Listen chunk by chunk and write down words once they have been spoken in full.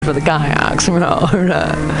for the kayaks.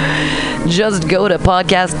 Just go to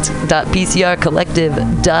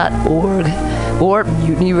podcast.pcrcollective.org or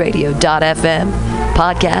mutinyradio.fm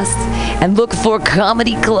podcasts and look for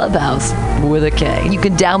Comedy Clubhouse with a K. You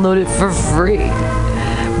can download it for free.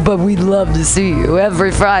 But we'd love to see you every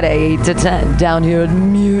Friday, 8 to 10, down here at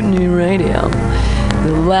Mutiny Radio.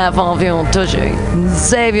 Laugh off your tushy and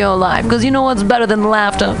save your life. Because you know what's better than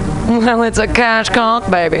laughter? Well, it's a cash cock,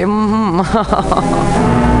 baby.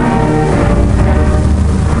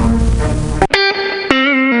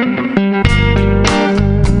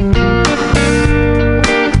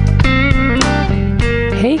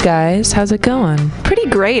 Hey guys, how's it going? Pretty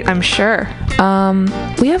great, I'm sure.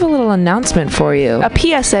 We have a little announcement for you. A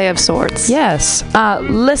PSA of sorts. Yes.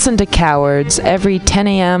 Listen to Cowards every 10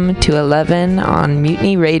 a.m. to 11 on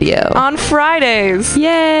Mutiny Radio. On Fridays.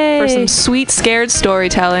 Yay! For some sweet, scared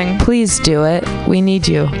storytelling. Please do it. We need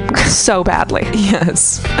you. So badly.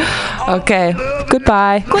 Yes. Okay.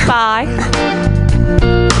 Goodbye. Goodbye.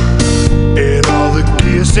 And all the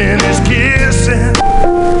kissing is kissing.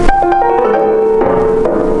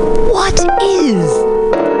 What is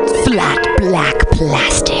flat black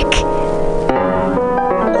plastic?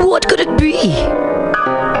 What could it be?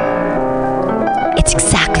 It's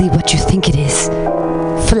exactly what you think it is.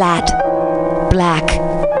 Flat black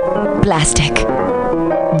plastic.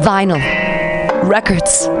 Vinyl.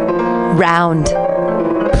 Records. Round.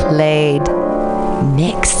 Played.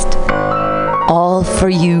 Mixed. All for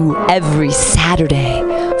you every Saturday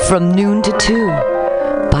from noon to 2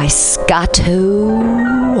 by Scotto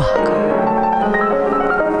Walker.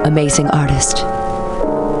 Amazing artist,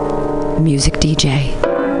 music DJ,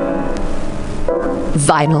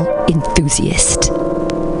 vinyl enthusiast.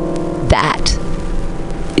 That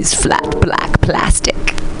is flat black plastic.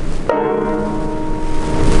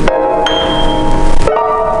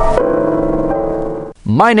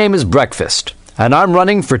 My name is Breakfast, and I'm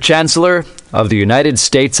running for Chancellor of the United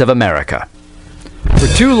States of America. For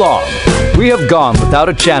too long, we have gone without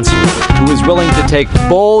a chancellor who is willing to take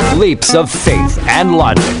bold leaps of faith and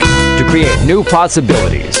logic to create new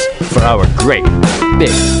possibilities for our great,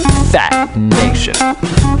 big, fat nation.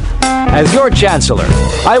 As your chancellor,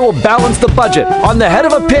 I will balance the budget on the head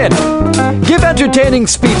of a pin, give entertaining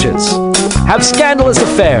speeches, have scandalous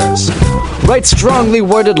affairs, write strongly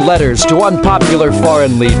worded letters to unpopular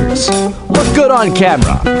foreign leaders, look good on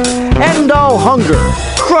camera, end all hunger,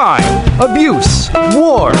 crime, abuse,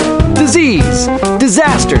 war, disease,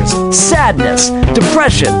 disasters, sadness,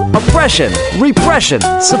 depression, oppression, repression,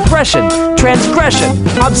 suppression, transgression,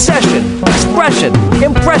 obsession, expression,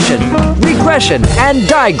 impression, regression, and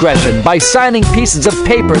digression by signing pieces of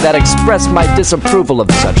paper that express my disapproval of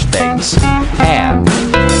such things, and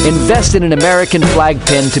invest in an American flag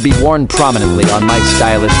pin to be worn prominently on my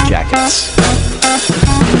stylish jackets.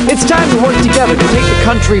 It's time to work together to take the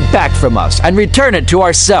country back from us and return it to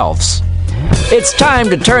ourselves. It's time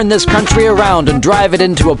to turn this country around and drive it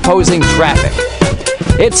into opposing traffic.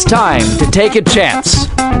 It's time to take a chance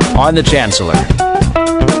on the Chancellor.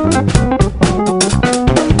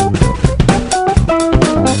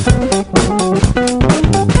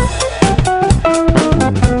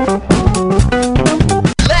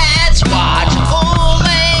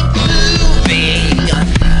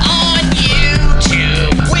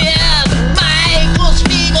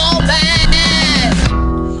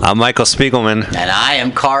 I'm Michael Spiegelman. And I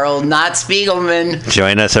am Carl, not Spiegelman.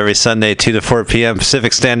 Join us every Sunday, 2 to 4 p.m.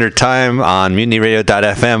 Pacific Standard Time on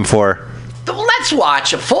MutinyRadio.fm for Let's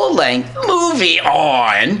watch a full-length movie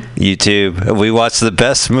on YouTube. We watch the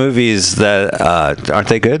best movies that, aren't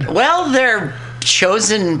they good? Well, they're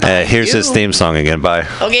chosen by Here's you. his theme song again, bye.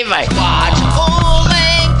 Okay, bye. Watch a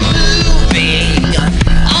full-length movie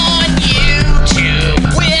on YouTube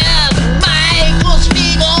with Michael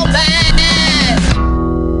Spiegelman.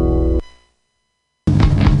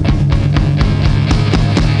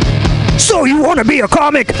 So you want to be a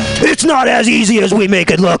comic? It's not as easy as we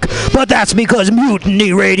make it look, but that's because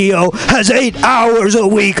Mutiny Radio has 8 hours a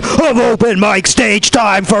week of open mic stage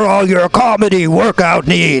time for all your comedy workout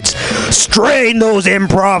needs. Strain those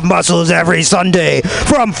improv muscles every Sunday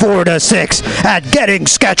from 4 to 6 at Getting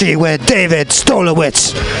Sketchy with David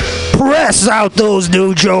Stolowitz. Press out those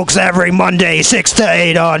new jokes every Monday, 6 to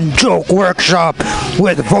 8 on Joke Workshop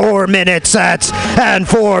with 4-minute sets and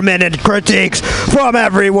 4-minute critiques from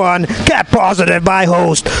everyone kept positive by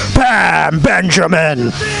host Pam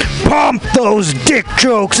Benjamin. Pump those dick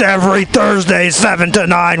jokes every Thursday, 7 to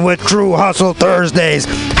 9 with True Hustle Thursdays.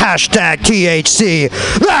 Hashtag THC.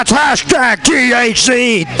 That's hashtag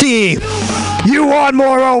THC. You want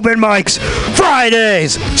more open mics?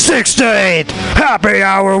 Fridays, 6 to 8. Happy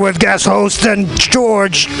hour with guest host and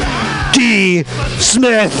George D.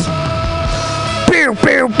 Smith. Pew,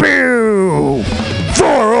 pew, pew.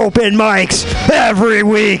 4 open mics every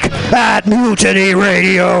week at Mutiny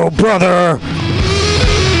Radio, brother.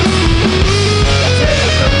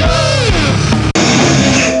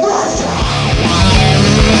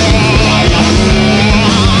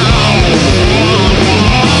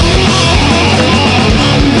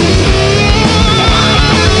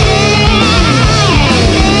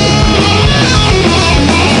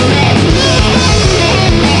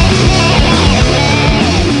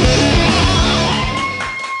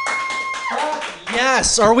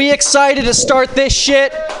 Yes, are we excited to start this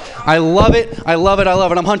shit? I love it. I love it. I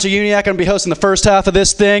love it. I'm Hunter Uniac. I'm going to be hosting the first half of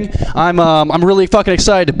this thing. I'm really fucking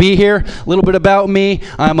excited to be here. A little bit about me.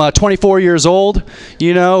 I'm 24 years old,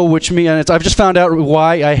 you know, which means I've just found out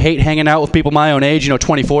why I hate hanging out with people my own age, you know,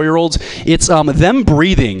 24-year-olds. It's them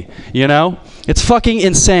breathing, you know? It's fucking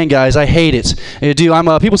insane, guys. I hate it. I do.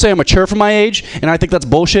 People say I'm mature for my age, and I think that's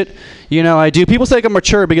bullshit. You know, I do. People think I'm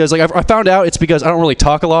mature because, like, I found out it's because I don't really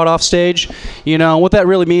talk a lot off stage. You know, what that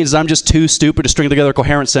really means is I'm just too stupid to string together a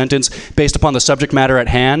coherent sentence based upon the subject matter at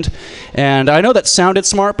hand. And I know that sounded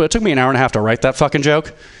smart, but it took me an hour and a half to write that fucking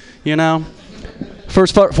joke. You know?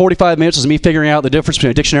 First 45 minutes was me figuring out the difference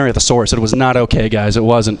between a dictionary and a thesaurus. It was not okay, guys. It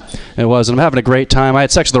wasn't. It wasn't. I'm having a great time. I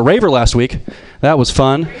had sex with a raver last week. That was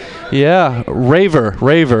fun. Yeah, raver.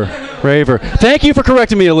 Thank you for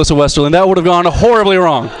correcting me, Alyssa Westerland. That would have gone horribly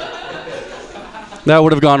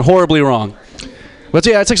wrong. But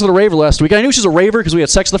yeah, I had sex with a raver last week. I knew she was a raver because we had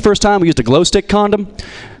sex the first time. We used a glow stick condom,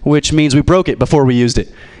 which means we broke it before we used it.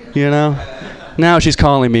 You know? Now she's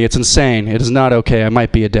calling me. It's insane. It is not okay. I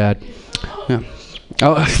might be a dad. Yeah.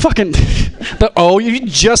 Oh, fucking... you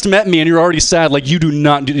just met me and you're already sad. Like, you do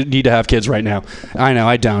not need to have kids right now. I know,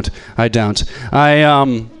 I don't.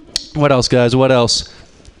 What else, guys? What else?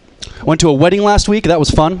 Went to a wedding last week. That was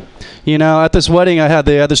fun. You know, at this wedding, I had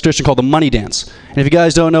this tradition called the money dance. And if you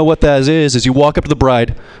guys don't know what that is you walk up to the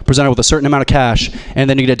bride, present her with a certain amount of cash, and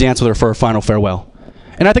then you get to dance with her for a final farewell.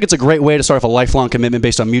 And I think it's a great way to start off a lifelong commitment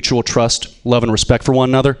based on mutual trust, love, and respect for one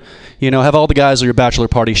another. You know, have all the guys at your bachelor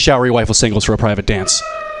party shower your wife with singles for a private dance.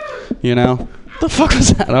 You know? The fuck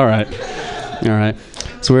was that? All right.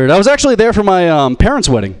 It's weird. I was actually there for my parents'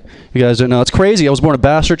 wedding. You guys don't know. It's crazy. I was born a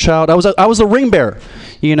bastard child. I was the ring bearer.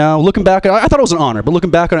 You know, looking back, I thought it was an honor, but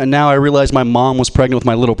looking back on it now, I realized my mom was pregnant with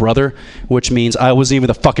my little brother, which means I wasn't even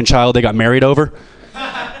the fucking child they got married over.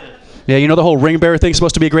 Yeah, you know the whole ring bearer thing's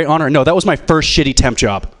supposed to be a great honor? No, that was my first shitty temp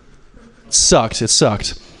job. It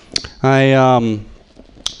sucked. I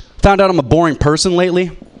found out I'm a boring person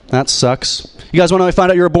lately. That sucks. You guys want to know I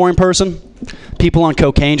found out you're a boring person? People on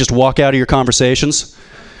cocaine just walk out of your conversations.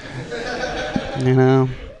 You know?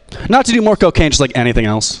 Not to do more cocaine, just like anything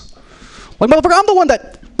else. Like, motherfucker, I'm the one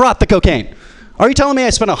that brought the cocaine. Are you telling me I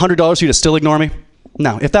spent $100 for you to still ignore me?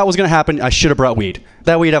 No, if that was going to happen, I should have brought weed.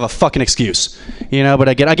 That way you'd have a fucking excuse. You know, but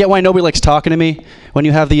I get why nobody likes talking to me. When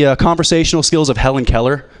you have the conversational skills of Helen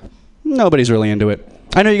Keller, nobody's really into it.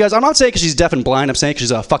 I know you guys, I'm not saying because she's deaf and blind, I'm saying because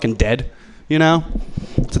she's fucking dead. You know?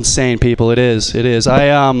 It's insane, people. It is.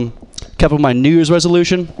 I kept with my New Year's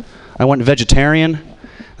resolution. I went vegetarian.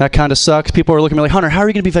 That kind of sucks. People are looking at me like, Hunter, how are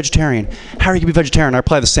you going to be vegetarian? I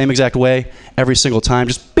reply the same exact way every single time.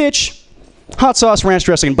 Just, bitch, hot sauce, ranch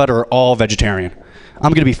dressing, and butter are all vegetarian.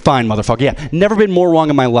 I'm going to be fine, motherfucker. Yeah, never been more wrong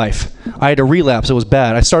in my life. I had a relapse. It was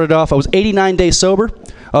bad. I was 89 days sober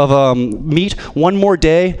of meat. One more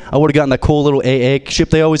day, I would have gotten that cool little AA chip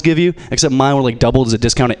they always give you, except mine would like doubled as a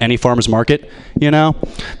discount at any farmer's market, you know?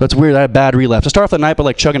 That's weird. I had a bad relapse. I started off the night by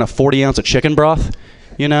like chugging a 40 ounce of chicken broth,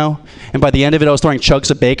 you know? And by the end of it, I was throwing chunks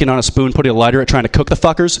of bacon on a spoon, putting a lighter at trying to cook the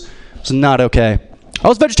fuckers. It was not okay. I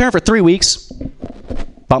was vegetarian for 3 weeks.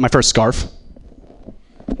 Bought my first scarf.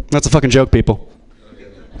 That's a fucking joke, people.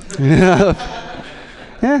 Yeah,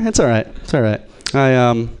 it's all right.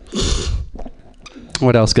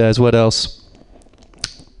 What else, guys? What else?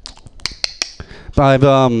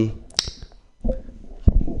 I'm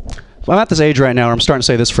at this age right now where I'm starting to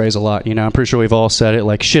say this phrase a lot. You know, I'm pretty sure we've all said it,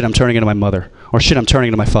 like, shit, I'm turning into my mother, or shit, I'm turning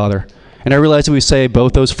into my father. And I realize if we say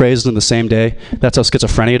both those phrases in the same day, that's how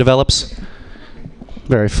schizophrenia develops.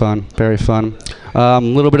 Very fun. A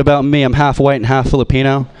little bit about me. I'm half white and half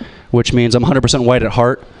Filipino, which means I'm 100% white at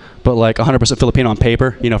heart, but like 100% Filipino on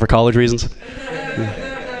paper, you know, for college reasons.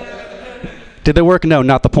 Did they work? No,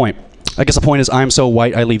 not the point. I guess the point is I'm so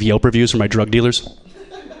white I leave Yelp reviews for my drug dealers.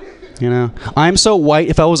 You know? I'm so white,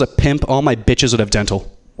 if I was a pimp, all my bitches would have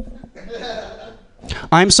dental.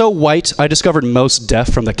 I'm so white, I discovered Mos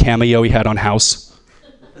Def from the cameo he had on House.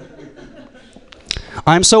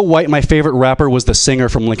 I'm so white, my favorite rapper was the singer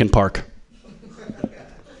from Linkin Park.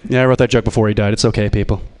 Yeah, I wrote that joke before he died. It's okay,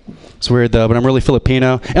 people. It's weird, though, but I'm really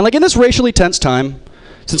Filipino. And, like, in this racially tense time,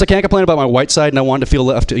 since I can't complain about my white side and I wanted to feel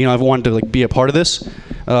left, I wanted to, like, be a part of this,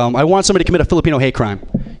 I want somebody to commit a Filipino hate crime.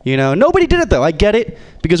 Nobody did it, though. I get it.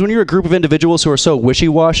 Because when you're a group of individuals who are so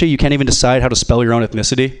wishy-washy, you can't even decide how to spell your own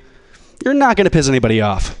ethnicity, you're not going to piss anybody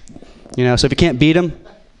off. So if you can't beat them,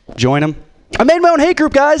 join them. I made my own hate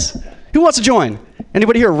group, guys. Who wants to join?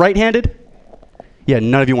 Anybody here right-handed? Yeah,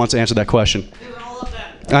 none of you wants to answer that question.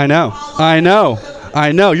 I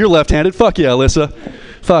know. You're left-handed. Fuck yeah, Alyssa.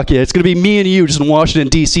 Fuck yeah. It's going to be me and you just in Washington,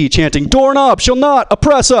 D.C. chanting, "Doorknob shall not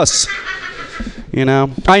oppress us."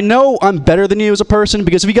 I know I'm better than you as a person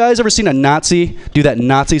because have you guys ever seen a Nazi do that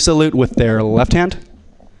Nazi salute with their left hand?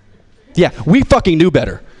 Yeah, we fucking knew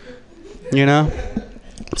better.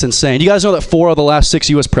 It's insane. You guys know that 4 of the last 6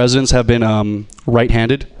 U.S. presidents have been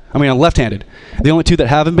left-handed. The only 2 that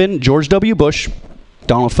haven't been, George W. Bush,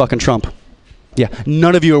 Donald fucking Trump. Yeah,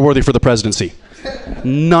 none of you are worthy for the presidency.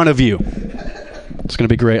 None of you. It's going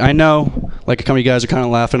to be great. I know, like, some of you guys are kind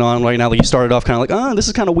of laughing on right now. Like, you started off kind of like, oh, this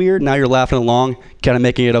is kind of weird. Now you're laughing along, kind of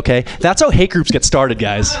making it okay. That's how hate groups get started,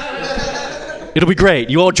 guys. It'll be great.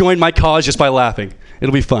 You all join my cause just by laughing.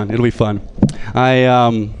 It'll be fun. Hey,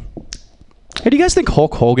 do you guys think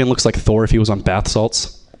Hulk Hogan looks like Thor if he was on bath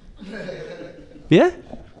salts? Yeah?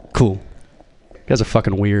 Cool. You guys are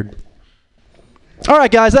fucking weird. All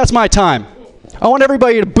right, guys, that's my time. I want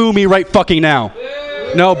everybody to boo me right fucking now.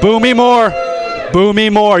 No, boo me more. Boo me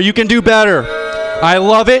more. You can do better. I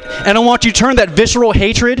love it, and I want you to turn that visceral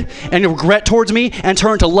hatred and regret towards me and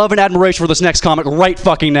turn to love and admiration for this next comic right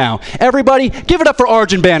fucking now. Everybody, give it up for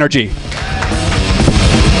Arjun Banerjee.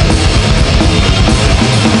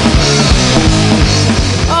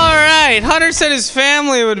 All right, Hunter said his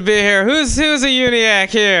family would be here. Who's a Uniac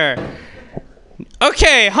here?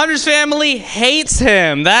 Okay, Hunter's family hates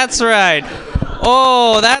him. That's right.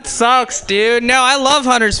 Oh, that sucks, dude. No, I love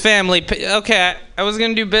Hunter's family. Okay, I was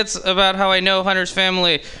going to do bits about how I know Hunter's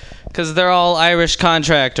family because they're all Irish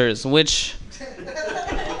contractors, which...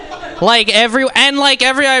 like every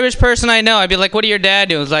Irish person I know, I'd be like, what did your dad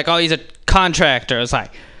do? It's like, oh, he's a contractor. It's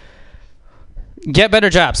like, get better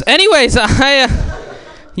jobs. Anyways,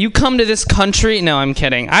 you come to this country. No, I'm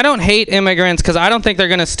kidding. I don't hate immigrants because I don't think they're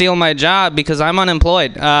going to steal my job because I'm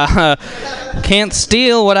unemployed. Can't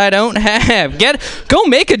steal what I don't have. Go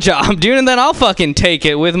make a job, dude, and then I'll fucking take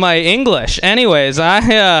it with my English. Anyways,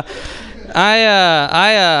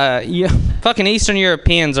 fucking Eastern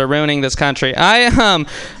Europeans are ruining this country. I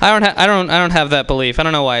don't have that belief. I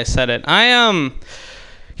don't know why I said it.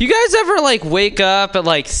 You guys ever, like, wake up at,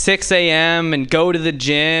 like, 6 a.m. and go to the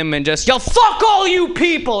gym and just yell, "Fuck all you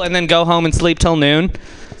people!" and then go home and sleep till noon?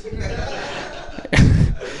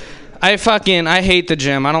 I hate the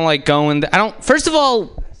gym. I don't like going. First of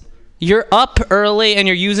all, you're up early and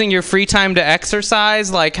you're using your free time to exercise.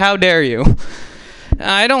 Like, how dare you?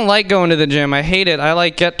 I don't like going to the gym. I hate it. I,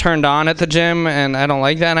 like, get turned on at the gym, and I don't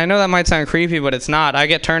like that. And I know that might sound creepy, but it's not. I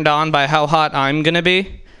get turned on by how hot I'm going to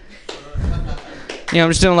be. I'm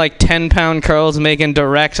just doing like 10-pound curls, making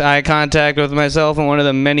direct eye contact with myself in one of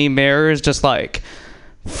the many mirrors, just like,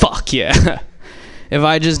 fuck yeah. If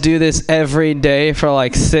I just do this every day for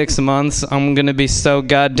like 6 months, I'm going to be so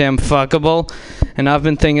goddamn fuckable. And I've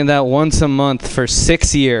been thinking that once a month for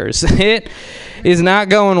 6 years. It is not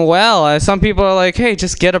going well. Some people are like, hey,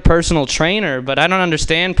 just get a personal trainer. But I don't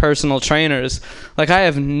understand personal trainers. Like, I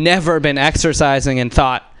have never been exercising and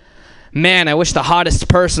thought, man, I wish the hottest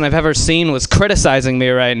person I've ever seen was criticizing me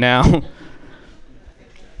right now.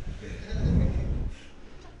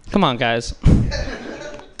 Come on, guys.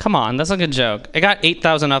 Come on, that's a good joke. I got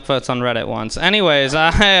 8,000 upvotes on Reddit once. Anyways,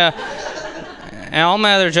 and all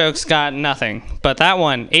my other jokes got nothing. But that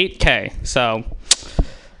one, 8K. So,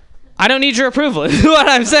 I don't need your approval, is what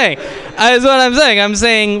I'm saying. I'm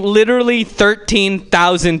saying literally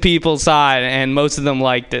 13,000 people saw it, and most of them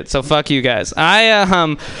liked it. So fuck you guys.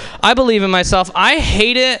 I believe in myself. I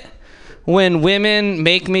hate it when women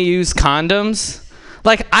make me use condoms.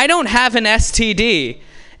 Like, I don't have an STD,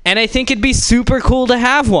 and I think it'd be super cool to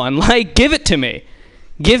have one. Like, give it to me.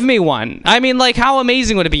 Give me one. I mean, like, how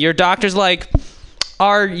amazing would it be? Your doctor's like,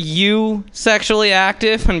 are you sexually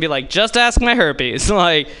active? And be like, just ask my herpes.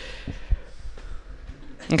 Like...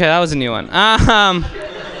 Okay, that was a new one.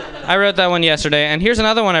 I wrote that one yesterday, and here's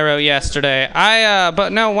another one I wrote yesterday. I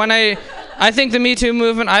think the Me Too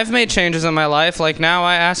movement, I've made changes in my life. Like, now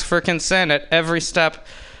I ask for consent at every step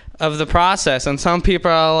of the process, and some people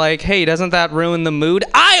are like, hey, doesn't that ruin the mood?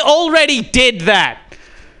 I already did that!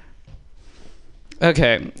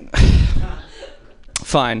 Okay.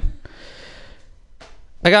 Fine.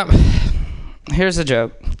 Here's a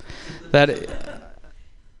joke.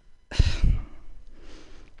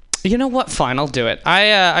 You know what? Fine, I'll do it.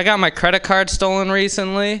 I got my credit card stolen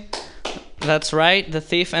recently. That's right. The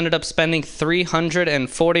thief ended up spending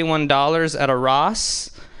 $341 at a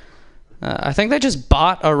Ross. I think they just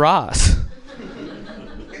bought a Ross.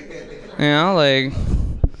 You know, like,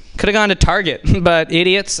 could have gone to Target, but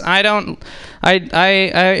idiots. I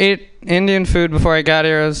ate Indian food before I got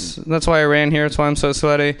here. That's why I ran here. That's why I'm so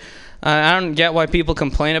sweaty. I don't get why people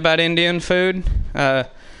complain about Indian food.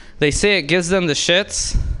 They say it gives them the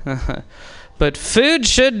shits, but food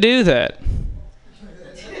should do that.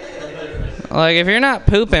 Like, if you're not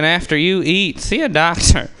pooping after you eat, see a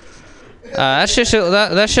doctor. That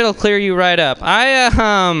shit'll clear you right up.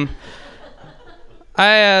 The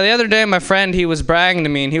other day, my friend, he was bragging to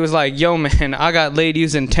me, and he was like, "Yo, man, I got laid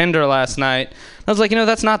using Tinder last night." I was like,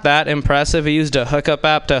 that's not that impressive. He used a hookup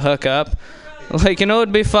app to hook up. Like, what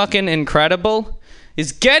would be fucking incredible?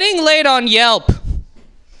 Is getting laid on Yelp.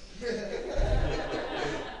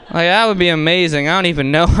 Like, that would be amazing. I don't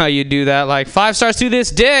even know how you do that. Like, 5 stars to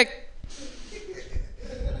this dick.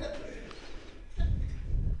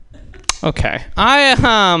 Okay.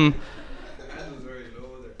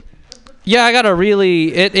 Yeah, I got a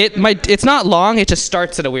really... It's not long. It just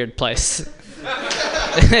starts at a weird place.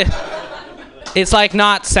 It's, like,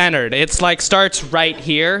 not centered. It's, like, starts right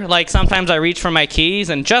here. Like, sometimes I reach for my keys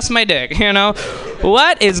and just my dick,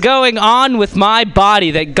 What is going on with my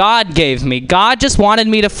body that God gave me? God just wanted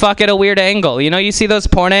me to fuck at a weird angle. You see those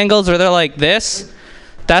porn angles where they're like this?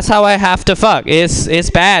 That's how I have to fuck. It's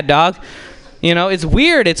bad, dog. It's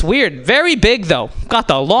weird. It's weird. Very big, though. Got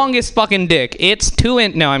the longest fucking dick. It's 2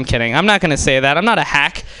 inch. No, I'm kidding. I'm not going to say that. I'm not a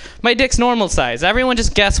hack. My dick's normal size. Everyone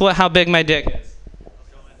just guess how big my dick is.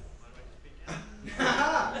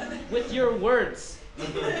 With your words.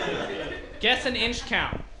 Guess an inch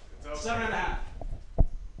count. 7.5.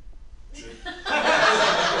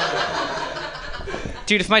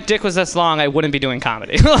 Dude, if my dick was this long, I wouldn't be doing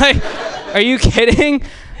comedy. Like, are you kidding?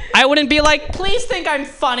 I wouldn't be like, please think I'm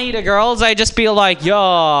funny to girls. I'd just be like,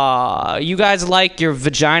 yo, you guys like your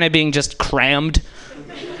vagina being just crammed?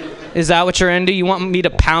 Is that what you're into? You want me to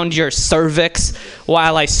pound your cervix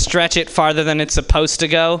while I stretch it farther than it's supposed to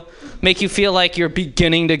go? Make you feel like you're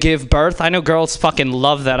beginning to give birth? I know girls fucking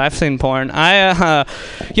love that. I've seen porn.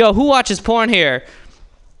 Yo, who watches porn here?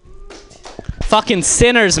 Fucking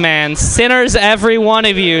sinners, man. Sinners, every one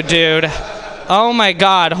of you, dude. Oh my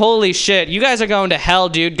God, holy shit. You guys are going to hell,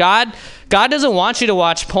 dude. God doesn't want you to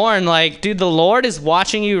watch porn. Like, dude, the Lord is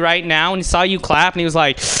watching you right now, and he saw you clap, and he was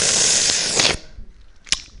like,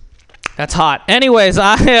 that's hot. Anyways,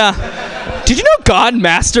 did you know God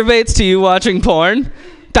masturbates to you watching porn?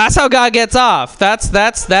 That's how God gets off. That's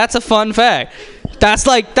a fun fact. That's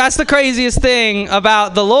the craziest thing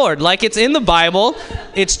about the Lord. Like, it's in the Bible.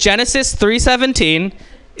 It's Genesis 3:17.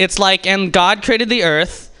 It's like, and God created the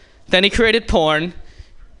earth. Then he created porn,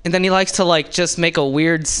 and then he likes to just make a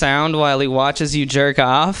weird sound while he watches you jerk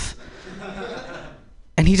off.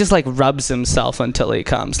 And he just rubs himself until he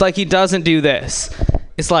comes. Like, he doesn't do this.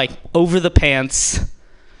 It's like over the pants.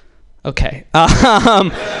 Okay.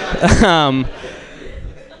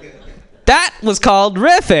 That was called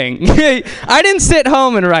riffing. I didn't sit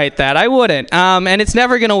home and write that. I wouldn't. And it's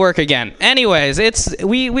never gonna work again. Anyways,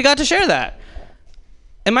 we got to share that.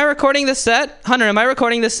 Am I recording this set? Hunter, am I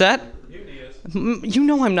recording this set? You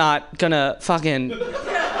know I'm not gonna fucking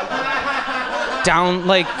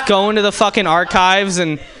go into the fucking archives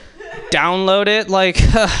and download it.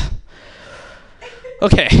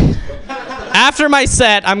 Okay. After my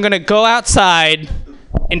set, I'm gonna go outside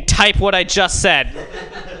and type what I just said.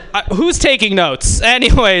 Who's taking notes?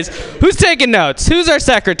 Anyways, who's taking notes? Who's our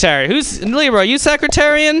secretary? Who's Leroy? You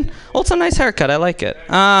secretarian? Oh, it's a nice haircut. I like it.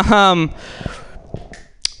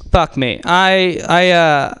 Fuck me.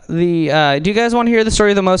 Do you guys want to hear the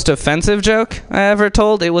story of the most offensive joke I ever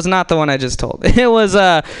told? It was not the one I just told. It was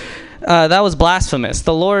that was blasphemous.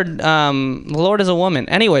 The Lord is a woman.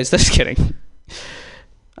 Anyways, just kidding.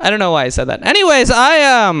 I don't know why I said that. Anyways,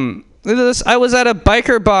 I was at a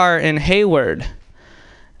biker bar in Hayward,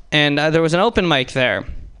 and there was an open mic there.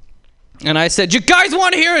 And I said, "You guys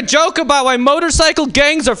want to hear a joke about why motorcycle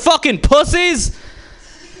gangs are fucking pussies?"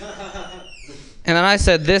 And then I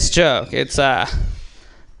said this joke. It's, I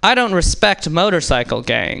don't respect motorcycle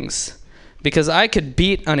gangs because I could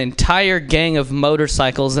beat an entire gang of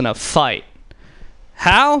motorcycles in a fight.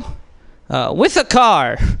 How? With a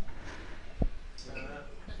car.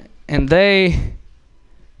 And they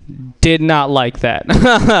did not like that.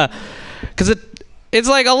 Because it's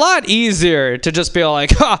like a lot easier to just be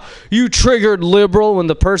like, ha, you triggered liberal when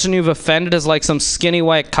the person you've offended is like some skinny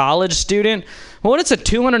white college student. Well, when it's a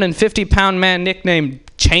 250-pound man nicknamed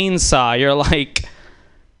Chainsaw, you're like,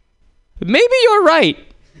 maybe you're right.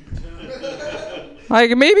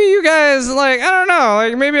 Like, maybe you guys, like, I don't know,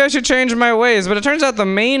 like, maybe I should change my ways. But it turns out the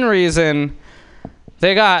main reason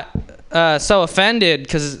they got so offended,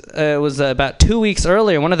 because it was about 2 weeks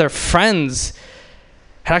earlier, one of their friends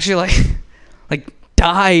had actually, like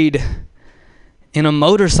died in a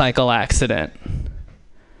motorcycle accident.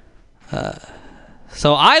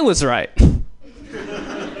 So I was right.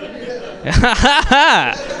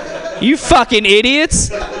 You fucking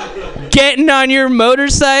idiots. Getting on your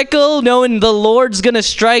motorcycle knowing the Lord's gonna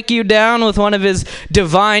strike you down with one of his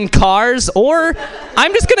divine cars, or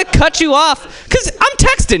I'm just gonna cut you off, because I'm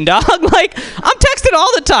texting, dog. Like, I'm texting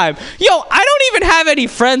all the time. Yo, I don't even have any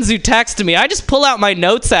friends who text me. I just pull out my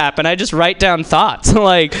notes app and I just write down thoughts.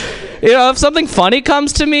 Like, you know, if something funny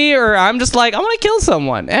comes to me, or I'm just like, I want to kill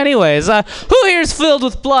someone. Anyways, who here's filled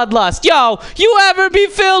with bloodlust? Yo, you ever be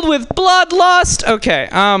filled with bloodlust? Okay,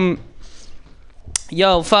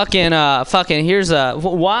 yo, fucking, here's a,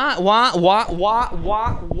 why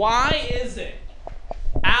is it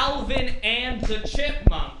Alvin and the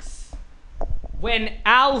Chipmunks when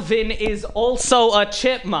Alvin is also a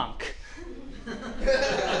chipmunk? What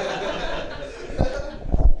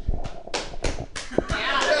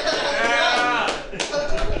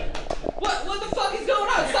the fuck is going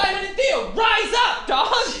on? Simon and Theo, rise up,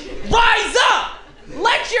 dog! Rise up!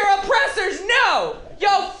 Let your oppressors know!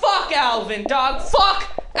 Yo, fuck Alvin, dog.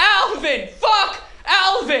 Fuck Alvin! Fuck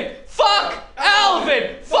Alvin! Fuck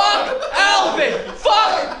Alvin! Fuck Alvin!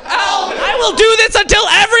 Fuck Alvin! I will do this until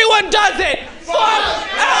everyone does it! Fuck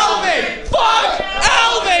Alvin! Fuck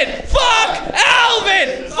Alvin! Fuck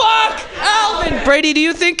Alvin! Fuck Alvin! Brady, do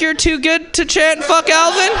you think you're too good to chant fuck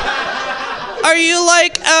Alvin? Are you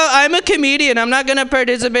like, I'm a comedian, I'm not gonna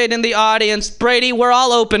participate in the audience. Brady, we're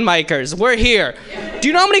all open micers. We're here. Do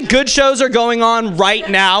you know how many good shows are going on right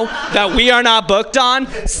now that we are not booked on?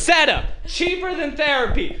 Setup, Cheaper Than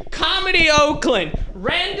Therapy, Comedy Oakland,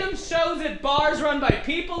 random shows at bars run by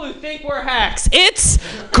people who think we're hacks. It's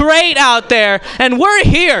great out there, and we're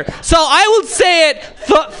here. So I will say it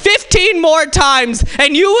 15 more times,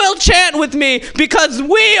 and you will chant with me, because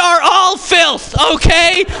we are all filth,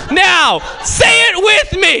 okay? Now, say it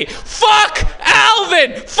with me. Fuck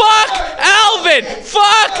Alvin! Fuck Alvin!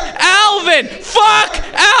 Fuck Alvin! Fuck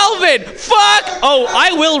Alvin! Fuck! Oh,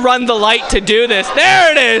 I will run the light to do this.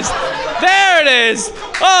 There it is. There it is.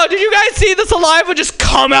 Oh, did you guys see the saliva just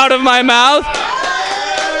come out of my mouth?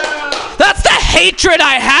 That's the hatred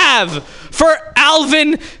I have for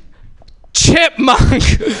Alvin Chipmunk.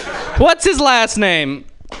 What's his last name?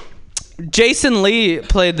 Jason Lee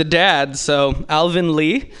played the dad, so Alvin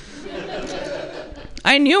Lee.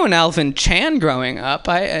 I knew an Alvin Chan growing up.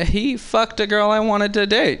 He fucked a girl I wanted to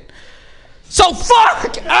date. So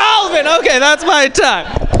fuck Alvin! Okay, that's my time.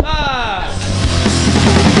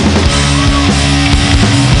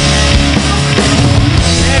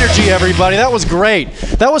 Energy, everybody. That was great.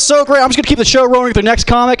 That was so great. I'm just going to keep the show rolling with the next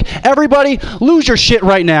comic. Everybody, lose your shit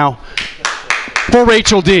right now for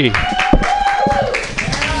Rachel D.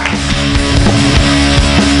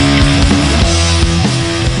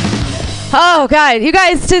 Oh, God. You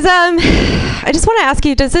guys, I just want to ask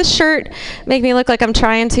you, does this shirt make me look like I'm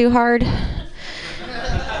trying too hard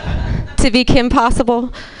to be Kim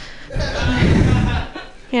Possible?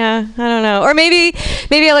 Yeah, I don't know. Or maybe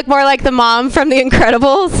I look more like the mom from The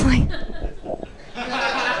Incredibles.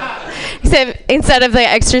 Instead of the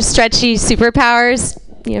extra stretchy superpowers,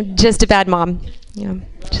 just a bad mom.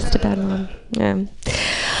 Just a bad mom. Yeah.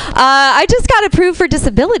 I just got approved for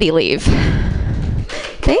disability leave.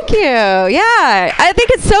 Thank you. Yeah, I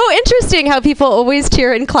think it's so interesting how people always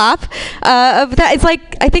cheer and clap. Of that, it's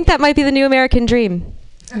like, I think that might be the new American dream.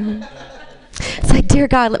 Mm-hmm. It's like, dear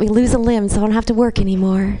God, let me lose a limb so I don't have to work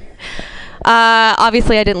anymore.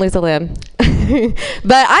 Obviously, I didn't lose a limb.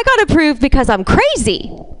 But I got approved because I'm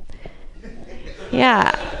crazy.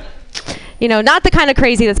 Yeah. Not the kind of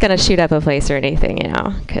crazy that's going to shoot up a place or anything,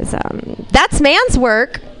 because that's man's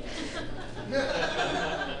work.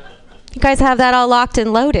 You guys have that all locked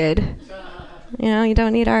and loaded. You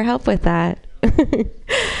don't need our help with that.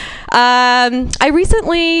 I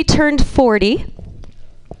recently turned 40.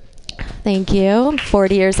 Thank you. I'm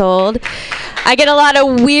 40 years old. I get a lot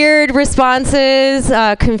of weird responses,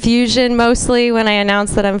 confusion mostly when I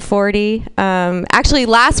announce that I'm 40. Actually,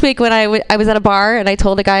 last week when I was at a bar and I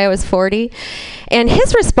told a guy I was 40, and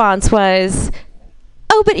his response was,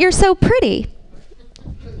 "Oh, but you're so pretty."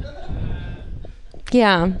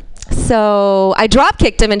 Yeah. So I drop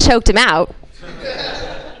kicked him and choked him out.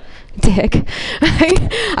 Dick.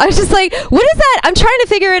 I was just like, what is that? I'm trying to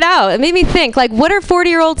figure it out. It made me think, like, what are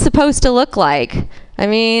 40-year-olds supposed to look like? I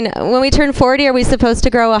mean, when we turn 40, are we supposed to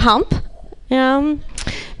grow a hump? You know?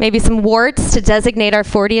 Maybe some warts to designate our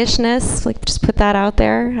 40-ishness. Like, just put that out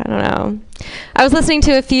there. I don't know. I was listening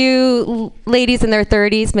to a few ladies in their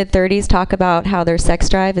 30s, mid-30s, talk about how their sex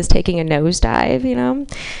drive is taking a nosedive, you know?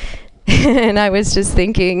 And I was just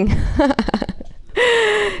thinking,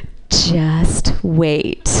 just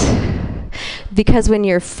wait. Because when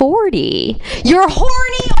you're 40, you're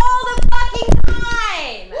horny all the fucking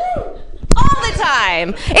time! All the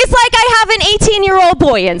time! It's like I have an 18-year-old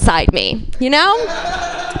boy inside me, you know?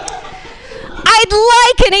 I'd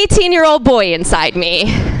like an 18-year-old boy inside me.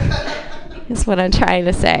 That's what I'm trying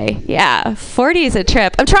to say. Yeah, 40 is a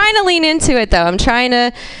trip. I'm trying to lean into it, though. I'm trying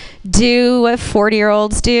to do what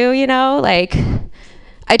 40-year-olds do, you know? Like,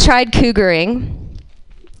 I tried cougaring.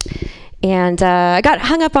 And I got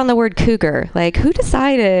hung up on the word cougar. Like, who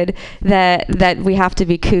decided that we have to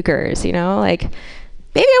be cougars, you know? Like,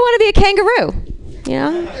 maybe I want to be a kangaroo, you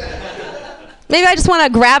know? Maybe I just want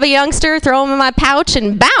to grab a youngster, throw him in my pouch,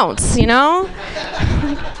 and bounce, you know?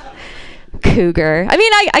 Cougar. I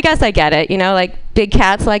mean, I guess I get it, you know? Like, big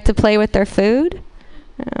cats like to play with their food.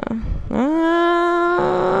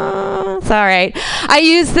 It's all right.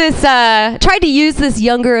 Tried to use this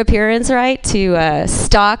younger appearance, right, to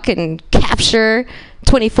stalk and capture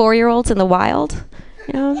 24-year-olds in the wild,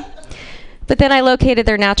 you know? But then I located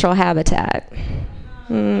their natural habitat.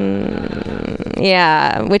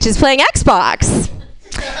 Yeah, which is playing Xbox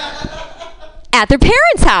at their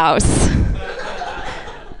parents' house.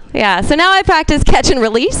 Yeah, so now I practice catch and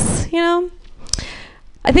release, you know?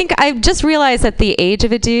 I think I've just realized that the age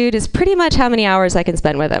of a dude is pretty much how many hours I can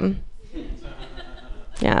spend with him.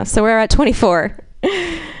 Yeah, so we're at 24.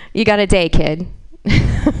 You got a day, kid.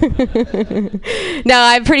 No,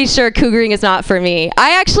 I'm pretty sure cougaring is not for me.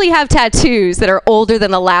 I actually have tattoos that are older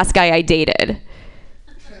than the last guy I dated.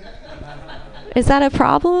 Is that a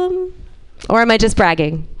problem? Or am I just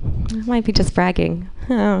bragging? I might be just bragging.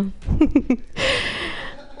 Oh.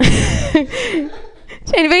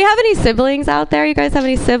 Anybody have any siblings out there? You guys have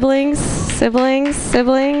any siblings?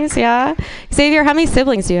 Siblings? Yeah. Xavier, how many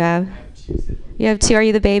siblings do you have? You have 2. Are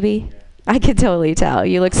you the baby? I could totally tell.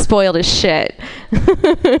 You look spoiled as shit.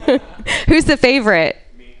 Who's the favorite?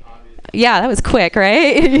 Yeah, that was quick,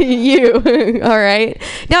 right? You. All right.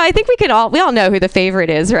 No, I think we all know who the favorite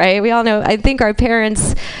is, right? We all know. I think our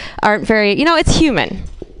parents aren't very, you know, it's human,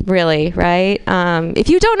 really, right? If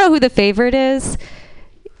you don't know who the favorite is,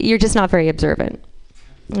 you're just not very observant.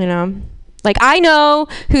 You know, like I know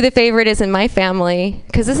who the favorite is in my family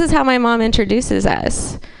because this is how my mom introduces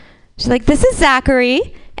us. She's like, this is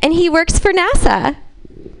Zachary and he works for NASA.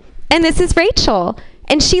 And this is Rachel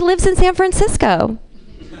and she lives in San Francisco.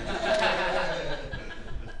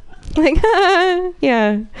 Like,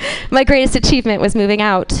 yeah. My greatest achievement was moving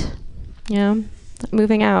out. You know,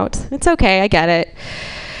 moving out. It's okay. I get it.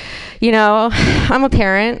 You know, I'm a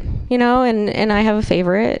parent, you know, and I have a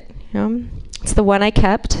favorite, you know. It's the one I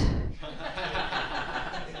kept.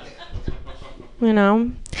 You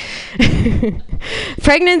know?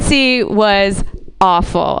 Pregnancy was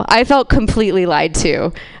awful. I felt completely lied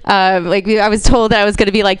to. Like I was told that I was going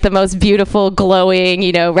to be like the most beautiful, glowing,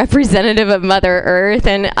 you know, representative of Mother Earth.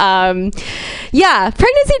 And yeah,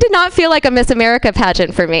 pregnancy did not feel like a Miss America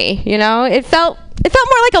pageant for me. You know, it felt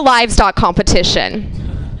more like a livestock competition.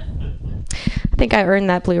 I think I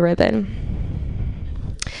earned that blue ribbon.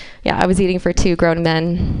 Yeah, I was eating for 2 grown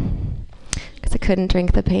men because I couldn't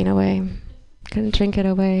drink the pain away. Couldn't drink it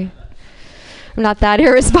away. I'm not that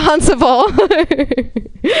irresponsible. But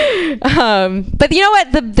you know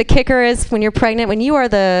what the kicker is when you're pregnant, when you are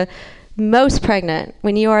the most pregnant,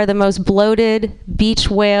 when you are the most bloated,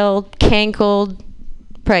 beach whale, cankled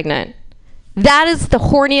pregnant, that is the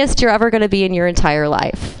horniest you're ever going to be in your entire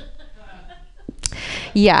life.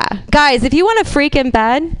 Yeah. Guys, if you want to freak in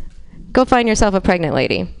bed, go find yourself a pregnant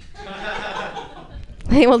lady.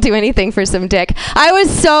 They will do anything for some dick. I was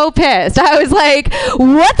so pissed. I was like,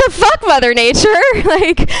 what the fuck, Mother Nature?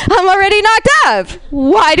 Like, I'm already knocked up.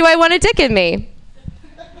 Why do I want a dick in me?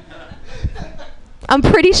 I'm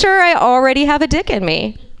pretty sure I already have a dick in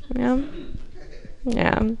me. Yeah.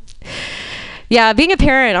 Yeah. Yeah, being a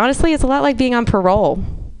parent, honestly, it's a lot like being on parole.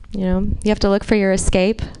 You know, you have to look for your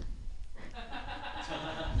escape.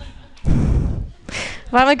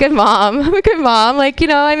 I'm a good mom. Like, you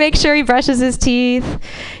know, I make sure he brushes his teeth.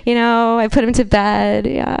 You know, I put him to bed.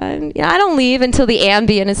 Yeah, I don't leave until the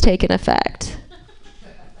Ambien has taken effect.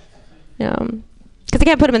 You know, because I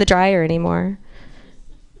can't put him in the dryer anymore.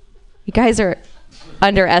 You guys are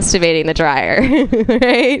underestimating the dryer,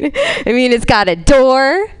 right? I mean, it's got a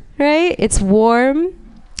door, right? It's warm.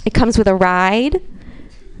 It comes with a ride.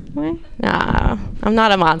 Right? Nah, I'm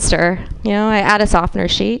not a monster. You know, I add a softener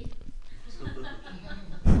sheet.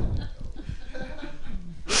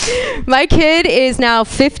 My kid is now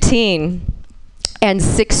 15 and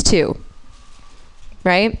 6'2",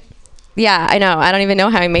 right? Yeah, I know. I don't even know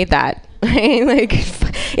how he made that. Like,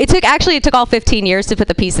 it took all 15 years to put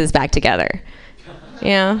the pieces back together.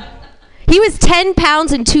 Yeah. He was 10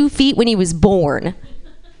 pounds and 2 feet when he was born.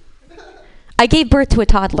 I gave birth to a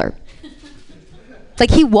toddler.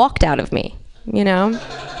 Like, he walked out of me, you know?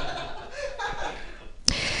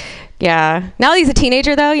 Yeah. Now that he's a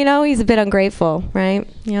teenager, though, you know, he's a bit ungrateful, right?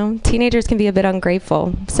 You know, teenagers can be a bit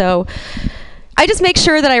ungrateful. So I just make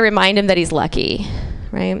sure that I remind him that he's lucky,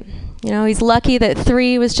 right? You know, he's lucky that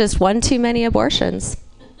 3 was just one too many abortions.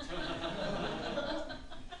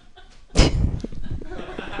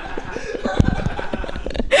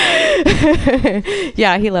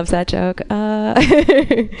 Yeah, he loves that joke. You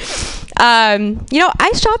know,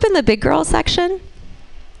 I shop in the big girl section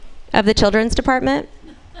of the children's department.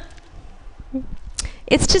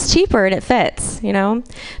 It's just cheaper and it fits, you know.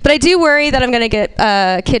 But I do worry that I'm going to get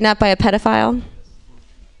kidnapped by a pedophile,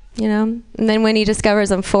 you know. And then when he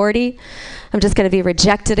discovers I'm 40, I'm just going to be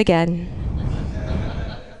rejected again.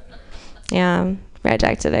 Yeah,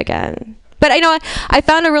 rejected again. But I know I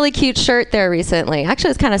found a really cute shirt there recently. Actually,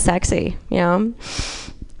 it's kind of sexy, you know.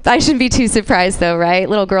 I shouldn't be too surprised, though, right?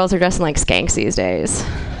 Little girls are dressing like skanks these days.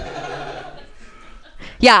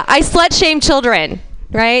 Yeah, I slut-shame children,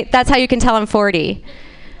 right? That's how you can tell I'm 40.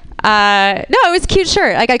 No, it was a cute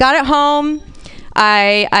shirt. Like, I got it home.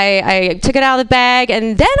 I took it out of the bag,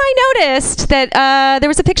 and then I noticed that there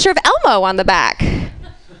was a picture of Elmo on the back.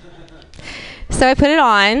 So I put it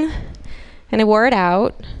on, and I wore it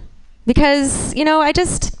out. Because, you know, I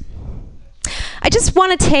just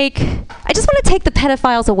want to take the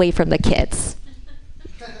pedophiles away from the kids.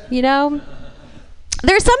 You know?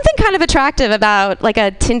 There's something kind of attractive about like a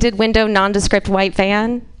tinted window nondescript white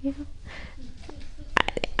van. You know?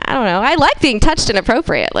 I don't know. I like being touched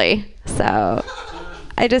inappropriately. So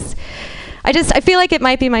I feel like it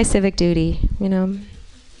might be my civic duty, you know.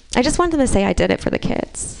 I just want them to say I did it for the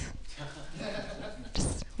kids.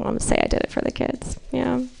 Just want them to say I did it for the kids.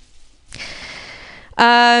 Yeah.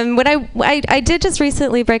 When I did just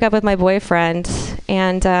recently break up with my boyfriend,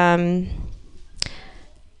 and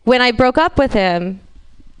when I broke up with him,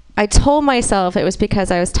 I told myself it was because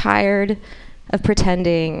I was tired of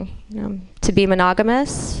pretending, you know, to be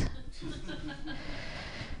monogamous.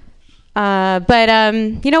 But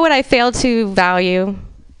you know what I failed to value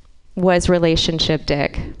was relationship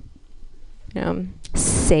dick. You know,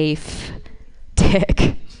 safe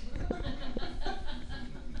dick.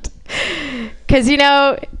 Because, you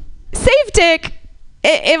know, safe dick,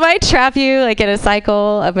 it might trap you like in a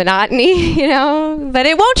cycle of monotony, you know, but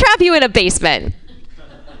it won't trap you in a basement.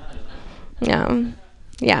 No.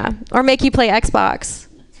 Yeah. Or make you play Xbox.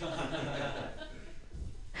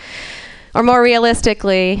 Or more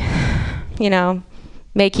realistically, you know,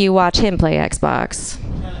 make you watch him play Xbox.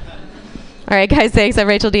 All right, guys, thanks. I'm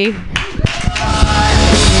Rachel D.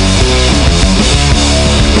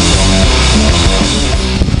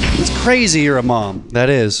 Crazy you're a mom. That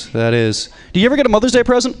is. Do you ever get a Mother's Day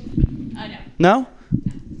present? No.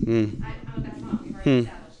 I'm a best mom.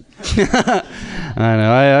 I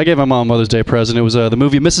know. I gave my mom a Mother's Day present. It was the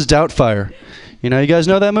movie Mrs. Doubtfire. You know, you guys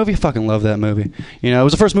know that movie? Fucking love that movie. You know, it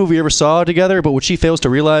was the first movie we ever saw together, but what she fails to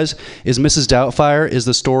realize is Mrs. Doubtfire is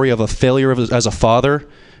the story of a failure as a father,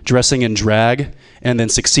 dressing in drag, and then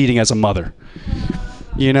succeeding as a mother.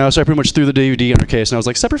 You know, so I pretty much threw the DVD in her case, and I was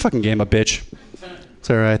like, step your fucking game up, bitch. It's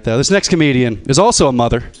all right, though. This next comedian is also a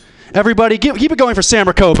mother. Everybody, keep it going for Sam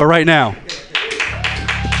Rakopa right now.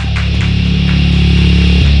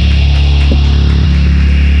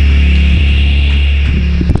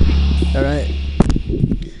 All right.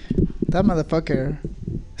 That motherfucker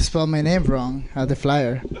spelled my name wrong on the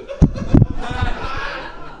flyer.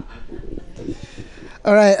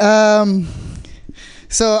 All right.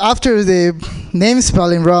 So after the name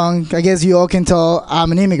spelling wrong, I guess you all can tell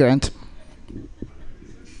I'm an immigrant.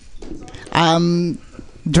 I'm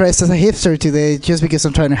dressed as a hipster today just because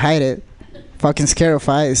I'm trying to hide it. Fucking scared of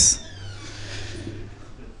eyes.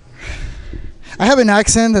 I have an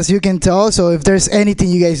accent, as you can tell, so if there's anything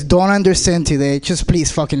you guys don't understand today, just please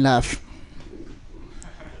fucking laugh.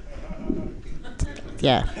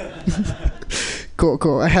 Yeah.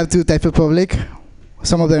 Cool. I have two types of public.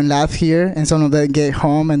 Some of them laugh here, and some of them get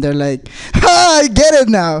home, and they're like, I get it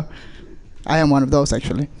now. I am one of those,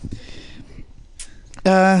 actually.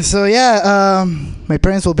 My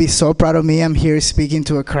parents will be so proud of me. I'm here speaking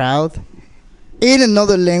to a crowd in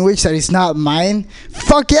another language that is not mine.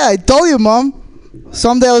 Fuck yeah, I told you, Mom.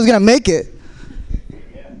 Someday I was gonna make it.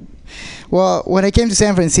 Well, when I came to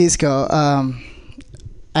San Francisco,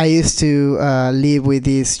 I used to live with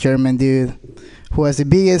this German dude who was the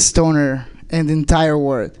biggest stoner in the entire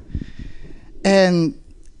world. And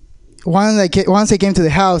once I came to the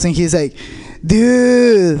house, and he's like,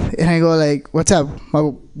 dude, and I go like, what's up?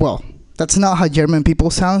 Well, that's not how German people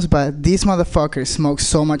sounds, but this motherfucker smokes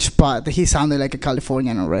so much pot that he sounded like a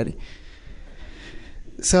Californian already.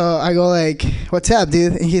 So I go like, what's up,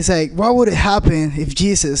 dude? And he's like, what would happen if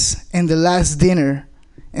Jesus, in the last dinner,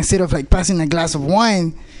 instead of like passing a glass of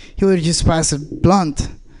wine, he would just pass a blunt?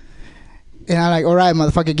 And I'm like, all right,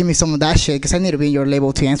 motherfucker, give me some of that shit, because I need to be in your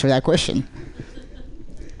label to answer that question.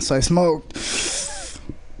 So I smoked.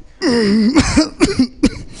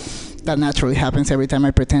 That naturally happens every time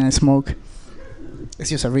I pretend I smoke. It's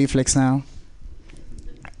just a reflex now.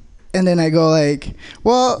 And then I go like,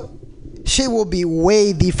 well, shit will be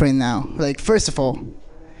way different now. Like, first of all,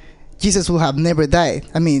 Jesus will have never died.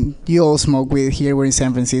 I mean, you all smoke weed here. We're in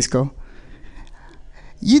San Francisco.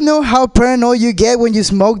 You know how paranoid you get when you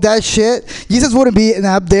smoke that shit? Jesus wouldn't be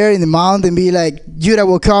up there in the mountain and be like, Judah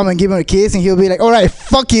will come and give him a kiss, and he'll be like, all right,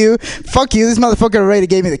 fuck you, this motherfucker already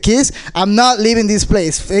gave me the kiss. I'm not leaving this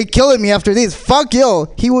place. They're killing me after this. Fuck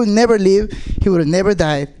you. He would never leave. He would have never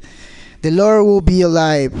died. The Lord will be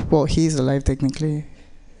alive. Well, he's alive technically,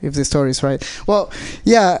 if the story is right. Well,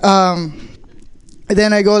 yeah.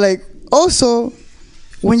 Then I go like, also,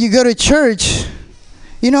 when you go to church,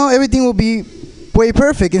 everything will be way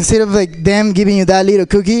perfect. Instead of like them giving you that little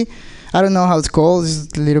cookie, I don't know how it's called,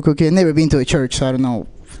 it's a little cookie. I've never been to a church, so I don't know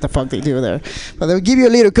what the fuck they do there, but they'll give you a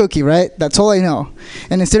little cookie, right? That's all I know.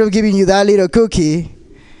 And instead of giving you that little cookie,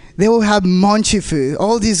 they will have munchy food,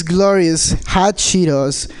 all these glorious hot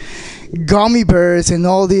Cheetos, gummy bears, and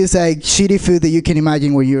all this like shitty food that you can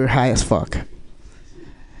imagine when you're high as fuck.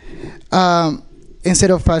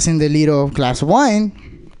 Instead of passing the little glass of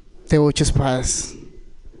wine, they will just pass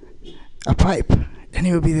a pipe, and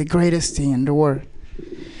it will be the greatest thing in the world.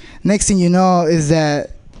 Next thing you know is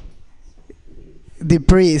that the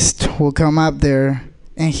priest will come up there,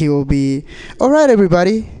 and he will be, all right,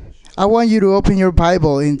 everybody, I want you to open your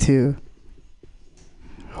Bible into,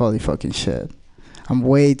 holy fucking shit, I'm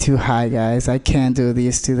way too high, guys, I can't do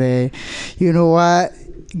this today. You know what,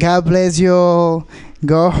 God bless you all.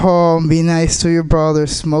 Go home, be nice to your brother,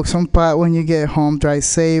 smoke some pot when you get home, drive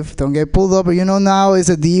safe, don't get pulled over. Now it's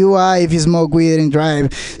a DUI if you smoke weed and drive.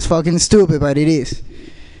 It's fucking stupid, but it is.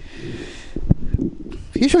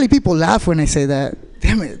 Usually people laugh when I say that.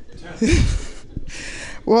 Damn it.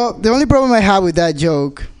 Well, the only problem I have with that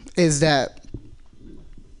joke is that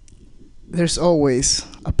there's always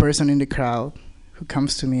a person in the crowd who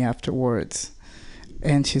comes to me afterwards,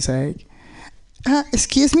 and she's like,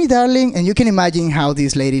 excuse me, darling, and you can imagine how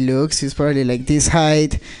this lady looks. She's probably like this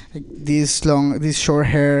height, like this long, this short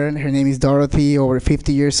hair. Her name is Dorothy, over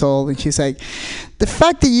 50 years old, and she's like, the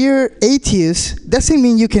fact that you're atheist doesn't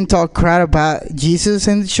mean you can talk crap about Jesus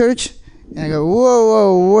in the church. And I go,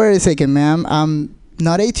 whoa, wait a second, ma'am. I'm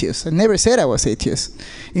not atheist. I never said I was atheist.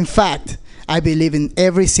 In fact, I believe in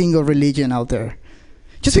every single religion out there.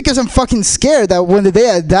 Just because I'm fucking scared that when the day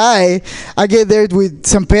I die, I get there with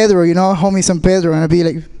San Pedro, homie San Pedro, and I'll be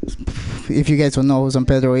like, if you guys don't know who San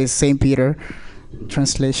Pedro is, Saint Peter,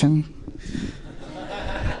 translation.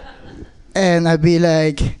 And I'd be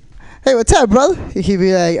like, hey, what's up, brother? He'd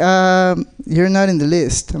be like, you're not in the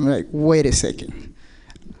list. I'm like, wait a second.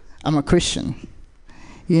 I'm a Christian.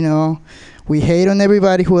 We hate on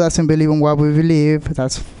everybody who doesn't believe in what we believe.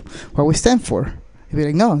 That's what we stand for. He'd be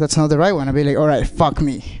like, no, that's not the right one. I'd be like, all right, fuck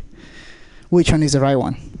me. Which one is the right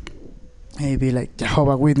one? And he'd be like,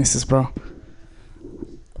 Jehovah's Witnesses, bro.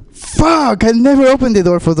 Fuck, I never opened the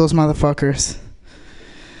door for those motherfuckers.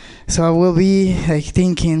 So I will be like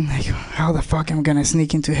thinking, like, how the fuck am I gonna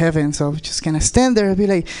sneak into heaven? So I'm just gonna stand there and be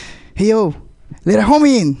like, hey, yo, let a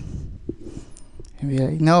homie in. And be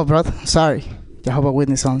like, no, brother, sorry. Jehovah's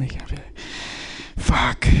Witness only. I'd be like,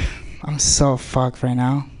 fuck, I'm so fucked right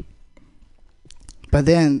now. But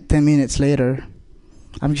then 10 minutes later,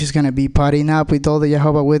 I'm just gonna be partying up with all the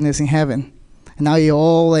Jehovah's Witnesses in heaven. And now you're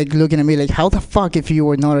all like looking at me like, how the fuck if you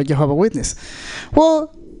were not a Jehovah's Witness?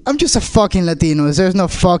 Well, I'm just a fucking Latino. There's no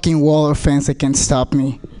fucking wall or fence that can stop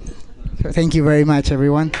me. So thank you very much,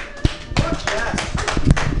 everyone. Keep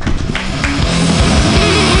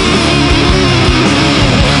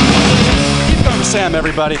going for Sam,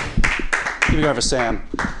 everybody. Keep going for Sam.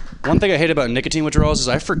 One thing I hate about nicotine withdrawals is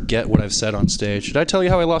I forget what I've said on stage. Did I tell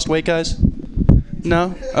you how I lost weight, guys?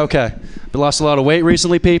 No? Okay. We lost a lot of weight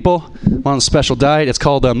recently, people. I'm on a special diet. It's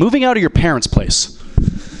called moving out of your parents' place.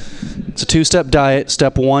 It's a 2-step diet.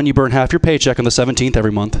 Step 1, you burn half your paycheck on the 17th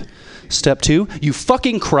every month. Step 2, you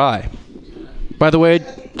fucking cry. By the way,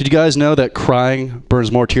 did you guys know that crying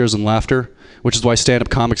burns more tears than laughter? Which is why stand-up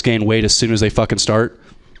comics gain weight as soon as they fucking start.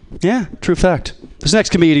 Yeah, true fact. This next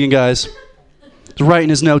comedian, guys, is writing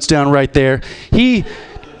his notes down right there. He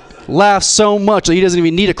laughs so much that he doesn't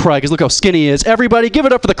even need to cry because look how skinny he is. Everybody, give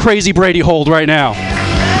it up for the crazy Brady Hold right now.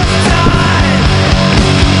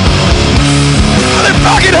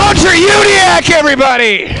 Motherfucking Hunter Uniac,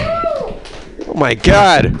 everybody! Oh my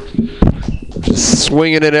god. Just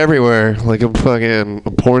swinging it everywhere like I'm fucking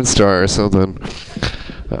a porn star or something.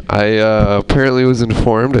 I apparently was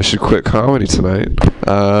informed I should quit comedy tonight.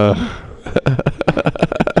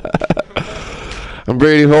 I'm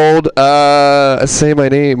Brady Hold. I say my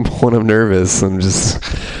name when I'm nervous. I'm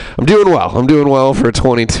doing well. I'm doing well for a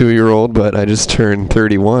 22-year-old, but I just turned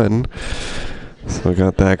 31. So I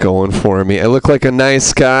got that going for me. I look like a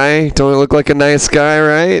nice guy. Don't I look like a nice guy,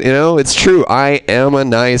 right? You know, it's true. I am a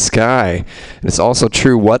nice guy. And it's also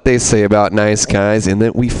true what they say about nice guys in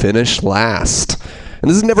that we finish last. And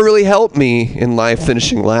this has never really helped me in life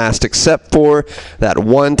finishing last, except for that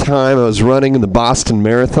one time I was running in the Boston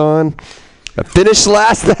Marathon. I finished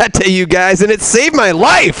last that day, you guys, and it saved my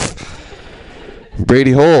life.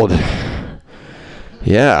 Brady Hold.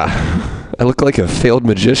 Yeah. I look like a failed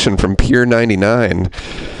magician from Pier 99.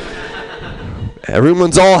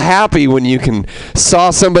 Everyone's all happy when you can saw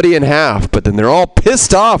somebody in half, but then they're all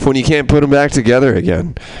pissed off when you can't put them back together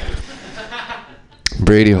again.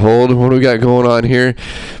 Brady Hold, what do we got going on here?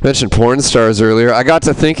 Mentioned porn stars earlier. I got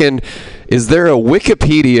to thinking, is there a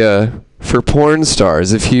Wikipedia for porn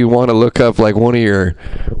stars if you want to look up like one of your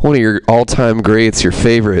all-time greats, your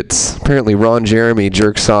favorites? Apparently Ron Jeremy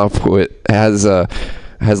jerks off with has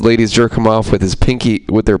ladies jerk him off with their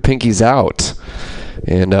pinkies out.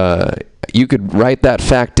 And you could write that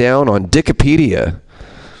fact down on Wikipedia.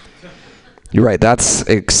 You're right, that's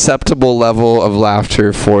acceptable level of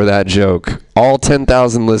laughter for that joke. All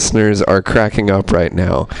 10,000 listeners are cracking up right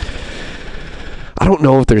now. I don't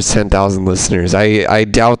know if there's 10,000 listeners. I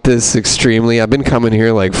doubt this extremely. I've been coming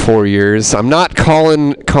here like 4 years. I'm not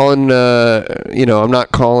calling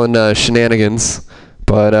shenanigans.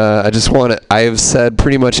 But I've said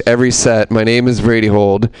pretty much every set, my name is Brady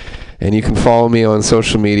Hold, and you can follow me on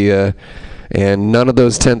social media, and none of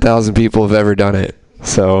those 10,000 people have ever done it.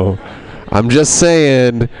 So I'm just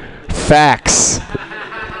saying, facts.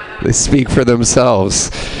 They speak for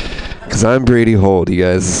themselves. Because I'm Brady Hold, you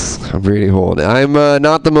guys. I'm Brady Hold. I'm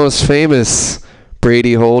not the most famous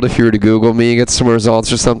Brady Hold. If you were to Google me, you get some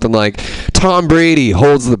results or something like Tom Brady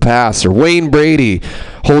holds the pass, or Wayne Brady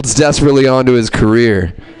holds desperately onto his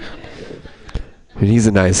career. And he's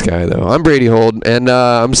a nice guy, though. I'm Brady Hold, and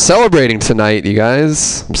I'm celebrating tonight, you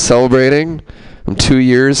guys. I'm celebrating. I'm 2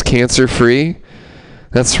 years cancer-free.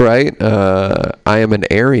 That's right. I am an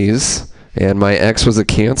Aries, and my ex was a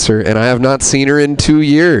Cancer, and I have not seen her in 2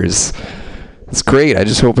 years. It's great. I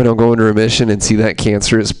just hope I don't go into remission and see that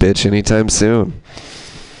cancerous bitch anytime soon.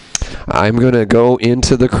 I'm going to go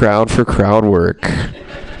into the crowd for crowd work.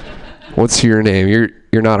 What's your name?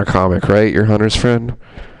 You're not a comic, right? You're Hunter's friend?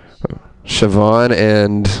 Siobhan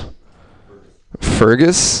and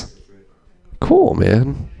Fergus? Cool,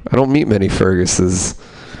 man. I don't meet many Ferguses.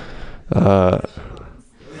 I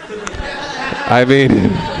mean,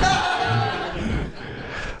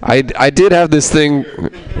 I did have this thing.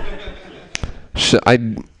 I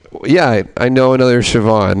know another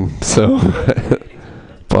Siobhan, so,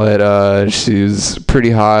 but she's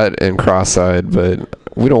pretty hot and cross-eyed, but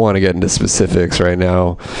we don't want to get into specifics right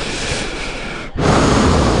now.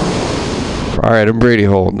 All right, I'm Brady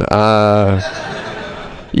Hold. You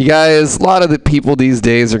guys, a lot of the people these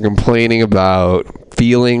days are complaining about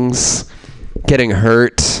feelings, getting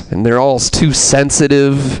hurt, and they're all too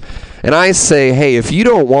sensitive. And I say, hey, if you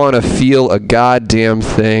don't want to feel a goddamn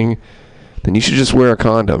thing, then you should just wear a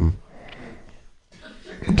condom.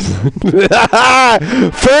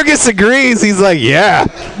 Fergus agrees. He's like, yeah.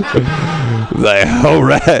 Like, all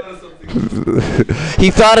right. He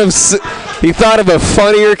thought of a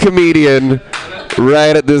funnier comedian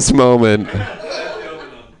right at this moment.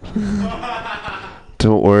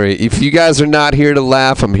 Don't worry. If you guys are not here to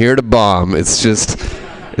laugh, I'm here to bomb. It's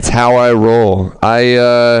how I roll.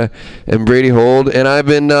 I am Brady Hold, and I've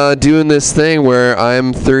been doing this thing where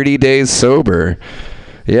I'm 30 days sober.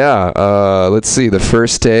 Yeah, let's see. The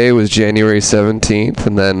first day was January 17th,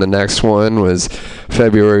 and then the next one was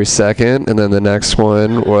February 2nd, and then the next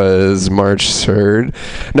one was March 3rd.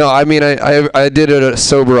 No, I mean, I did a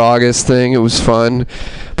sober August thing. It was fun,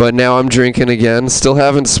 but now I'm drinking again. Still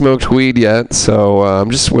haven't smoked weed yet, so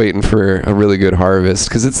I'm just waiting for a really good harvest,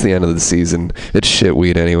 because it's the end of the season. It's shit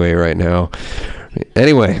weed anyway right now.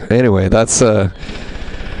 Anyway, that's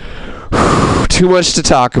too much to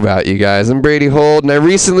talk about, you guys. I'm Brady Holt, and I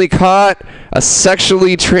recently caught a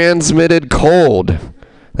sexually transmitted cold.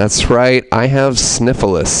 That's right, I have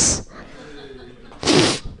sniffles.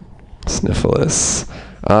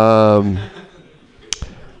 All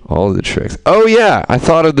the tricks. Oh yeah, I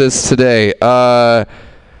thought of this today. The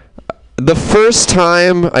first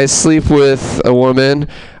time I sleep with a woman,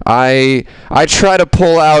 I try to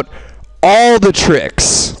pull out all the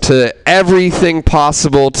tricks to everything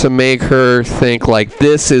possible to make her think like,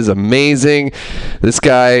 this is amazing, this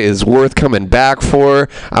guy is worth coming back for.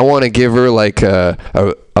 I want to give her like a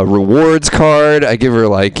rewards card. I give her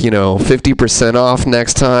like 50% off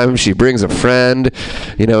next time she brings a friend.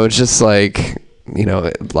 It's just like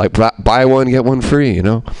like buy one get one free.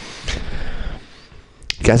 You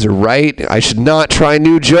guys are right. I should not try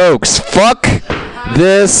new jokes. Fuck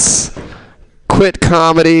this. Quit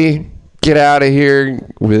comedy. Get out of here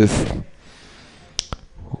with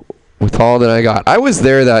all that I got. I was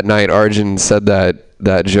there that night. Arjun said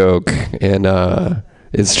that joke, and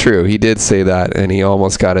it's true. He did say that, and he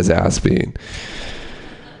almost got his ass beat.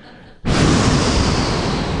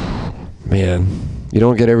 Man, you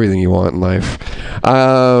don't get everything you want in life.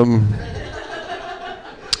 I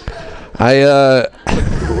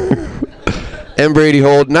am Brady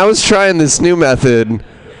Holt, and I was trying this new method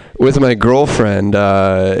with my girlfriend.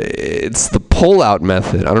 It's the pull-out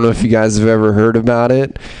method. I don't know if you guys have ever heard about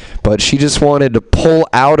it, but she just wanted to pull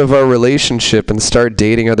out of our relationship and start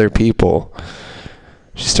dating other people.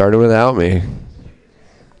 She started without me.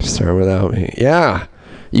 Yeah.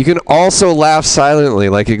 You can also laugh silently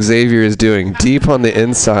like Xavier is doing, deep on the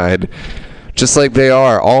inside, just like they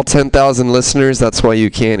are. All 10,000 listeners, that's why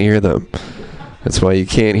you can't hear them.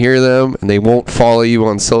 And they won't follow you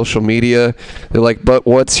on social media. They're like, but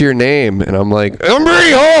what's your name? And I'm like, I'm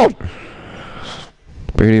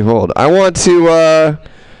Brady Holt. I want to,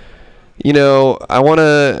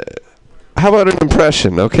 how about an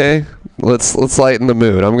impression, okay? Let's lighten the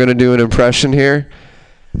mood. I'm going to do an impression here.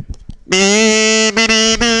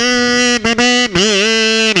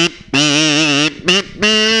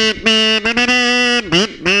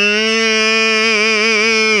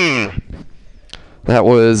 That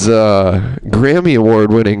was Grammy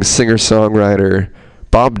Award-winning singer-songwriter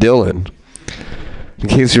Bob Dylan. In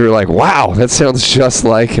case you were like, wow, that sounds just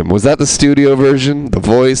like him. Was that the studio version? The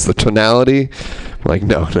voice, the tonality? I'm like,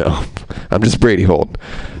 no. I'm just Brady Holt.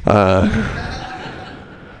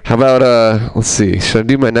 How about, let's see. Should I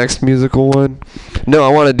do my next musical one? No, I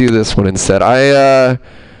want to do this one instead. I've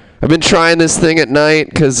been trying this thing at night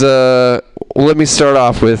because, let me start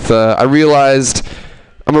off with, I realized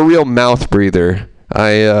I'm a real mouth breather.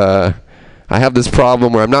 I have this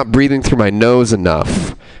problem where I'm not breathing through my nose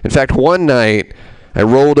enough. In fact, one night I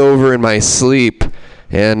rolled over in my sleep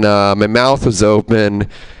and my mouth was open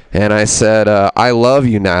and I said, I love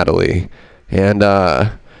you, Natalie, and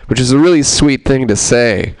which is a really sweet thing to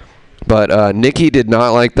say. But Nikki did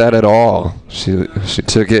not like that at all. She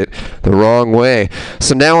took it the wrong way.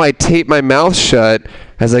 So now I tape my mouth shut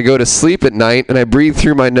as I go to sleep at night and I breathe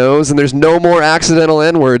through my nose and there's no more accidental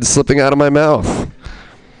N-words slipping out of my mouth.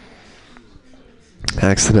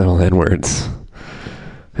 Accidental N-words.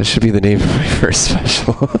 That should be the name of my first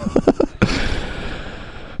special.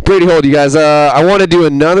 Brady Holt, you guys. I want to do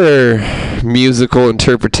another musical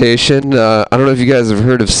interpretation. I don't know if you guys have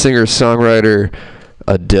heard of singer-songwriter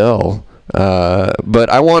Adele, but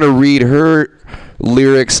I want to read her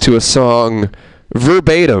lyrics to a song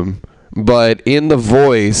verbatim, but in the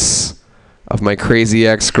voice of my crazy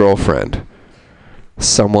ex-girlfriend.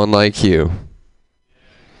 Someone Like You.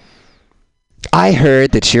 I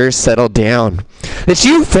heard that you're settled down, that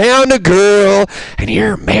you found a girl and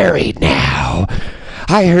you're married now.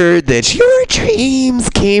 I heard that your dreams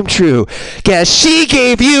came true. Guess she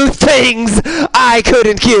gave you things I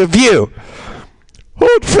couldn't give you.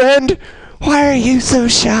 Old friend, why are you so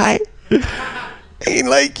shy? Ain't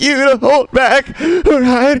like you to hold back or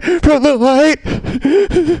hide from the light.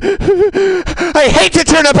 I hate to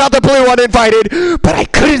turn up out the blue uninvited, but I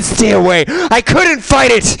couldn't stay away. I couldn't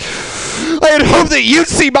fight it. I had hoped that you'd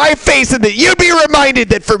see my face and that you'd be reminded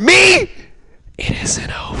that for me, it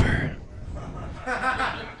isn't over.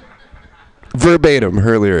 Verbatim,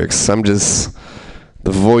 her lyrics. I'm just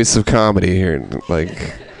the voice of comedy here,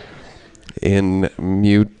 like in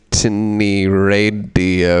Mutiny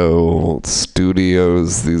Radio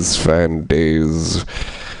Studios these fine days.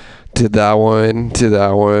 Did that one.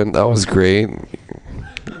 That was great.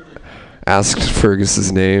 Asked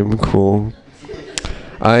Fergus's name. Cool.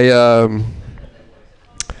 I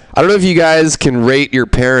don't know if you guys can rate your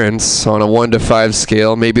parents on a 1 to 5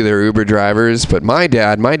 scale. Maybe they're Uber drivers, but my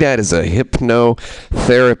dad is a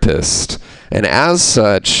hypnotherapist. And as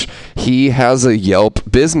such, he has a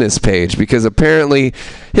Yelp business page because apparently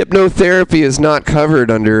hypnotherapy is not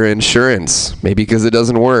covered under insurance. Maybe because it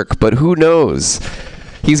doesn't work, but who knows?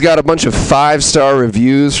 He's got a bunch of 5-star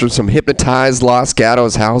reviews from some hypnotized Los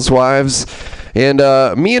Gatos housewives. And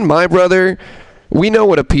me and my brother, we know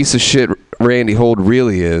what a piece of shit Randy Hold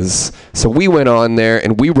really is. So we went on there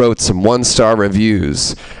and we wrote some 1-star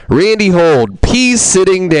reviews. Randy Hold, peas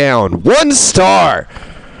sitting down, 1 star.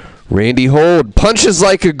 Randy Hold, punches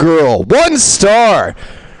like a girl, 1 star.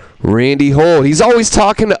 Randy Hold, he's always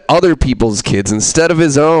talking to other people's kids instead of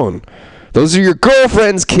his own. Those are your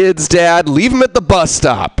girlfriend's kids, Dad. Leave them at the bus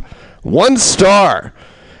stop. 1 star.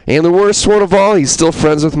 And the worst one of all, he's still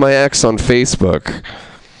friends with my ex on Facebook.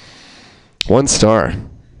 1 star.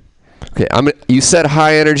 Okay, you said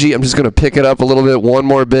high energy. I'm just going to pick it up a little bit, one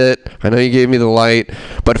more bit. I know you gave me the light,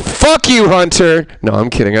 but fuck you, Hunter. No, I'm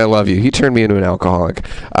kidding. I love you. He turned me into an alcoholic.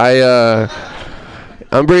 I'm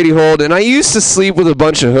Brady Hold, and I used to sleep with a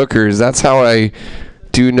bunch of hookers. That's how I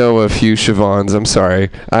do know a few Siobhans. I'm sorry.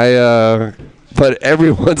 But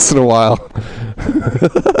every once in a while,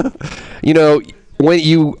 you know, when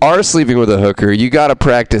you are sleeping with a hooker, you got to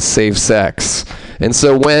practice safe sex. And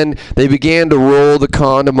so when they began to roll the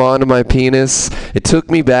condom onto my penis, it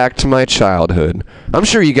took me back to my childhood. I'm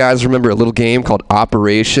sure you guys remember a little game called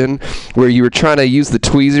Operation, where you were trying to use the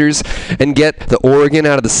tweezers and get the organ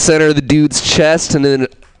out of the center of the dude's chest, and then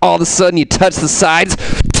all of a sudden you touch the sides,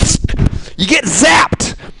 you get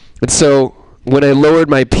zapped. And so when I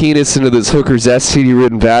lowered my penis into this hooker's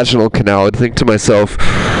STD-ridden vaginal canal, I'd think to myself,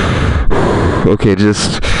 okay,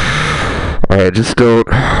 just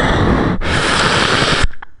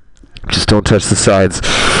don't touch the sides.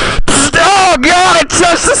 Oh God, I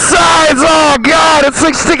touched the sides. Oh God, it's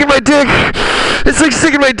like sticking my dick. It's like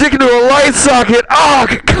sticking my dick into a light socket. Oh,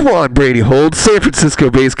 come on, Brady Hold, San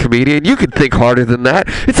Francisco-based comedian. You can think harder than that.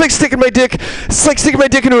 It's like sticking my dick. It's like sticking my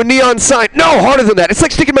dick into a neon sign. No, harder than that. It's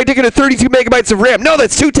like sticking my dick into 32 megabytes of RAM. No,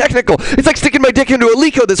 that's too technical. It's like sticking my dick into a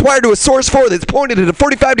Leco that's wired to a Source 4 that's pointed at a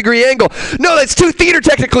 45-degree angle. No, that's too theater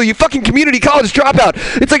technical. You fucking community college dropout.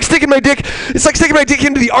 It's like sticking my dick. It's like sticking my dick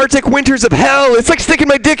into the Arctic winters of hell. It's like sticking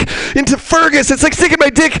my dick into Fergus. It's like sticking my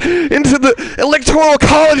dick into the electoral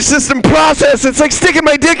college system process. It's like sticking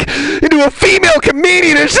my dick into a female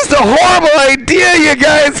comedian. It's just a horrible idea, you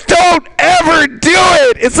guys. Don't ever do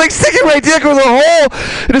it. It's like sticking my dick with a hole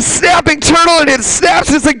in a snapping turtle and it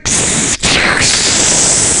snaps. It's like...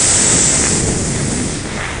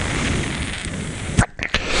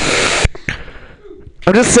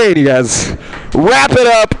 I'm just saying, you guys. Wrap it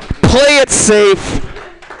up. Play it safe.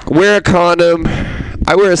 Wear a condom.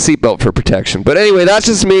 I wear a seatbelt for protection. But anyway, that's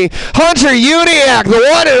just me. Hunter Uniac, the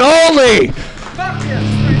one and only.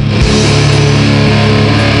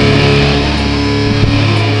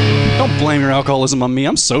 Don't blame your alcoholism on me.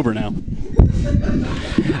 I'm sober now.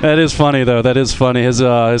 That is funny, though. That is funny. His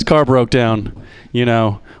car broke down, you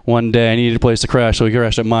know, one day. I needed a place to crash, so he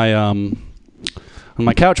crashed at my on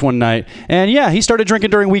my couch one night. And yeah, he started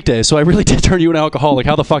drinking during weekdays, so I really did turn you an alcoholic.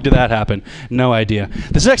 How the fuck did that happen? No idea.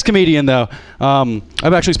 This next comedian, though,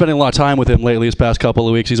 I've actually spent a lot of time with him lately, this past couple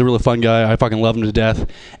of weeks. He's a really fun guy. I fucking love him to death.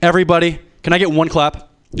 Everybody, can I get 1 clap?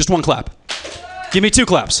 Just 1 clap. Give me 2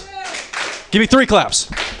 claps. Give me 3 claps.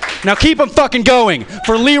 Now keep them fucking going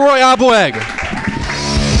for Leroy Abweg.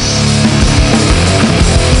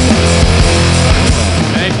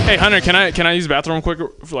 Hey Hunter, can I use the bathroom quick?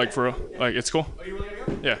 It's cool. Are you really gonna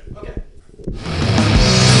go? Yeah. Okay. No,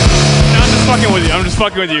 I'm just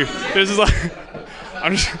fucking with you. This is like,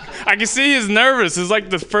 I can see he's nervous. This is like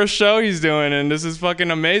the first show he's doing, and this is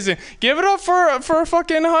fucking amazing. Give it up for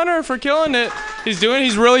fucking Hunter for killing it. He's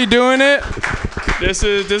really doing it. This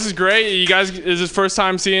is great. You guys, is this first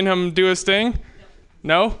time seeing him do his thing?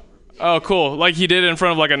 No? Oh, cool. Like he did it in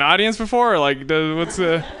front of like an audience before? Or like, this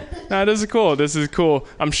is cool. This is cool.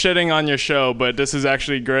 I'm shitting on your show, but this is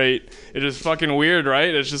actually great. It is fucking weird,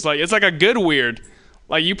 right? It's just like, it's like a good weird.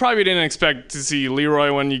 Like you probably didn't expect to see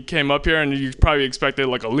Leroy when you came up here, and you probably expected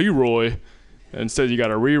like a Leroy. Instead you got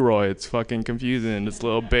a Reroy. It's fucking confusing. It's a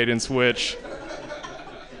little bait and switch.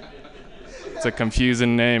 It's a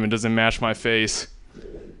confusing name. It doesn't match my face.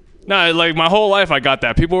 No, like my whole life I got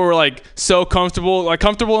that. People were like so comfortable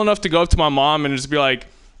enough to go up to my mom and just be like,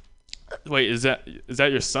 wait, is that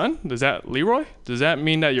your son? Is that Leroy? Does that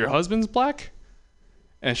mean that your husband's black?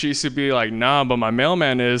 And she used to be like, nah, but my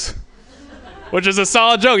mailman is. Which is a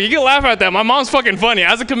solid joke. You can laugh at that. My mom's fucking funny.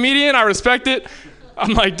 As a comedian, I respect it.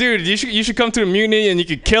 I'm like, dude, you should come to the Mutiny and you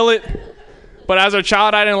could kill it. But as a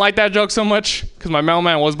child, I didn't like that joke so much because my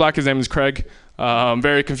mailman was black. His name is Craig.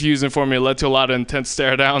 Very confusing for me. It led to a lot of intense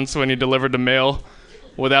stare downs when he delivered the mail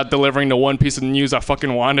without delivering the one piece of news I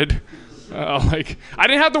fucking wanted. Like, I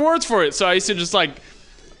didn't have the words for it, so I used to just like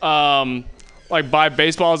buy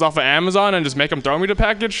baseballs off of Amazon and just make them throw me the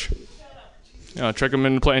package. Trick them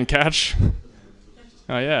into playing catch.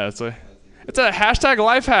 Oh yeah, it's a hashtag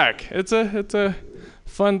life hack. It's a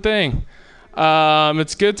fun thing.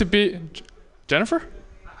 It's good to be Jennifer.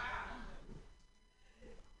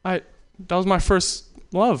 That was my first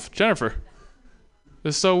love, Jennifer.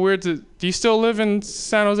 It's so weird do you still live in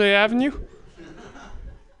San Jose Avenue?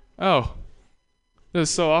 Oh, this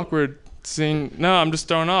is so awkward seeing. No, I'm just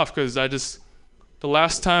thrown off because the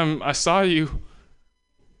last time I saw you,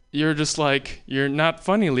 you're just like, you're not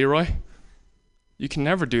funny, Leroy. You can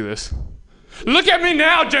never do this. Look at me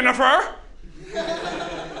now, Jennifer!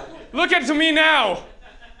 Look at me now!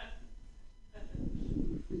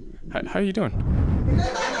 How you doing?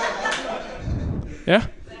 Yeah?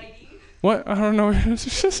 What? I don't know. What's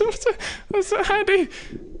the ID?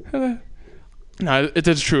 No, it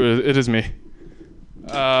is true. It is me.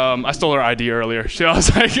 I stole her ID earlier. I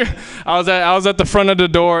was like, I was at the front of the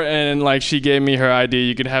door and like she gave me her ID.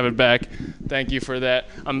 You can have it back. Thank you for that.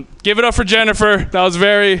 Give it up for Jennifer. That was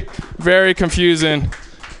very, very confusing.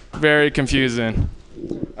 Very confusing.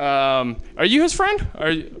 Are you his friend?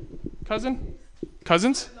 Are you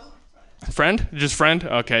cousins? Friend? Just friend?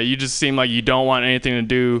 Okay. You just seem like you don't want anything to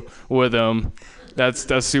do with him.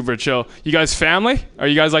 That's super chill. You guys family? Are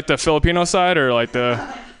you guys like the Filipino side or like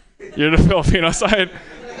you're the Filipino side?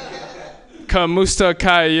 Kamusta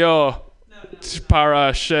kayo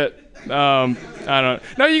para shit. I don't.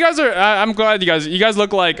 No, you guys are. I'm glad you guys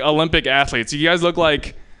look like Olympic athletes. You guys look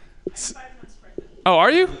like. Oh,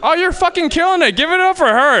 are you? Oh, you're fucking killing it. Give it up for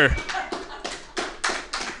her.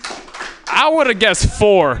 I would have guessed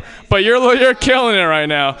 4, but you're killing it right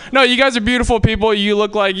now. No, you guys are beautiful people. You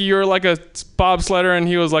look like you're like a bobsledder and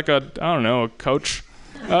he was like a coach.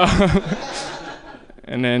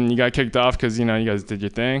 And then you got kicked off because you guys did your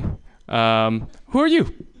thing. Who are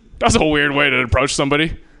you? That's a weird way to approach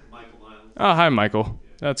somebody. Oh, hi, Michael.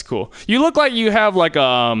 That's cool. You look like you have like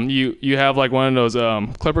you have like one of those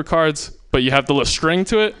clipper cards, but you have the little string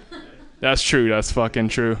to it. That's true. That's fucking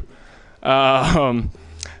true.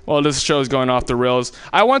 Well, this show is going off the rails.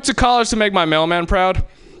 I went to college to make my mailman proud.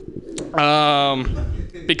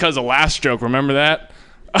 Because of last joke, remember that?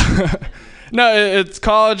 No,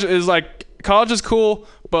 college is cool,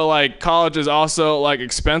 but like college is also like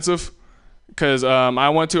expensive. Cause I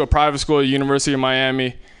went to a private school at University of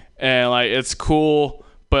Miami, and like it's cool,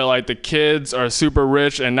 but like the kids are super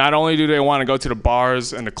rich, and not only do they want to go to the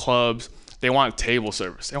bars and the clubs, they want table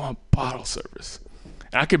service, they want bottle service.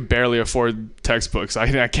 I could barely afford textbooks.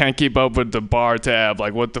 I can't keep up with the bar tab.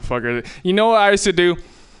 Like, what the fuck are they? You know what I used to do?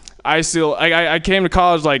 I came to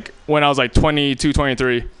college like when I was like 22,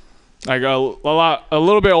 23. Like a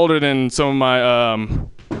little bit older than some of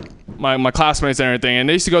my classmates and everything. And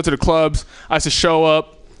they used to go to the clubs. I used to show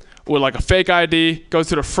up with like a fake ID, go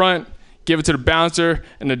to the front, give it to the bouncer,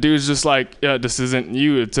 and the dude's just like, yeah, this isn't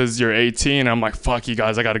you. It says you're 18. I'm like, fuck you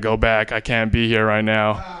guys. I got to go back. I can't be here right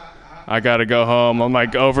now. I gotta go home. I'm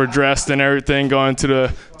like overdressed and everything, going to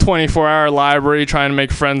the 24-hour library, trying to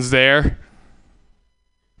make friends there.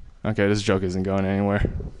 Okay, this joke isn't going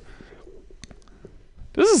anywhere.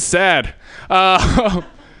 This is sad. No,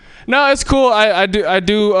 it's cool. I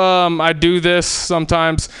do this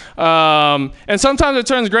sometimes, and sometimes it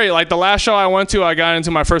turns great. Like the last show I went to, I got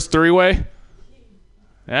into my first 3-way.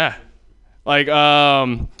 Yeah, like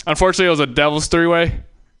unfortunately, it was a devil's 3-way.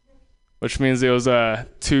 Which means it was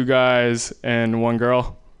 2 guys and 1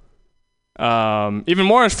 girl. Even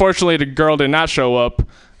more unfortunately, the girl did not show up.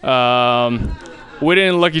 We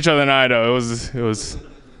didn't look each other in the eye though. It was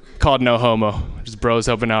called no homo. Just bros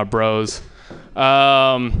helping out bros.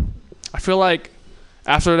 I feel like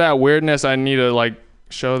after that weirdness, I need to like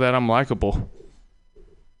show that I'm likable.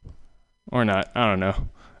 Or not. I don't know.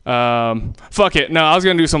 Fuck it. No, I was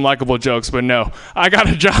gonna do some likable jokes, but no. I got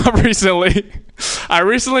a job recently. I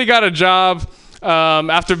recently got a job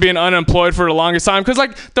after being unemployed for the longest time. Because,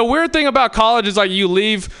 like, the weird thing about college is, like, you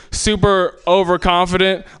leave super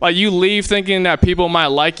overconfident. Like, you leave thinking that people might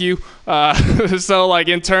like you. So, like,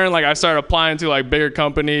 in turn, like, I started applying to, like, bigger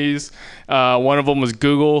companies. One of them was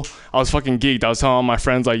Google. I was fucking geeked. I was telling all my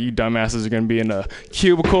friends, like, you dumbasses are going to be in a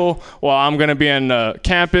cubicle while I'm going to be in a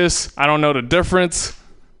campus. I don't know the difference,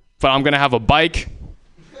 but I'm going to have a bike.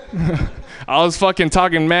 I was fucking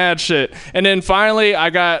talking mad shit. And then finally I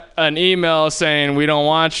got an email saying we don't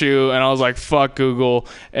want you, and I was like, fuck Google.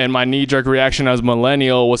 And my knee-jerk reaction as a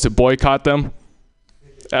millennial was to boycott them,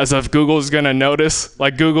 as if Google's gonna notice.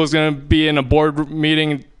 Like, Google's gonna be in a board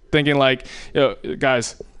meeting thinking like, yo,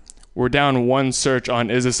 guys, we're down one search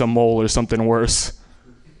on is this a mole or something worse.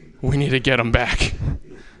 We need to get them back.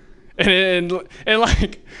 And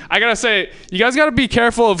like, I gotta say, you guys gotta be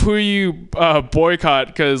careful of who you boycott,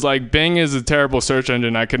 because like Bing is a terrible search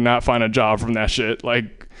engine. I could not find a job from that shit.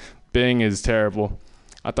 Like, Bing is terrible.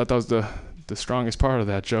 I thought that was the strongest part of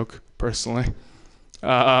that joke, personally.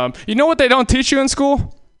 You know what they don't teach you in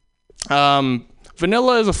school?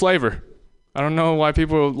 Vanilla is a flavor. I don't know why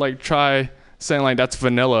people like try saying like that's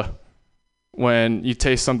vanilla when you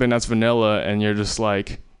taste something that's vanilla and you're just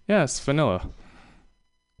like, yeah, it's vanilla.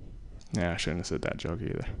 Yeah, I shouldn't have said that joke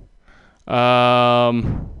either.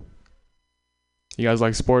 You guys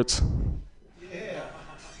like sports? Yeah.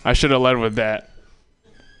 I should have led with that.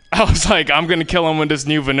 I was like, I'm going to kill him with this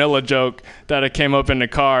new vanilla joke that it came up in the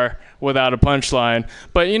car without a punchline.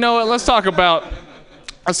 But you know what? Let's talk about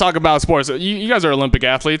sports. You guys are Olympic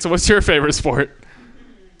athletes. What's your favorite sport?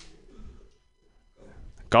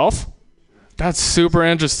 Golf? That's super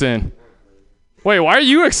interesting. Wait, why are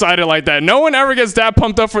you excited like that? No one ever gets that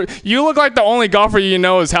pumped up for... You look like the only golfer you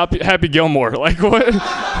know is Happy Gilmore. Like, what?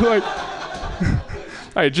 Like,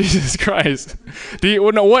 like, Jesus Christ.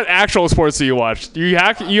 What actual sports do you watch? You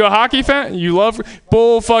a hockey fan? You love...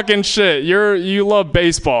 Bull fucking shit. You love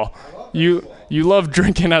baseball. You love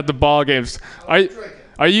drinking at the ball games. Are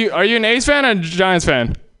you an A's fan or a Giants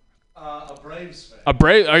fan? A Braves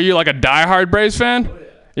fan. Are you like a diehard Braves fan? Oh, yeah.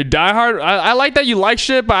 You diehard? I like that you like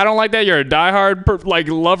shit, but I don't like that you're a diehard like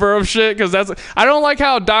lover of shit, because I don't like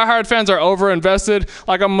how diehard fans are over invested.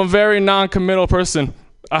 Like, I'm a very non-committal person.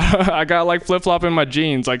 I got like flip-flop in my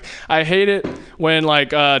jeans. Like, I hate it when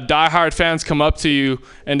like diehard fans come up to you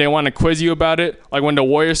and they want to quiz you about it. Like when the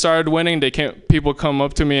Warriors started winning, people come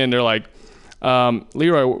up to me and they're like,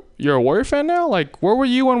 Leroy, you're a Warrior fan now? Like, where were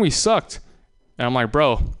you when we sucked? And I'm like,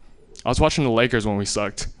 bro, I was watching the Lakers when we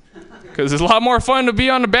sucked. Because it's a lot more fun to be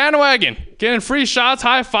on the bandwagon, getting free shots,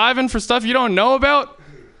 high-fiving for stuff you don't know about.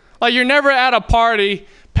 Like, you're never at a party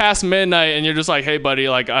past midnight and you're just like, hey, buddy,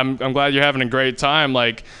 like, I'm glad you're having a great time.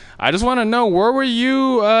 Like, I just want to know, where were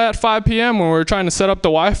you at 5 p.m. when we were trying to set up the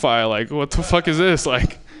Wi-Fi? Like, what the fuck is this?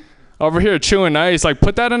 Like, over here chewing ice. Like,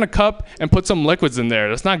 put that in a cup and put some liquids in there.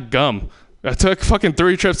 That's not gum. I took fucking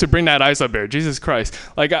 3 trips to bring that ice up there. Jesus Christ.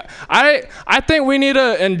 Like, I think we need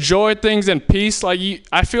to enjoy things in peace. Like,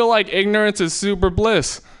 I feel like ignorance is super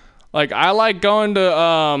bliss. Like, I like going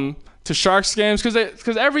to Sharks games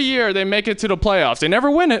because every year they make it to the playoffs. They never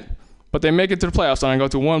win it, but they make it to the playoffs. And I go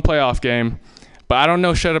to one playoff game, but I don't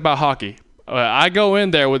know shit about hockey. I go in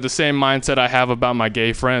there with the same mindset I have about my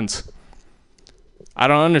gay friends. I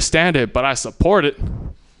don't understand it, but I support it.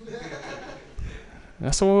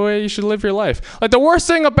 That's the way you should live your life. Like, the worst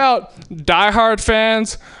thing about diehard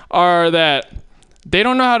fans are that they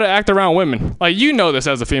don't know how to act around women. Like, you know this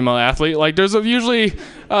as a female athlete. Like, there's usually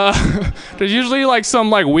like some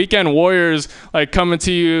like weekend warriors like coming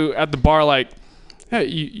to you at the bar like, hey,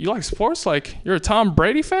 you like sports? Like, you're a Tom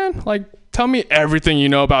Brady fan? Like, tell me everything you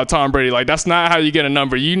know about Tom Brady. Like, that's not how you get a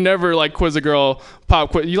number. You never like quiz a girl pop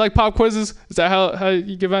quiz. You like pop quizzes? Is that how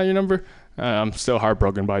you give out your number? I'm still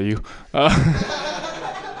heartbroken by you.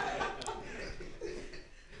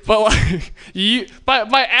 But like,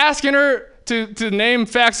 by asking her to name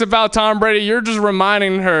facts about Tom Brady, you're just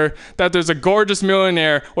reminding her that there's a gorgeous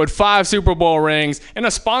millionaire with 5 Super Bowl rings and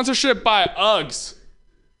a sponsorship by Uggs.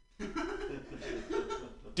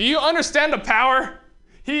 Do you understand the power?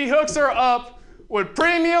 He hooks her up with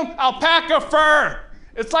premium alpaca fur.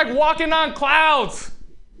 It's like walking on clouds.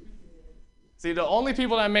 See, the only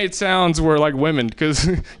people that made sounds were like women,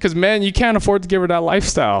 because men, you can't afford to give her that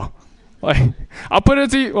lifestyle. Like, I'll put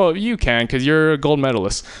it to you. Well, you can, because you're a gold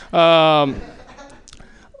medalist. Let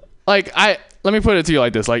me put it to you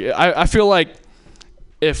like this. Like, I feel like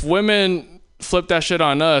if women flip that shit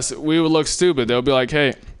on us, we would look stupid. They'll be like,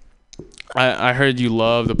 hey, I heard you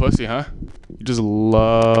love the pussy, huh? You just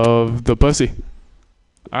love the pussy.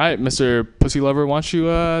 All right, Mr. Pussy Lover, why don't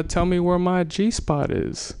you tell me where my G-spot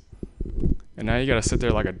is? And now you gotta sit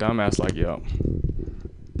there like a dumbass like, yo.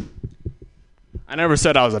 I never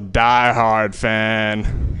said I was a diehard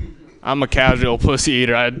fan. I'm a casual pussy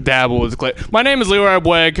eater. I dabble with clay. My name is Leroy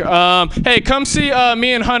Boeg. Hey, come see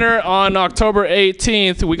me and Hunter on October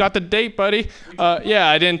 18th. We got the date, buddy. Yeah,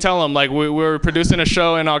 I didn't tell him. Like, we're producing a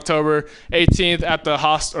show in October 18th at the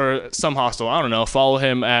hostel, or some hostel. I don't know. Follow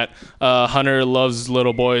him at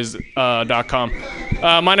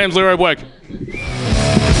hunterloveslittleboys.com. My name's Leroy Boeg.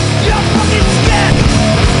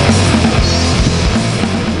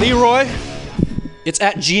 Leroy, it's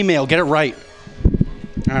at Gmail. Get it right.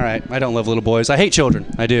 All right, I don't love little boys. I hate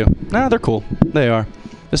children. I do. No, they're cool. They are.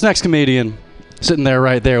 This next comedian, sitting there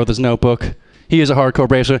right there with his notebook, he is a hardcore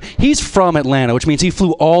Braves fan. He's from Atlanta, which means he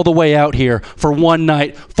flew all the way out here for one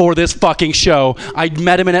night for this fucking show. I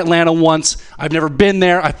met him in Atlanta once. I've never been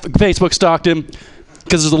there. I Facebook stalked him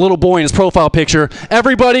because there's a little boy in his profile picture.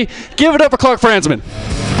 Everybody, give it up for Clark Franzman.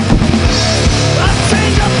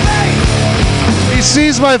 He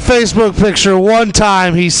sees my Facebook picture one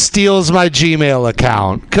time, he steals my Gmail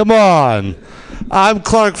account. Come on. I'm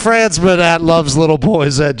Clark Franzman at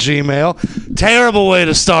loveslittleboys@gmail. Terrible way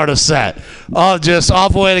to start a set. Just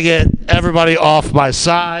awful way to get everybody off my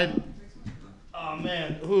side. Oh,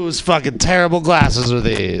 man. Whose fucking terrible glasses are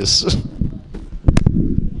these?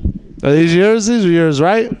 Are these yours? These are yours,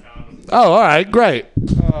 right? Oh, all right. Great.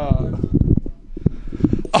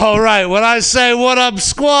 All right, when I say what up,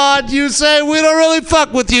 squad, you say we don't really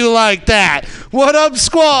fuck with you like that. What up,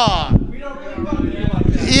 squad? We don't really fuck with you like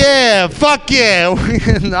that. Yeah, fuck yeah.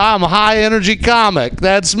 I'm a high energy comic.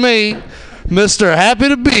 That's me, Mr. Happy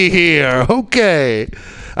to be here. Okay.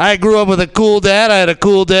 I grew up with a cool dad. I had a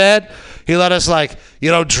cool dad. He let us, like,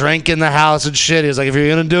 drink in the house and shit. He was like, if you're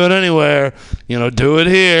going to do it anywhere, do it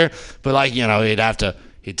here. But, like,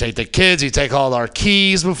 he'd take the kids, he'd take all our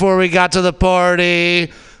keys before we got to the party.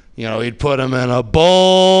 He'd put them in a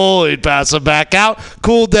bowl, he'd pass them back out.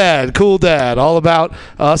 Cool dad. All about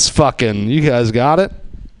us fucking. You guys got it?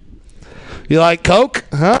 You like Coke?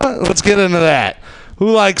 Huh? Let's get into that.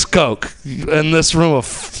 Who likes Coke in this room of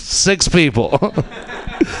 6 people?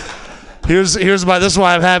 This is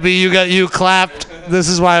why I'm happy you clapped. This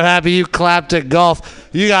is why I'm happy you clapped at golf.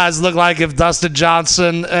 You guys look like if Dustin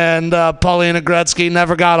Johnson and Paulina Gretzky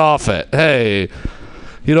never got off it. Hey,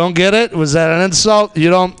 you don't get it? Was that an insult?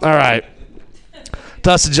 You don't? All right.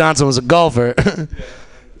 Dustin Johnson was a golfer.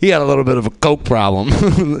 He had a little bit of a coke problem.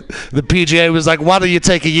 The PGA was like, why don't you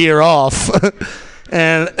take a year off?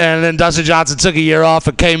 and then Dustin Johnson took a year off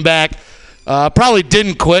and came back. Probably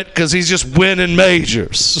didn't quit because he's just winning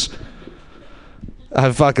majors. I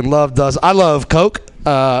fucking love Dustin. I love Coke.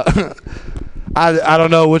 I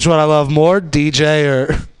don't know which one I love more, DJ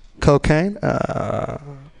or cocaine.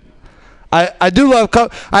 I do love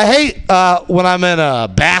Coke. I hate when I'm in a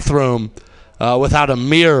bathroom without a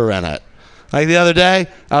mirror in it. Like the other day,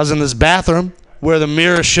 I was in this bathroom where the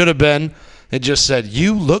mirror should have been. It just said,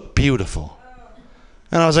 "You look beautiful."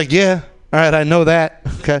 And I was like, yeah, all right, I know that.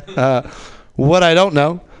 Okay. What I don't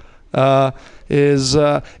know is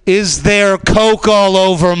there Coke all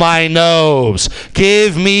over my nose?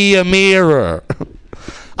 Give me a mirror.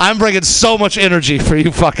 I'm bringing so much energy for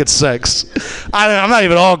you fucking six. I'm not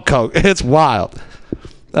even on Coke. It's wild.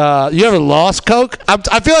 You ever lost Coke?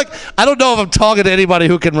 I feel like, I don't know if I'm talking to anybody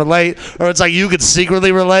who can relate, or it's like you could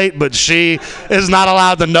secretly relate, but she is not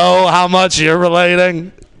allowed to know how much you're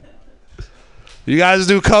relating. You guys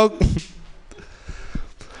do Coke?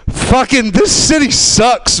 Fucking, this city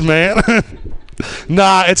sucks, man.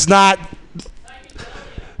 Nah, it's not.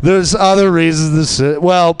 There's other reasons this city.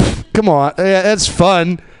 Well, come on. It's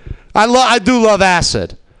fun. I do love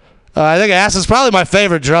acid. I think acid's probably my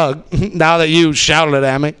favorite drug, now that you shouted it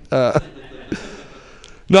at me.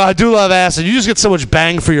 No, I do love acid. You just get so much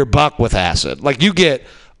bang for your buck with acid. Like, you get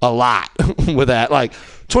a lot with that. Like,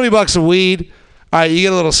 $20 of weed, all right, you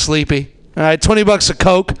get a little sleepy. All right, $20 of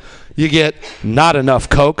Coke, you get not enough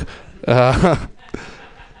Coke. $20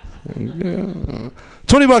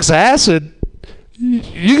 of acid,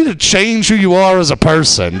 you're going to change who you are as a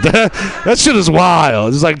person. That shit is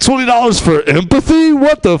wild. It's like $20 for empathy?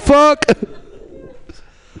 What the fuck?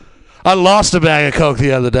 I lost a bag of Coke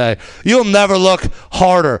the other day. You'll never look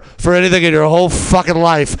harder for anything in your whole fucking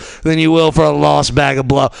life than you will for a lost bag of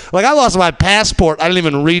blow. Like, I lost my passport. I didn't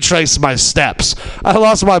even retrace my steps. I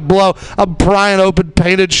lost my blow. I'm prying open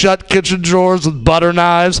painted shut kitchen drawers with butter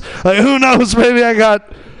knives. Like, who knows? Maybe I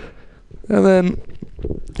got... And then...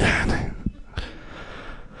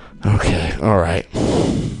 Okay, all right.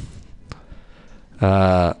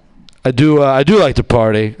 I do like to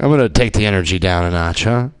party. I'm gonna take the energy down a notch,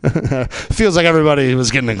 huh? Feels like everybody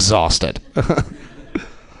was getting exhausted.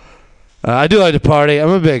 I do like to party.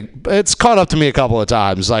 It's caught up to me a couple of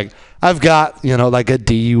times. Like, I've got, like a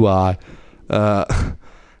DUI. And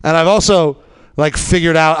I've also,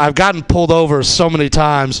 figured out, I've gotten pulled over so many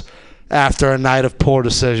times after a night of poor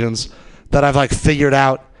decisions that I've, figured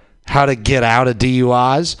out how to get out of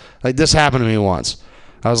DUIs. Like, this happened to me once.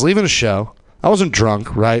 I was leaving a show. I wasn't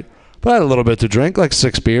drunk, right? But I had a little bit to drink,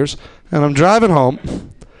 6 beers. And I'm driving home.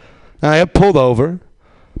 And I get pulled over.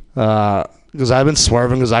 Because I've been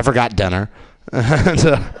swerving because I forgot dinner. and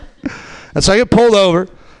so I get pulled over.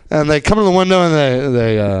 And they come to the window and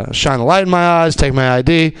they shine the light in my eyes, take my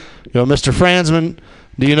ID. Mr. Franzman,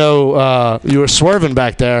 do you know you were swerving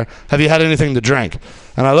back there? Have you had anything to drink?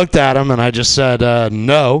 And I looked at him and I just said,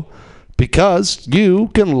 no, because you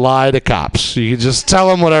can lie to cops. You can just tell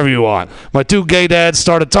them whatever you want. My 2 gay dads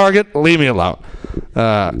start a Target. Leave me alone.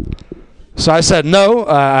 So I said, no,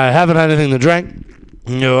 I haven't had anything to drink.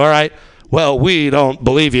 All right. Well, we don't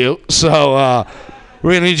believe you. So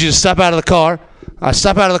we're going to need you to step out of the car. I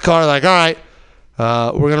step out of the car all right,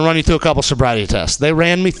 we're going to run you through a couple sobriety tests. They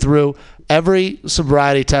ran me through every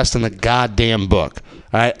sobriety test in the goddamn book.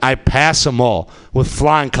 All right, I passed them all with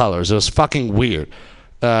flying colors. It was fucking weird.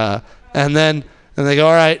 And they go,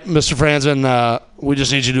 all right, Mr. Franzman, we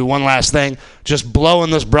just need you to do one last thing. Just blow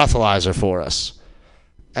in this breathalyzer for us.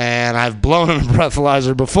 And I've blown in a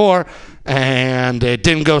breathalyzer before, and it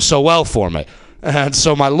didn't go so well for me. And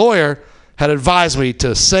so my lawyer had advised me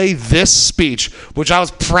to say this speech, which I was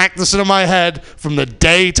practicing in my head from the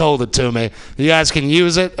day he told it to me. You guys can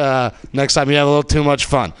use it next time you have a little too much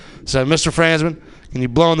fun. So, Mr. Franzman, can you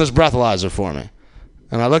blow in this breathalyzer for me?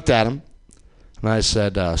 And I looked at him, and I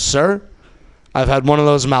said, sir, I've had one of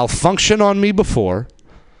those malfunction on me before,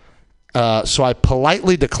 so I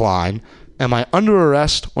politely decline. Am I under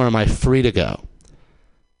arrest, or am I free to go?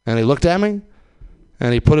 And he looked at me,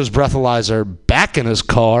 and he put his breathalyzer back in his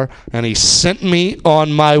car, and he sent me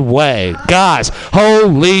on my way. Guys,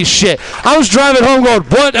 holy shit. I was driving home going,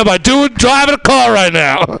 what am I doing driving a car right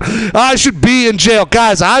now? I should be in jail.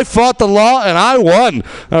 Guys, I fought the law, and I won.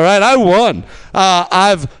 All right, I won.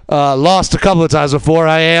 I've lost a couple of times before.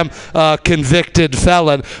 I am a convicted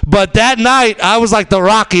felon. But that night, I was like the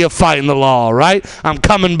Rocky of fighting the law, right? I'm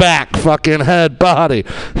coming back. Fucking head, body.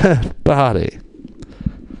 Head, body.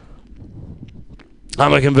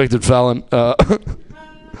 I'm a convicted felon.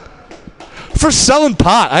 For selling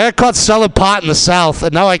pot. I got caught selling pot in the South,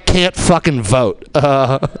 and now I can't fucking vote.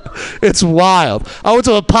 It's wild. I went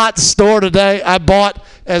to a pot store today. I bought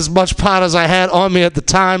as much pot as I had on me at the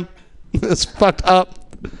time. It's fucked up.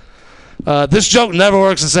 This joke never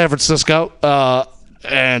works in San Francisco.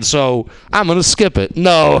 And so I'm going to skip it.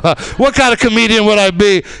 No. What kind of comedian would I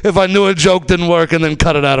be if I knew a joke didn't work and then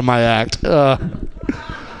cut it out of my act?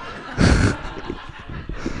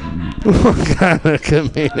 What kind of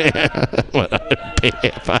comedian would I be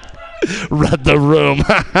if I read the room?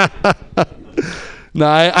 No,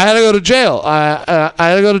 I had to go to jail. I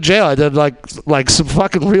had to go to jail. I did like some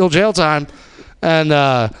fucking real jail time. And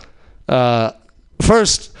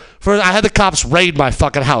first I had the cops raid my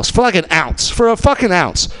fucking house for like an ounce. For a fucking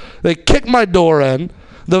ounce. They kicked my door in.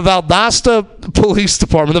 The Valdosta Police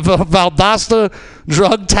Department, the Valdosta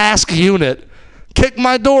Drug Task Unit, kicked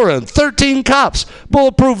my door in. 13 cops,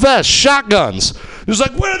 bulletproof vests, shotguns. It was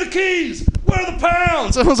like, where are the keys? Where are the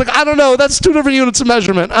pounds? And I was like, I don't know. That's 2 different units of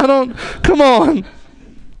measurement. Come on.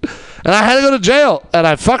 And I had to go to jail. And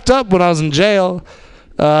I fucked up when I was in jail.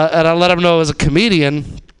 And I let them know I was a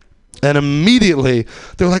comedian. And immediately,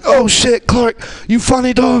 they were like, oh, shit, Clark, you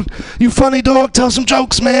funny dog. You funny dog. Tell some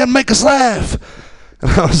jokes, man. Make us laugh. And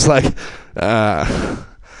I was like,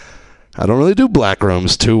 I don't really do black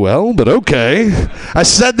rooms too well, but okay. I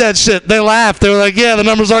said that shit. They laughed. They were like, yeah, the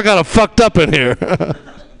numbers are kind of fucked up in here.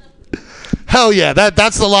 Hell yeah.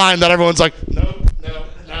 That's the line that everyone's like,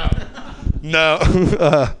 no.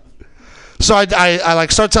 So I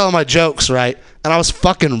like start telling my jokes, right? And I was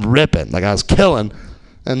fucking ripping. Like I was killing.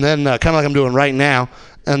 And then kind of like I'm doing right now.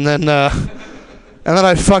 And then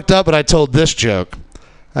I fucked up and I told this joke.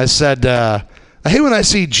 I said, I hate when I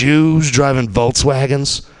see Jews driving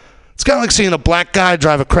Volkswagens. It's kind of like seeing a black guy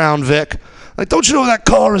drive a Crown Vic. Like, don't you know what that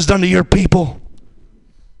car has done to your people?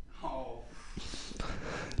 Oh.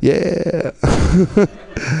 Yeah.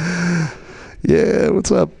 Yeah,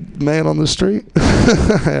 what's up, man on the street?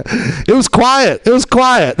 It was quiet.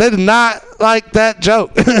 They did not like that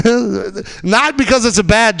joke. Not because it's a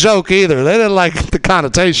bad joke either. They didn't like the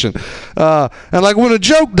connotation. And like when a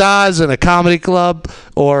joke dies in a comedy club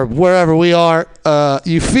or wherever we are,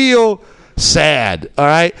 you feel sad, all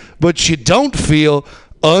right? But you don't feel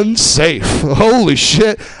unsafe. Holy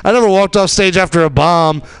shit. I never walked off stage after a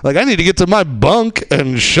bomb. Like, I need to get to my bunk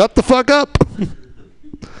and shut the fuck up.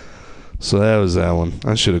 So that was that one.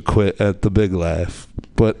 I should have quit at the Big Laugh.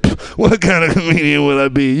 But what kind of comedian would I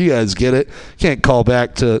be? You guys get it. Can't call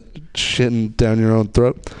back to shitting down your own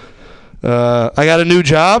throat. I got a new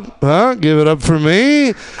job. Huh? Give it up for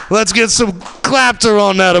me. Let's get some clapter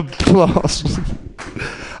on that applause.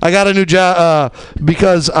 I got a new job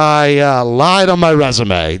because I lied on my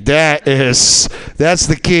resume. That's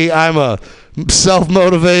the key. I'm a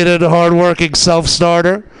self-motivated, hardworking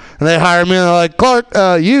self-starter. And they hire me and they're like,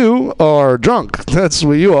 Clark, you are drunk. That's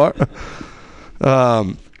what you are.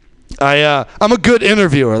 I'm a good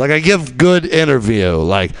interviewer. Like, I give good interview.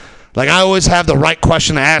 Like I always have the right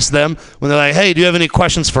question to ask them when they're like, hey, do you have any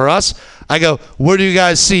questions for us? I go, where do you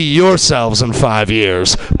guys see yourselves in 5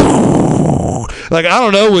 years? Like, I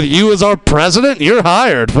don't know, with you as our president, you're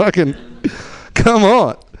hired. Fucking, come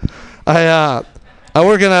on. I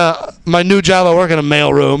work in my new job, I work in a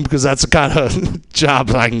mailroom because that's the kind of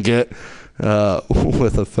job I can get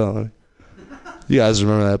with a felony. You guys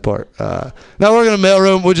remember that part. Now I work in a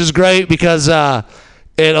mailroom, which is great because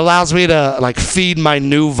it allows me to like feed my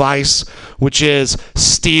new vice, which is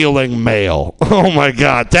stealing mail. Oh my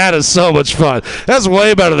God, that is so much fun. That's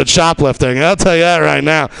way better than shoplifting. I'll tell you that right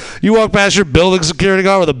now. You walk past your building security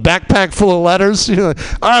guard with a backpack full of letters. You're like,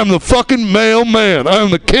 I'm the fucking mailman.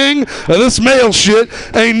 I'm the king of this mail shit.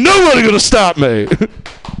 Ain't nobody gonna stop me.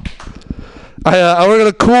 I work in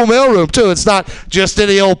a cool mailroom too. It's not just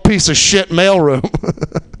any old piece of shit mailroom.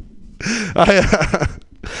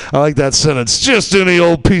 I like that sentence. Just any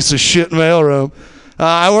old piece of shit mailroom.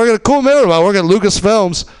 I work at a cool mailroom. I work at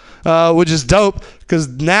Lucasfilms, which is dope because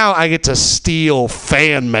now I get to steal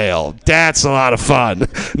fan mail. That's a lot of fun.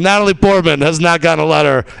 Natalie Portman has not gotten a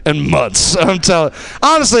letter in months. I'm telling.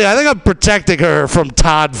 Honestly, I think I'm protecting her from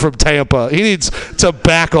Todd from Tampa. He needs to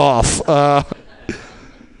back off.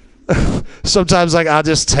 Sometimes, like, I'll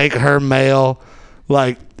just take her mail,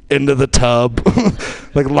 like, into the tub,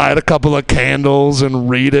 like light a couple of candles and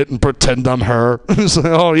read it and pretend I'm her. It's like,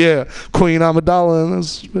 oh yeah, Queen Amidala in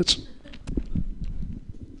this bitch.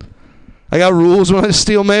 I got rules when I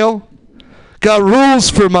steal mail. Got rules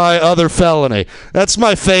for my other felony. That's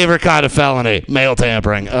my favorite kind of felony, mail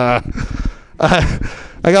tampering. I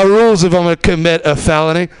got rules if I'm going to commit a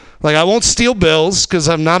felony. Like, I won't steal bills because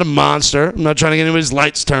I'm not a monster. I'm not trying to get anybody's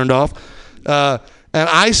lights turned off. And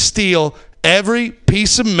I steal every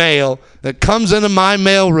piece of mail that comes into my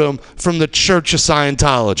mailroom from the Church of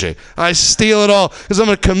Scientology. I steal it all because I'm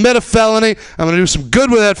going to commit a felony. I'm going to do some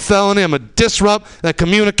good with that felony. I'm going to disrupt that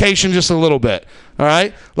communication just a little bit. All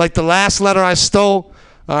right? Like the last letter I stole,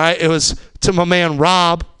 all right, it was to my man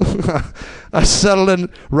Rob. I settled in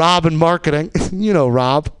Rob in marketing. You know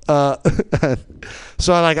Rob.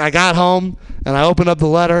 So I got home and I opened up the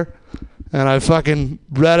letter and I fucking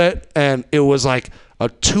read it, and it was like a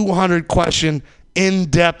 200-question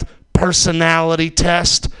in-depth personality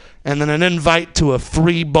test and then an invite to a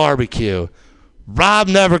free barbecue. Rob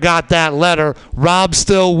never got that letter. Rob's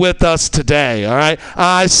still with us today, all right?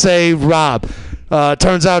 I saved Rob.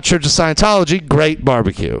 Turns out Church of Scientology, great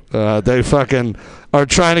barbecue. They fucking are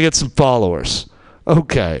trying to get some followers.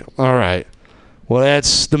 Okay, all right. Well,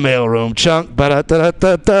 that's the mailroom chunk.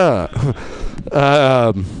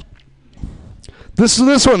 This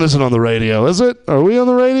one isn't on the radio, is it? Are we on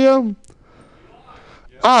the radio?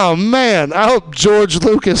 Oh, man. I hope George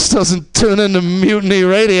Lucas doesn't tune into Mutiny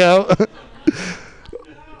Radio.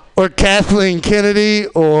 Or Kathleen Kennedy,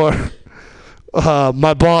 or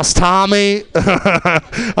my boss Tommy. I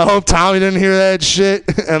hope Tommy didn't hear that shit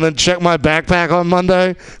and then check my backpack on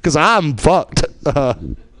Monday, because I'm fucked.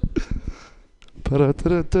 It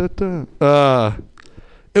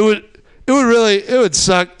would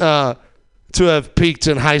suck to have peaked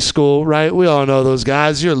in high school, right? We all know those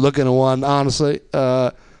guys. You're looking at one, honestly.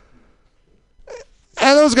 And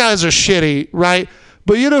those guys are shitty, right?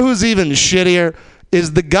 But you know who's even shittier?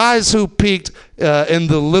 Is the guys who peaked in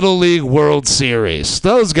the Little League World Series.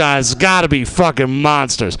 Those guys got to be fucking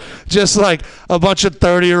monsters. Just like a bunch of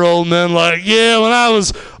 30-year-old men like, yeah, when I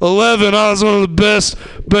was 11, I was one of the best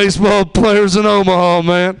baseball players in Omaha,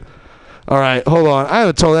 man. All right, hold on. I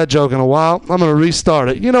haven't told that joke in a while. I'm going to restart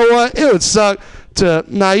it. You know what? It would suck to...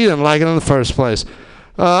 Nah, you didn't like it in the first place.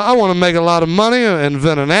 I want to make a lot of money and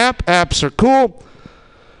invent an app. Apps are cool.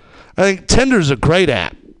 I think Tinder's a great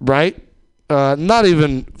app, right? Not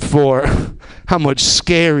even for how much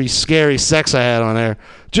scary sex I had on there.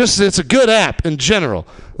 Just it's a good app in general.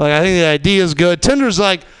 Like, I think the idea is good. Tinder's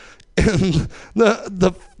like...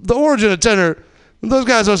 the origin of Tinder... Those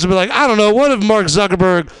guys must have been like, I don't know, what if Mark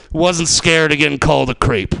Zuckerberg wasn't scared of getting called a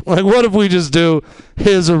creep? Like, what if we just do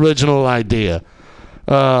his original idea?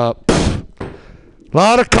 A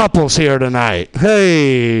lot of couples here tonight.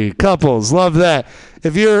 Hey, couples, love that.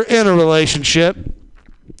 If you're in a relationship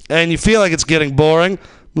and you feel like it's getting boring,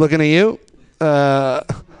 looking at you,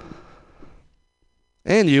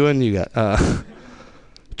 and you got,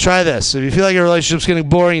 try this. If you feel like your relationship's getting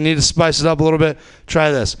boring, you need to spice it up a little bit,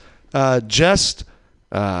 try this. Just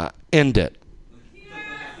end it.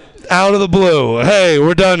 Out of the blue. Hey,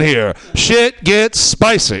 we're done here. Shit gets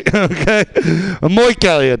spicy. Okay? Muy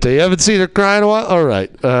caliente. You haven't seen her cry in a while? All right.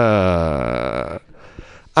 I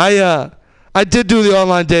did do the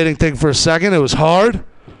online dating thing for a second. It was hard.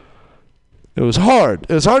 It was hard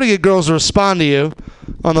to get girls to respond to you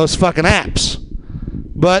on those fucking apps.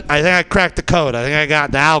 But I think I cracked the code. I think I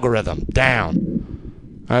got the algorithm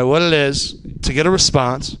down. All right, what it is, to get a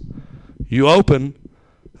response, you open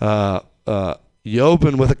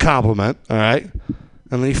with a compliment, all right?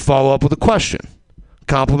 And then you follow up with a question.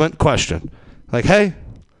 Compliment, question. Like, hey,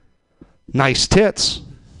 nice tits.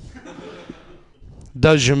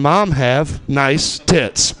 Does your mom have nice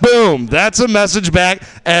tits? Boom. That's a message back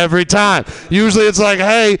every time. Usually it's like,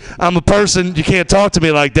 hey, I'm a person. You can't talk to me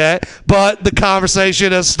like that. But the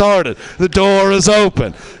conversation has started. The door is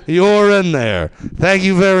open. You're in there. Thank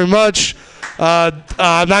you very much. I'm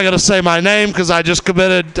not going to say my name because I just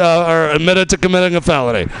committed or admitted to committing a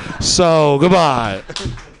felony. So, goodbye.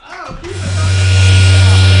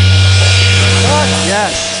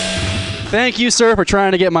 Yes. Thank you, sir, for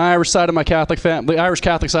trying to get my Irish side of my the Irish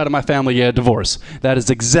Catholic side of my family a divorce. That is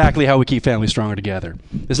exactly how we keep families stronger together.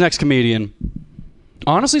 This next comedian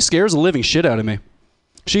honestly scares the living shit out of me.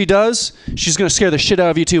 She does. She's going to scare the shit out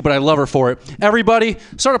of you too, but I love her for it. Everybody,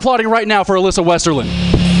 start applauding right now for Alyssa Westerland.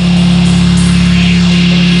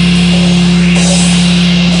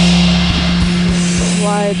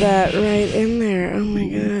 Slide that right in there. Oh my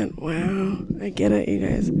god. Wow. I get it, you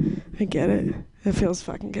guys. I get it. That feels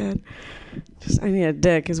fucking good. I need a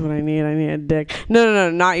dick is what I need. I need a dick. No,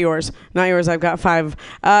 not yours. Not yours. I've got 5.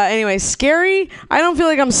 Anyway, scary. I don't feel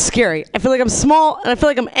like I'm scary. I feel like I'm small, and I feel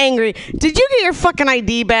like I'm angry. Did you get your fucking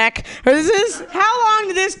ID back? Or how long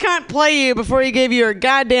did this cunt play you before he gave you your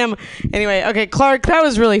goddamn... Anyway, okay, Clark, that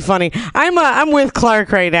was really funny. I'm with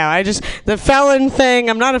Clark right now. The felon thing,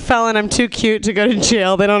 I'm not a felon. I'm too cute to go to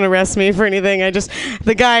jail. They don't arrest me for anything.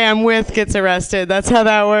 The guy I'm with gets arrested. That's how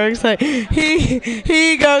that works. Like,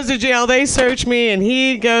 he goes to jail. They search me and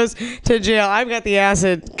he goes to jail. I've got the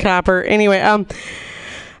acid copper. Anyway,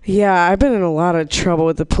 yeah, I've been in a lot of trouble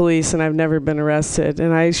with the police and I've never been arrested.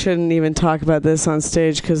 And I shouldn't even talk about this on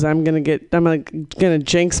stage because I'm gonna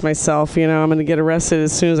jinx myself. You know, I'm gonna get arrested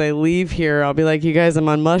as soon as I leave here. I'll be like, you guys, I'm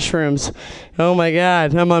on mushrooms. Oh my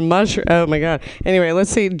god, I'm on mushrooms. Oh my god. Anyway,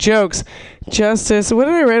 let's see. Jokes, justice. What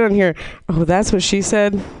did I write on here? Oh, that's what she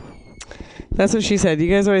said. That's what she said.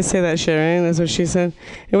 You guys always say that shit, right? That's what she said.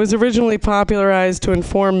 It was originally popularized to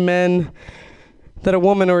inform men that a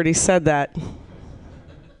woman already said that.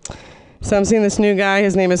 So I'm seeing this new guy.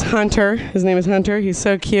 His name is Hunter. He's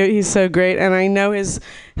so cute. He's so great. And I know his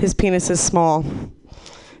penis is small.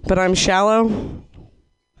 But I'm shallow.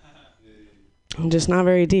 I'm just not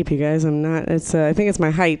very deep, you guys. I'm not. I think it's my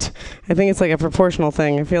height. I think it's like a proportional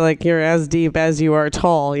thing. I feel like you're as deep as you are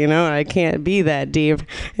tall, you know? I can't be that deep.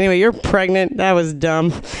 Anyway, you're pregnant. That was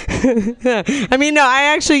dumb. I mean,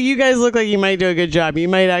 no, you guys look like you might do a good job. You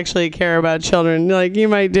might actually care about children. Like, you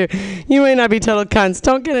might not be total cunts.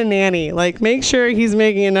 Don't get a nanny. Like, make sure he's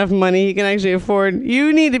making enough money he can actually afford.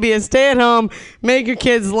 You need to be a stay-at-home, make your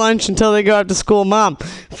kids lunch until they go up to school mom.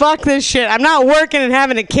 Fuck this shit. I'm not working and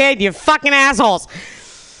having a kid, you fucking asshole.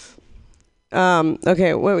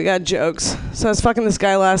 Okay, we got jokes. So I was fucking this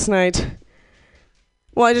guy last night.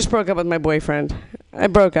 Well, I just broke up with my boyfriend. I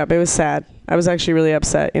broke up. It was sad. I was actually really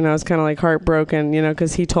upset. You know, I was kind of like heartbroken, you know,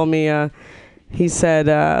 because he told me, he said,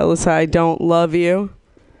 Alyssa, I don't love you,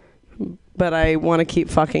 but I want to keep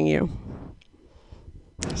fucking you.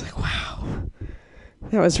 I was like, wow.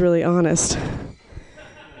 That was really honest.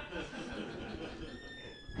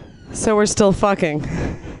 So we're still fucking.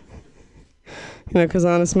 You know, because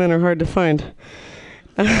honest men are hard to find.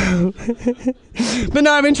 But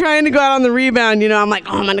no, I've been trying to go out on the rebound. You know, I'm like,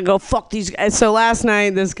 I'm going to go fuck these guys. So last night,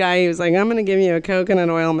 this guy, he was like, I'm going to give you a coconut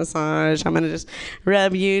oil massage. I'm going to just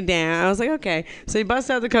rub you down. I was like, okay. So he busts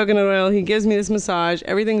out the coconut oil. He gives me this massage.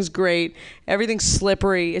 Everything's great. Everything's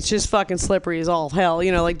slippery. It's just fucking slippery as all hell.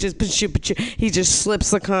 You know, like just, he just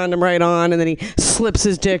slips the condom right on, and then he slips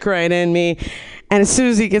his dick right in me. And as soon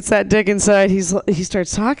as he gets that dick inside, he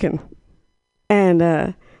starts talking. And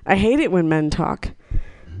I hate it when men talk.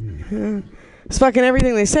 It's fucking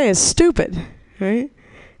everything they say is stupid, right?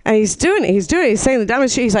 And he's doing it. He's saying the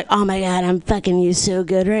dumbest shit. He's like, oh my God, I'm fucking you so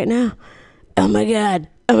good right now. Oh my God,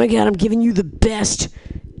 I'm giving you the best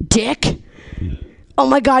dick. Oh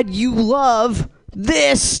my God, you love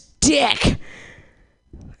this dick.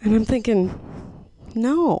 And I'm thinking,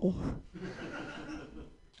 no.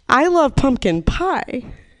 I love pumpkin pie,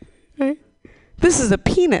 right? This is a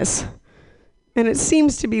penis, and it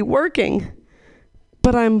seems to be working,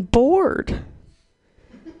 but I'm bored.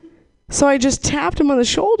 So I just tapped him on the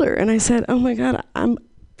shoulder, and I said, oh my God, I'm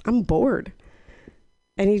bored.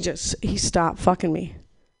 And he stopped fucking me,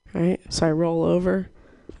 right? So I roll over.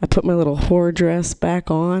 I put my little whore dress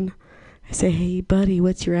back on. I say, hey, buddy,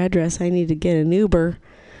 what's your address? I need to get an Uber.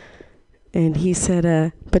 And he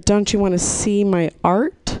said, but don't you want to see my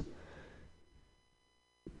art?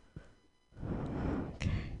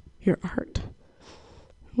 Okay, your art.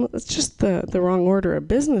 Well, it's just the wrong order of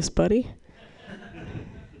business, buddy.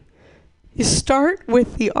 You start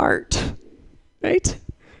with the art, right?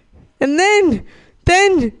 And then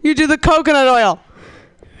you do the coconut oil.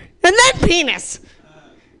 And then penis.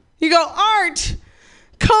 You go, art,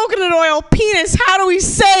 coconut oil, penis. How do we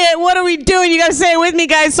say it? What are we doing? You got to say it with me,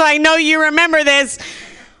 guys, so I know you remember this.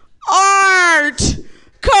 Art,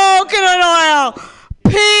 coconut oil,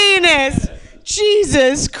 penis.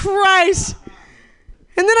 Jesus Christ.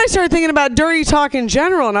 And then I started thinking about dirty talk in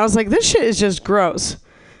general, and I was like, this shit is just gross.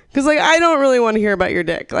 Because, like, I don't really want to hear about your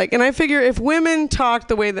dick. Like, and I figure if women talk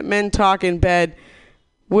the way that men talk in bed,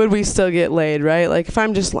 would we still get laid, right? Like, if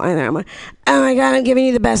I'm just lying there, I'm like, oh my God, I'm giving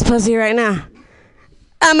you the best pussy right now.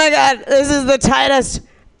 Oh my God, this is the tightest.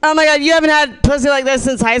 Oh my God, you haven't had pussy like this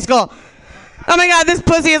since high school. Oh my God, this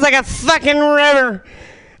pussy is like a fucking river.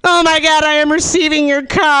 Oh my God, I am receiving your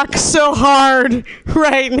cock so hard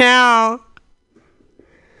right now.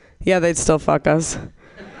 Yeah, they'd still fuck us.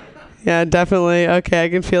 Yeah, definitely. Okay, I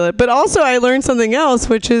can feel it. But also I learned something else,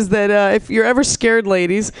 which is that if you're ever scared,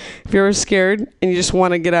 ladies, if you're ever scared and you just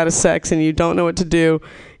want to get out of sex and you don't know what to do,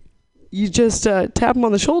 you just tap them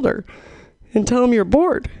on the shoulder and tell them you're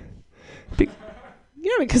bored.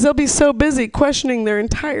 Yeah, because they'll be so busy questioning their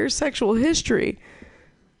entire sexual history.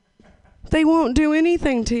 They won't do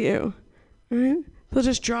anything to you. Right? They'll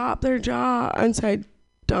just drop their jaw and say,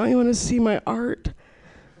 don't you want to see my art?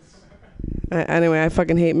 Anyway, I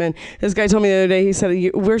fucking hate men. This guy told me the other day, he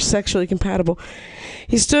said, we're sexually compatible.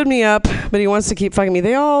 He stood me up, but he wants to keep fucking me.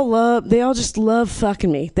 They all just love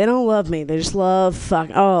fucking me. They don't love me. They just love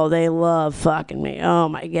fucking. Oh, they love fucking me. Oh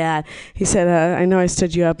my God. He said, I know I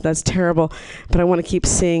stood you up. That's terrible, but I want to keep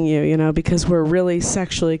seeing you, because we're really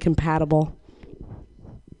sexually compatible.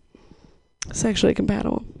 Sexually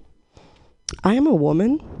compatible. I am a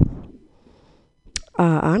woman.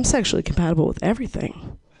 I'm sexually compatible with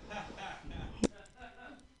everything.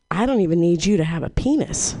 I don't even need you to have a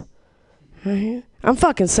penis. Right? I'm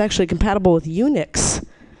fucking sexually compatible with eunuchs.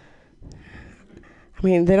 I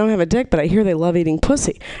mean, they don't have a dick, but I hear they love eating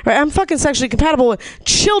pussy. Right? I'm fucking sexually compatible with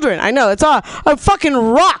children. I know, it's a fucking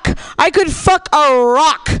rock. I could fuck a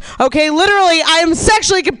rock. Okay, literally, I am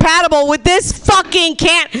sexually compatible with this fucking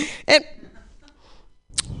and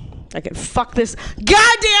I could fuck this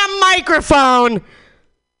goddamn microphone.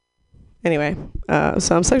 Anyway,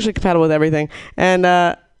 so I'm sexually compatible with everything. And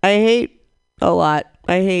I hate a lot.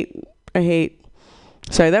 I hate.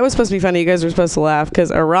 Sorry, that was supposed to be funny. You guys were supposed to laugh because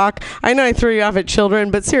a rock. I know I threw you off at children,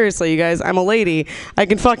 but seriously, you guys, I'm a lady. I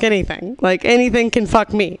can fuck anything. Like, anything can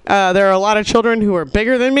fuck me. There are a lot of children who are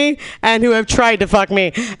bigger than me and who have tried to fuck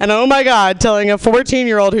me. And oh my God, telling a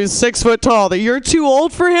 14-year-old who's 6 foot tall that you're too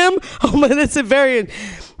old for him? Oh my, that's a very...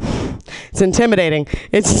 It's intimidating.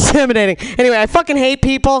 Anyway, I fucking hate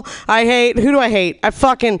people. Who do I hate?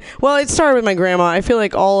 Well, it started with my grandma. I feel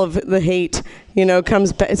like all of the hate,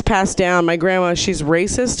 it's passed down. My grandma, she's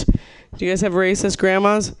racist. Do you guys have racist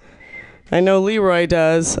grandmas? I know Leroy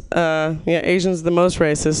does. Asian's the most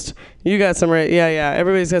racist. You got some, yeah.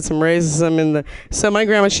 Everybody's got some racism so my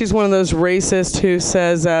grandma, she's one of those racists who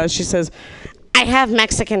says, I have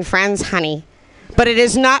Mexican friends, honey, but it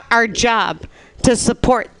is not our job to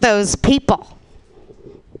support those people.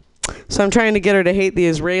 So I'm trying to get her to hate the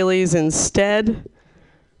Israelis instead,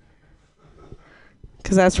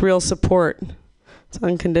 because that's real support. It's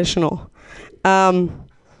unconditional. No,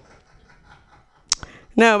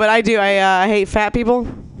 but I do. I hate fat people.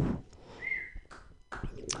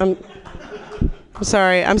 I'm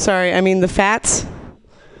sorry. I mean the fats,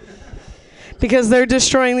 because they're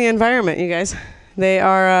destroying the environment. You guys, they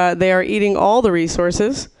are eating all the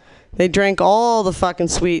resources. They drank all the fucking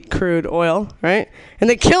sweet crude oil, right? And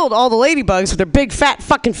they killed all the ladybugs with their big fat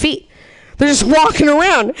fucking feet. They're just walking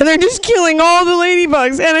around and they're just killing all the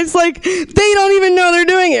ladybugs. And it's like, they don't even know they're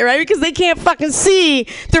doing it, right? Because they can't fucking see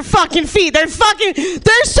their fucking feet. They're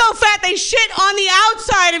so fat they shit on the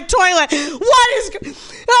outside of toilet.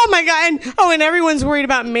 Oh my God. And everyone's worried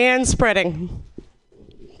about man spreading.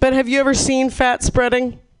 But have you ever seen fat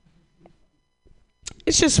spreading?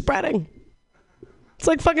 It's just spreading. It's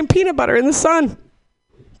like fucking peanut butter in the sun.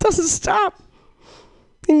 It doesn't stop.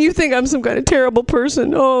 And you think I'm some kind of terrible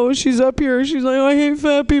person. Oh, she's up here. She's like, oh, I hate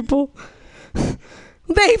fat people.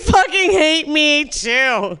 They fucking hate me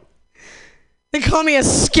too. They call me a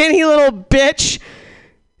skinny little bitch.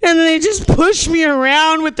 And then they just push me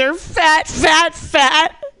around with their fat. I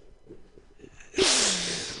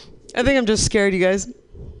think I'm just scared, you guys.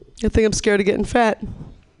 I think I'm scared of getting fat.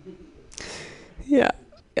 Yeah.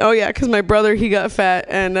 Oh, yeah, because my brother, he got fat,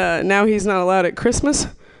 and now he's not allowed at Christmas.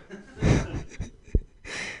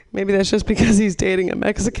 Maybe that's just because he's dating a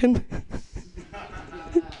Mexican.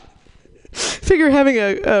 Figure having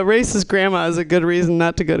a racist grandma is a good reason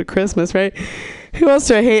not to go to Christmas, right? Who else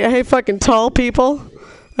do I hate? I hate fucking tall people.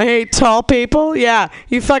 I hate tall people. Yeah,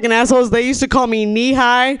 you fucking assholes. They used to call me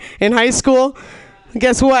knee-high in high school.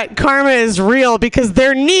 Guess what? Karma is real because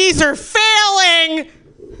their knees are failing.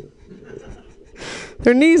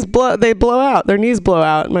 Their knees blow out. Their knees blow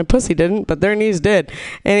out. My pussy didn't, but their knees did.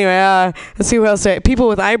 Anyway, let's see what else. People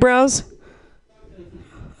with eyebrows.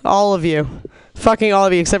 All of you. Fucking all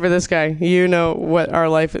of you, except for this guy. You know what our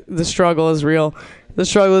life, the struggle is real. The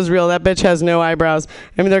struggle is real. That bitch has no eyebrows.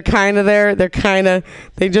 I mean, they're kind of there.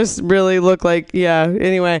 They just really look like, yeah.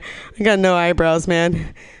 Anyway, I got no eyebrows,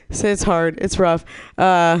 man. So it's hard. It's rough.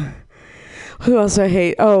 Who else do I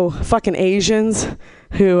hate? Oh, fucking Asians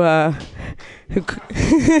who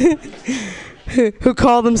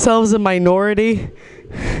call themselves a minority.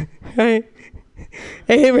 Right?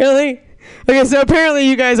 Hey, really? Okay, so apparently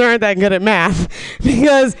you guys aren't that good at math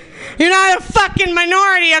because you're not a fucking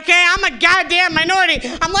minority, okay? I'm a goddamn minority.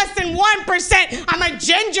 I'm less than 1%. I'm a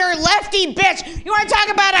ginger lefty bitch. You want to talk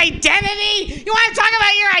about identity? You want to talk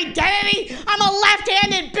about your identity? I'm a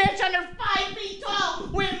left-handed bitch under 5 feet tall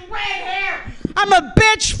with red hair. I'm a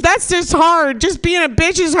bitch. That's just hard. Just being a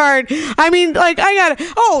bitch is hard. I mean, like,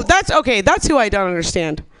 that's okay. That's who I don't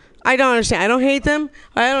understand. I don't understand. I don't hate them.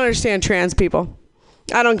 I don't understand trans people.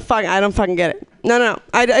 I don't fucking get it. No.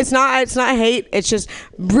 It's not hate. It's just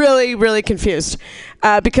really, really confused.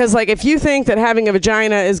 Because, like, if you think that having a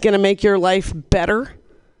vagina is going to make your life better,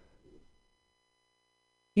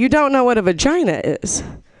 you don't know what a vagina is.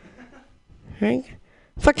 Right?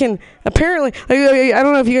 Fucking, apparently, I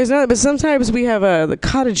don't know if you guys know that, but sometimes we have the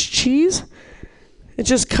cottage cheese. It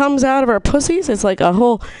just comes out of our pussies. It's like a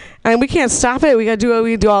whole, and we can't stop it. We got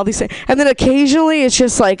to do all these things. And then occasionally it's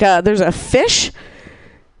just like there's a fish.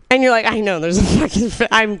 And you're like, I know there's a fucking fish.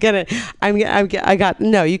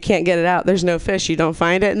 No, you can't get it out. There's no fish. You don't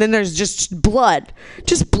find it. And then there's just blood.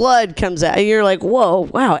 Just blood comes out. And you're like, whoa,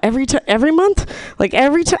 wow. Every month? Like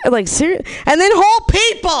every time? Like, serious? And then whole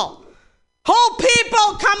people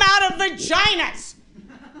come out of vaginas.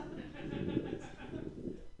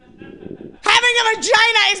 Having a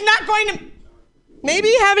vagina is not going to...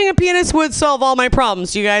 Maybe having a penis would solve all my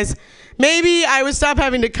problems, you guys. Maybe I would stop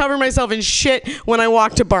having to cover myself in shit when I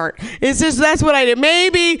walk to Bart. It's just, that's what I did.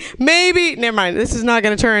 Maybe, never mind. This is not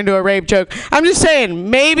going to turn into a rape joke. I'm just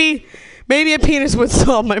saying, maybe a penis would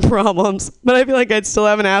solve my problems. But I feel like I'd still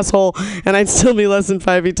have an asshole, and I'd still be less than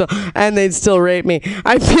 5 feet tall, and they'd still rape me.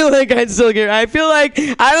 I feel like I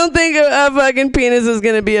don't think a fucking penis is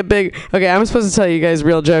going to be a big... Okay, I'm supposed to tell you guys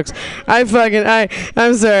real jokes. I'm sorry. I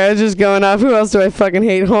was just going off. Who else do I fucking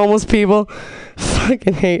hate? Homeless people.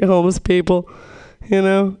 Fucking hate homeless people. You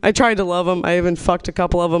know? I tried to love them. I even fucked a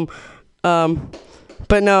couple of them.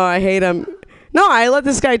 But no, I hate them. No, I let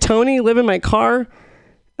this guy Tony live in my car.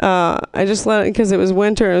 I just let it because it was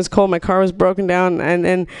winter and it was cold. My car was broken down,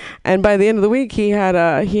 and by the end of the week, he had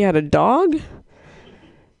a dog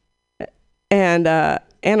and a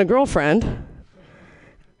girlfriend,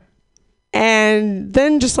 and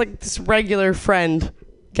then just like this regular friend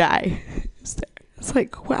guy. It's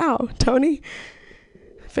like, wow, Tony.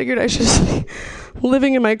 I figured I should just be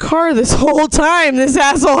living in my car this whole time. This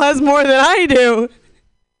asshole has more than I do.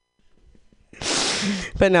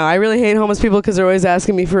 But no, I really hate homeless people because they're always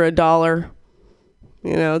asking me for $1.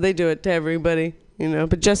 You know, they do it to everybody, you know,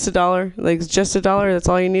 but just $1. Like, just $1. That's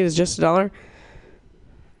all you need is just $1.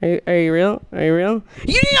 Are you real? Are you real?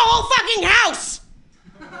 You need a whole fucking house!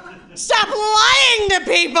 Stop lying to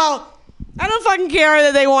people! I don't fucking care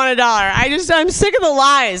that they want $1. I'm sick of the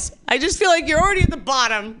lies. I just feel like you're already at the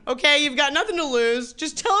bottom, okay? You've got nothing to lose.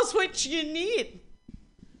 Just tell us what you need.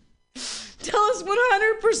 Tell us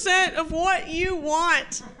 100% of what you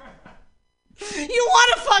want. You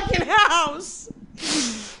want a fucking house.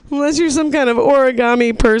 Unless you're some kind of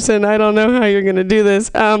origami person, I don't know how you're going to do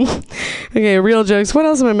this. Okay, real jokes. What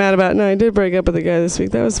else am I mad about? No, I did break up with a guy this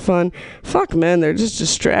week. That was fun. Fuck men, they're just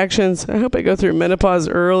distractions. I hope I go through menopause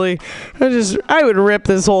early. I would rip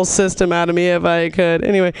this whole system out of me if I could.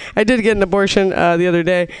 Anyway, I did get an abortion the other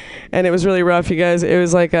day, and it was really rough, you guys. It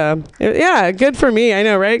was like, yeah, good for me. I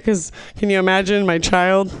know, right? Because can you imagine my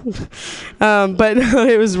child? But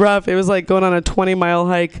it was rough. It was like going on a 20-mile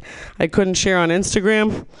hike I couldn't share on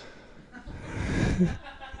Instagram.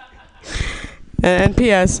 And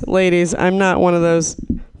P.S. ladies, I'm not one of those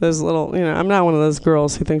little, I'm not one of those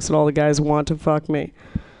girls who thinks that all the guys want to fuck me.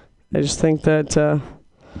 I just think that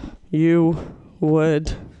you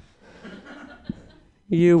would.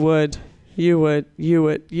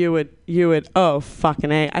 Oh,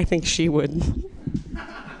 fucking A. I think she would. Blown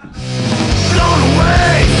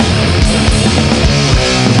away!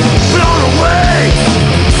 Blown away!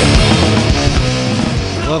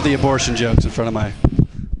 I love the abortion jokes in front of my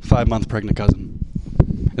 5-month pregnant cousin.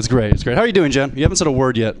 It's great. It's great. How are you doing, Jen? You haven't said a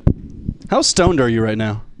word yet. How stoned are you right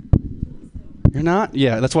now? You're not?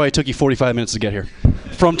 Yeah, that's why it took you 45 minutes to get here.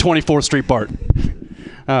 From 24th Street BART.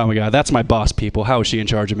 Oh my God, that's my boss, people. How is she in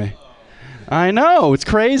charge of me? I know. It's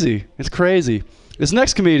crazy. It's crazy. This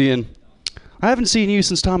next comedian, I haven't seen you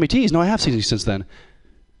since Tommy T's. No, I have seen you since then.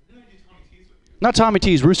 Not Tommy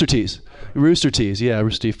T's, Rooster Teeth. Rooster Teeth, yeah,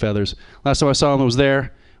 Rooster Teeth Feathers. Last time I saw him was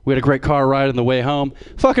there. We had a great car ride on the way home.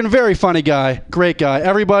 Fucking very funny guy. Great guy.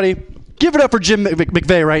 Everybody, give it up for Jim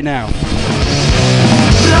McVeigh right now.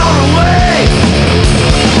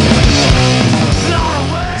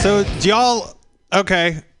 So, do y'all...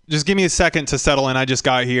 Okay, just give me a second to settle in. I just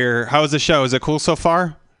got here. How was the show? Is it cool so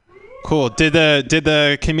far? Cool. Did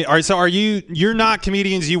the... All right, so you're not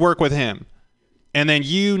comedians, you work with him. And then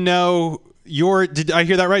did I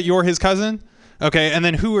hear that right? You're his cousin? Okay, and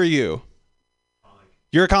then who are you?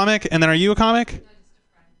 You're a comic, and then are you a comic?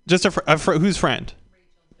 Just a whose friend?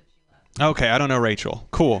 Okay, I don't know Rachel.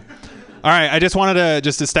 Cool. All right, I just wanted to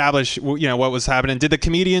just establish, what was happening. Did the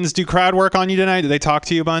comedians do crowd work on you tonight? Did they talk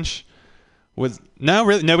to you a bunch? No,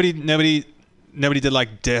 really, nobody did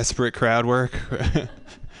like desperate crowd work.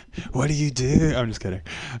 What do you do? I'm just kidding.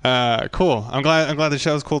 Cool. I'm glad the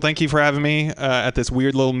show was cool. Thank you for having me at this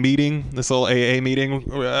weird little meeting, this little AA meeting.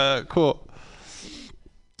 Cool.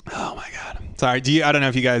 Oh my God. Sorry. I don't know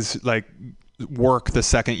if you guys like work the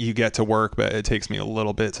second you get to work, but it takes me a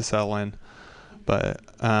little bit to settle in. But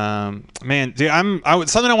man, dude,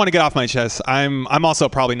 something I want to get off my chest. I'm also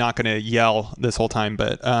probably not going to yell this whole time,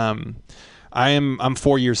 but I'm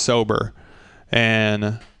 4 years sober,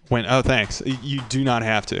 and thanks. You do not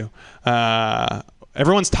have to.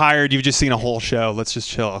 Everyone's tired. You've just seen a whole show. Let's just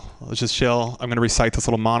chill. I'm going to recite this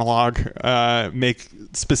little monologue, make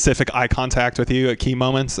specific eye contact with you at key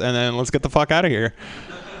moments, and then let's get the fuck out of here.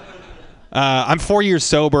 I'm 4 years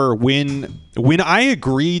sober. When I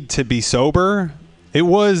agreed to be sober, it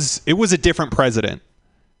was a different president.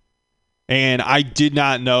 And I did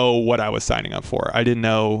not know what I was signing up for. I didn't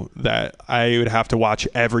know that I would have to watch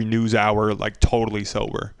every news hour like totally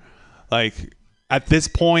sober. Like at this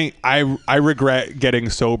point, I regret getting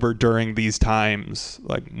sober during these times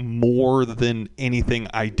like more than anything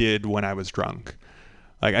I did when I was drunk.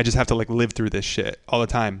 Like I just have to like live through this shit all the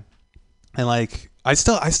time. And like I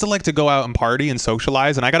still like to go out and party and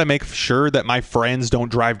socialize, and I got to make sure that my friends don't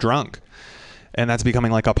drive drunk. And that's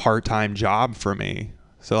becoming like a part-time job for me.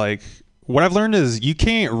 So like what I've learned is you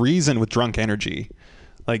can't reason with drunk energy.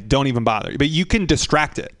 Like don't even bother. But you can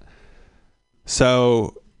distract it.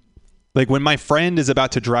 So like when my friend is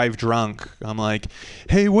about to drive drunk, I'm like,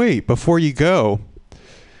 "Hey, wait, before you go,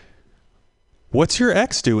 what's your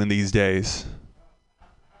ex doing these days?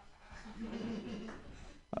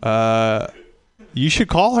 You should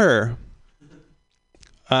call her.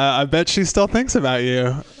 I bet she still thinks about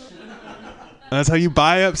you." That's how you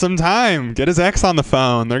buy up some time. Get his ex on the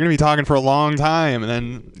phone. They're going to be talking for a long time. And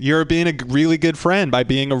then you're being a really good friend by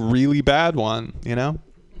being a really bad one, you know?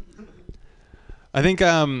 I think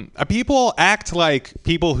people act like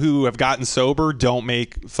people who have gotten sober don't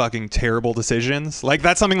make fucking terrible decisions. Like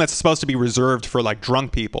that's something that's supposed to be reserved for like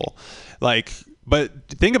drunk people. Like, but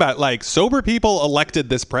think about it, like sober people elected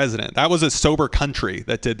this president. That was a sober country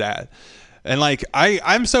that did that. And like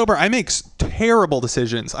I'm sober, I make terrible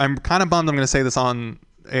decisions. I'm kind of bummed I'm going to say this on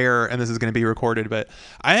air and this is going to be recorded, but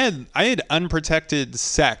I had unprotected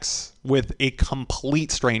sex with a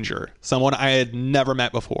complete stranger, someone I had never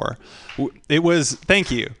met before. It was, thank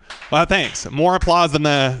you. Well, thanks. More applause than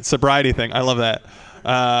the sobriety thing. I love that.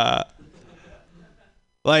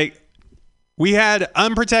 Like We had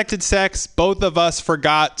unprotected sex. Both of us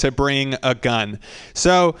forgot to bring a gun.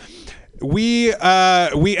 So we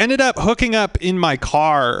ended up hooking up in my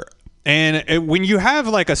car. And when you have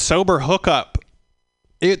like a sober hookup,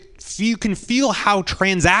 you can feel how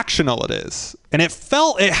transactional it is. And it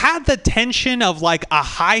had the tension of like a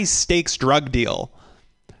high stakes drug deal.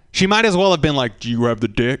 She might as well have been like, do you have the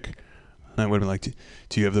dick? And I would have been like,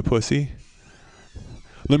 do you have the pussy?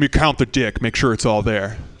 Let me count the dick. Make sure it's all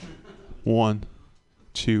there. 1,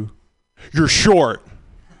 2. You're short.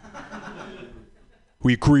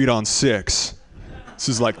 We agreed on 6. This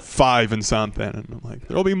is like 5 and something. And I'm like,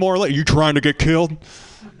 there'll be more later. You trying to get killed? It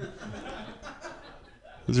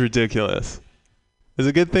was ridiculous. It's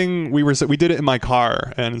a good thing we did it in my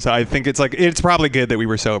car. And so I think it's probably good that we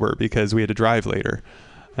were sober because we had to drive later.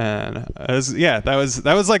 And that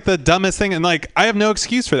was like the dumbest thing. And like, I have no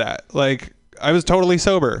excuse for that. Like, I was totally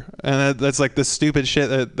sober. And that's like the stupid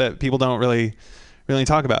shit that people don't really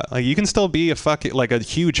talk about. Like, you can still be a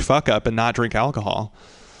huge fuck up and not drink alcohol.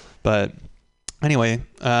 But anyway,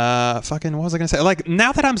 what was I gonna say? Like,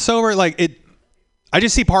 now that I'm sober, I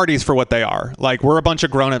just see parties for what they are. Like, we're a bunch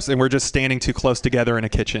of grown-ups and we're just standing too close together in a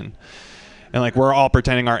kitchen. And like, we're all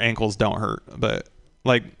pretending our ankles don't hurt. But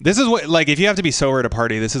like, this is what, like, if you have to be sober at a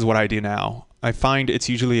party, this is what I do now. I find it's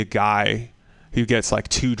usually a guy who gets like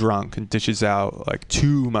too drunk and dishes out like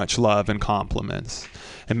too much love and compliments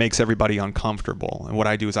and makes everybody uncomfortable. And what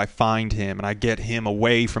I do is I find him and I get him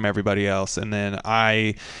away from everybody else, and then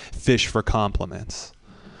I fish for compliments.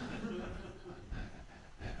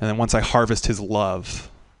 And then once I harvest his love,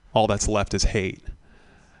 all that's left is hate.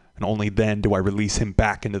 And only then do I release him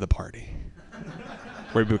back into the party,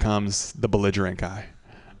 where he becomes the belligerent guy.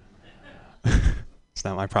 It's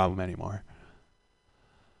not my problem anymore.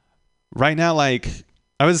 Right now, like,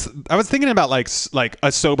 I was thinking about like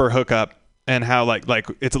a sober hookup and how like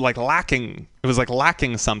it's like lacking. It was like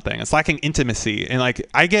lacking something. It's lacking intimacy. And like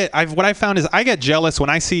what I found is I get jealous when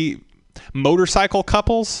I see motorcycle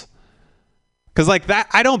couples. Cause like that,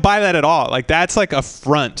 I don't buy that at all. Like, that's like a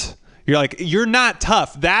front. You're like, you're not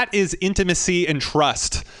tough. That is intimacy and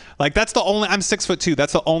trust. Like, I'm 6'2".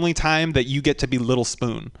 That's the only time that you get to be Little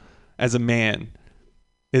Spoon as a man,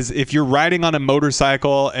 is if you're riding on a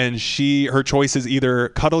motorcycle and her choice is either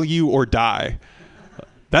cuddle you or die.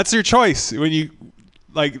 That's your choice. When you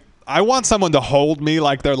like, I want someone to hold me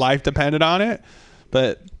like their life depended on it.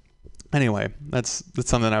 But anyway, that's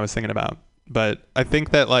something I was thinking about. But I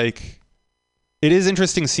think that like, it is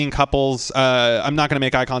interesting seeing couples. I'm not going to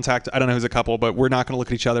make eye contact. I don't know who's a couple, but we're not going to look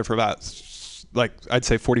at each other for about, like, I'd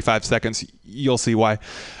say 45 seconds. You'll see why.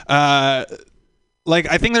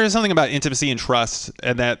 Like, I think there is something about intimacy and trust,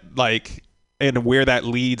 and that, like, and where that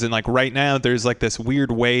leads. And like, right now, there's like this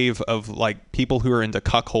weird wave of like people who are into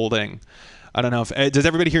cuckolding. I don't know if does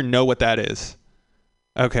everybody here know what that is?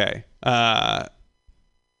 Okay.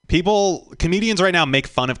 Comedians right now make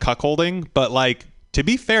fun of cuckolding, but like, to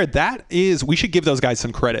be fair, we should give those guys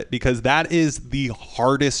some credit, because that is the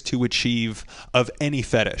hardest to achieve of any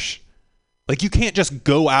fetish. Like, you can't just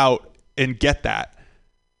go out and get that.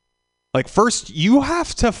 Like, first, you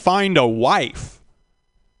have to find a wife.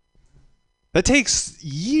 That takes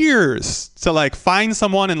years to like find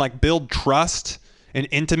someone and like build trust and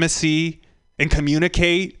intimacy and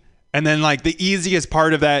communicate. And then like the easiest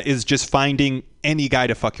part of that is just finding any guy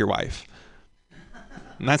to fuck your wife.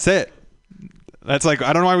 And that's it. That's like,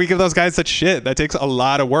 I don't know why we give those guys such shit. That takes a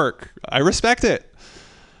lot of work. I respect it.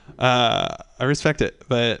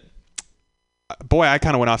 But boy, I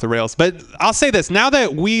kind of went off the rails. But I'll say this. Now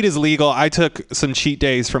that weed is legal, I took some cheat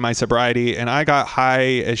days for my sobriety, and I got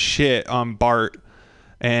high as shit on Bart.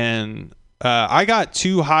 And I got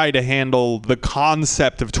too high to handle the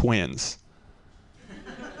concept of twins.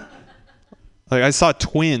 Like, I saw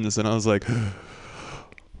twins, and I was like,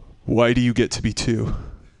 why do you get to be two?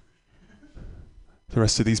 The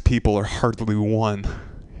rest of these people are hardly one.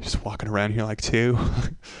 You're just walking around here like two.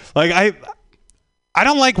 Like, I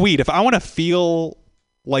don't like weed. If I want to feel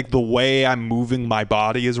like the way I'm moving my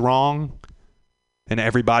body is wrong and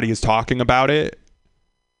everybody is talking about it,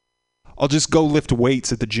 I'll just go lift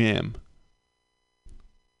weights at the gym.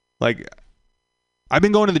 Like, I've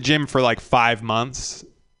been going to the gym for like 5 months,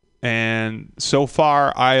 and so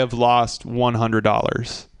far I have lost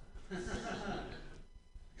 $100.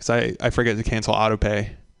 Because I forget to cancel autopay.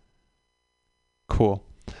 Cool.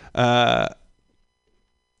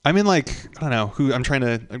 I'm in like, I don't know who, I'm trying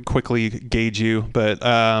to quickly gauge you, but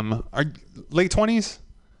are late 20s?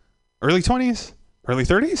 Early 20s? Early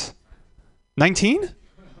 30s? 19?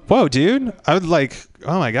 Whoa, dude. I would like,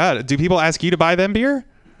 oh my God. Do people ask you to buy them beer?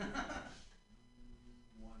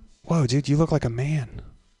 Whoa, dude, you look like a man.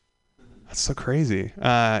 That's so crazy.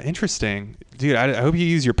 Interesting, dude. I hope you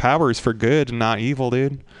use your powers for good and not evil,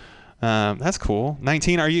 dude. That's cool.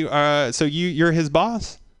 19. Are you? So you're his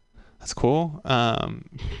boss? That's cool.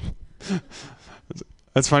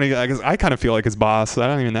 That's funny because I kind of feel like his boss. I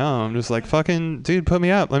don't even know. I'm just like, fucking dude, put me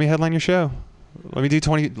up. Let me headline your show. Let me do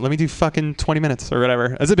fucking 20 minutes or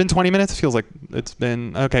whatever. Has it been 20 minutes? It feels like it's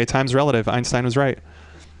been okay. Time's relative. Einstein was right.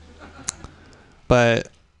 But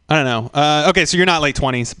I don't know. Okay, so you're not late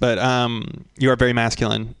 20s, but you are very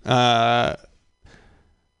masculine. Like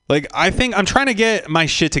I think I'm trying to get my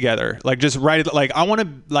shit together. Like just right. Like I want to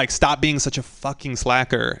like stop being such a fucking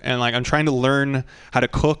slacker, and like I'm trying to learn how to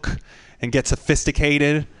cook and get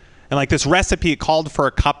sophisticated. And like this recipe, it called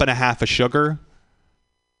for 1.5 cups of sugar.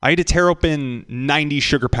 I had to tear open 90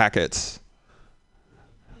 sugar packets.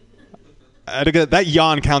 I had to get, that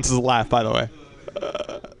yawn counts as a laugh, by the way.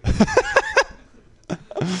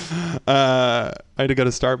 I had to go to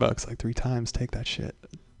Starbucks like 3 times. Take that shit.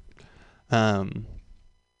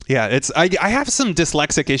 Yeah, it's I have some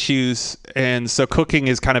dyslexic issues, and so cooking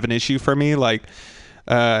is kind of an issue for me. Like,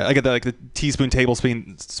 I get the teaspoon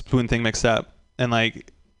tablespoon thing mixed up, and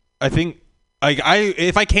like, I think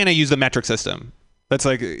if I can, I use the metric system. That's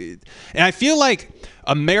like, and I feel like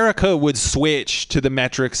America would switch to the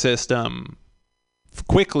metric system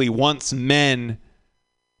quickly once men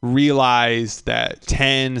realize that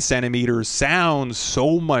 10 centimeters sounds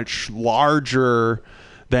so much larger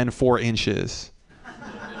than 4 inches.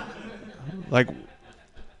 Like,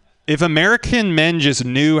 if American men just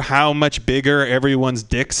knew how much bigger everyone's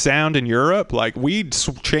dicks sound in Europe, like we'd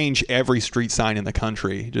change every street sign in the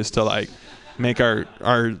country just to like make our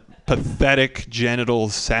pathetic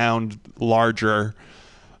genitals sound larger.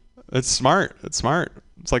 It's smart. It's smart.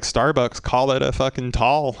 It's like Starbucks. Call it a fucking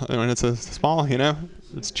tall when it's a small, you know?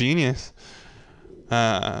 It's genius.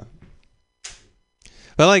 But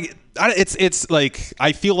like, it's like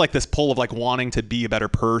I feel like this pull of like wanting to be a better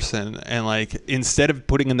person, and like instead of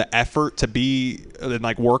putting in the effort to be and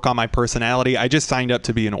like work on my personality, I just signed up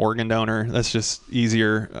to be an organ donor. That's just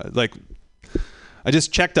easier. Like I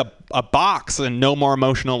just checked a box and no more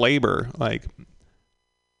emotional labor. Like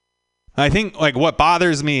I think like what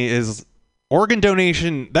bothers me is organ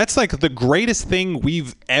donation. That's like the greatest thing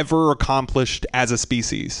we've ever accomplished as a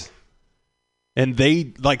species, and they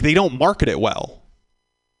don't market it well.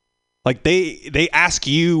 Like they ask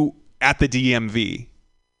you at the DMV.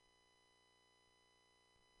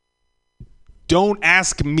 Don't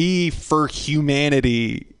ask me for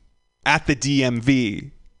humanity at the DMV.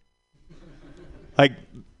 Like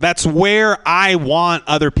that's where I want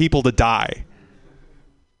other people to die.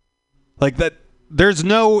 Like that there's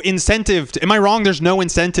no incentive am I wrong? There's no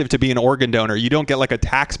incentive to be an organ donor. You don't get like a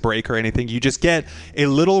tax break or anything. You just get a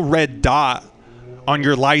little red dot on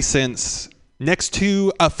your license next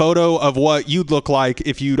to a photo of what you'd look like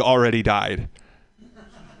if you'd already died.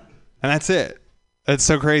 And that's it. It's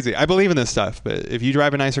so crazy. I believe in this stuff, but if you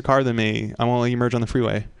drive a nicer car than me, I won't let you merge on the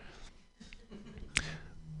freeway.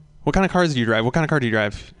 What kind of cars do you drive? What kind of car do you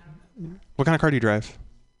drive? What kind of car do you drive?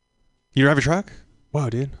 You drive a truck?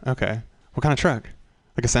 Whoa, dude. Okay. What kind of truck?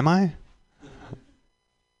 Like a semi?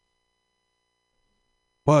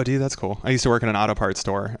 Whoa, dude, that's cool. I used to work in an auto parts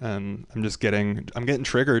store, and I'm getting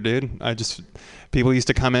triggered, dude. People used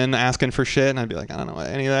to come in asking for shit, and I'd be like, I don't know what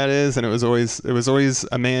any of that is, and it was always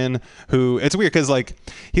a man who, it's weird because like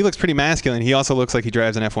he looks pretty masculine. He also looks like he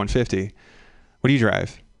drives an F-150. What do you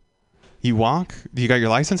drive? You walk? Do you got your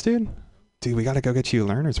license, dude? Dude, we got to go get you a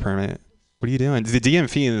learner's permit. What are you doing? The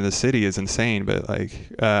DMV in the city is insane, but like,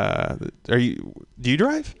 do you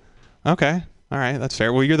drive? Okay. All right, that's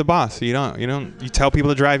fair. Well, you're the boss. So you tell people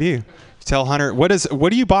to drive you. You tell Hunter, what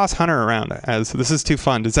do you boss Hunter around as? This is too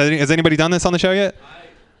fun. Has anybody done this on the show yet?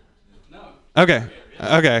 No. Okay.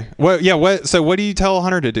 So what do you tell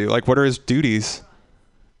Hunter to do? Like, what are his duties?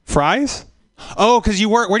 Fries? Oh, because you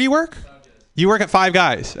work, where do you work? You work at Five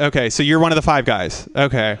Guys. Okay, so you're one of the Five Guys.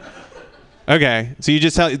 Okay. So you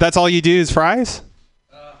just that's all you do is fries?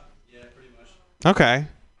 Yeah, pretty much. Okay.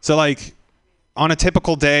 So like, on a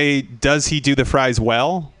typical day, does he do the fries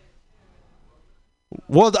well?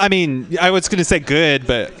 Well, I mean, I was going to say good,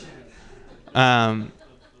 but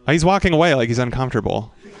he's walking away like he's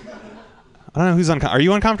uncomfortable. I don't know who's uncomfortable. Are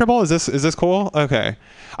you uncomfortable? Is this cool? Okay.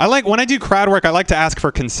 I like when I do crowd work, I like to ask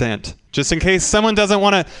for consent. Just in case someone doesn't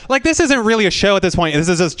want to, like, this isn't really a show at this point. This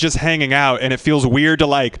is us just hanging out, and it feels weird to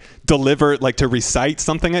like deliver, like to recite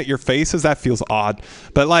something at your faces. That feels odd.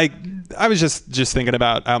 But like, I was just thinking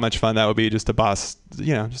about how much fun that would be just to boss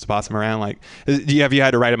him around. Like, have you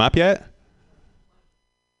had to write him up yet?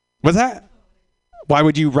 What's that? Why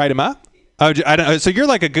would you write him up? Oh, I don't. So you're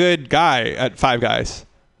like a good guy at Five Guys.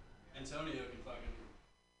 Antonio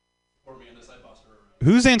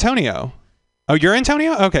Who's Antonio? Oh, you're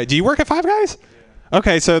Antonio? Okay. Do you work at Five Guys?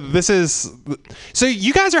 Okay, so so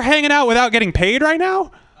you guys are hanging out without getting paid right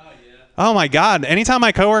now? Oh my God! Anytime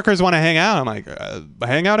my coworkers want to hang out, I'm like,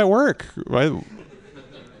 hang out at work. Right?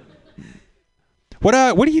 What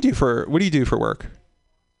do you do for work?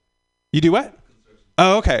 You do what?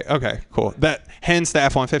 Oh, okay, cool. Hence the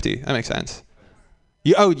F-150. That makes sense.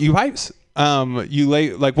 You pipes? You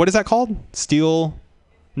lay, like, what is that called? Steel?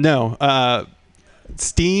 No.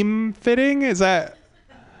 Steam fitting? Is that?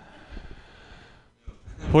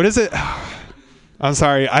 What is it? I'm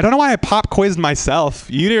sorry. I don't know why I pop quizzed myself.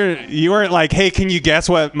 You weren't like, hey, can you guess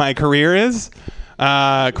what my career is?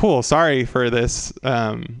 Cool. Sorry for this.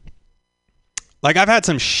 Like, I've had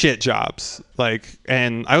some shit jobs. Like,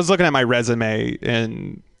 and I was looking at my resume,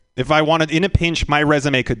 and if I wanted, in a pinch, my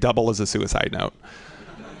resume could double as a suicide note.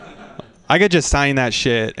 I could just sign that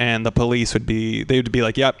shit, and the police would be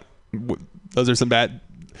like, yep, those are some bad.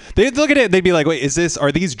 They'd look at it, they'd be like, wait,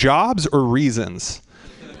 are these jobs or reasons?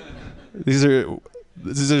 These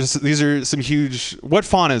are some huge. What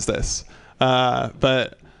font is this?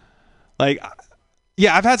 But like,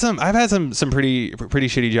 yeah, I've had some pretty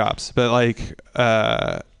shitty jobs. But like,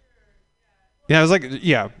 I was like,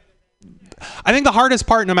 yeah. I think the hardest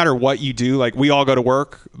part, no matter what you do, like, we all go to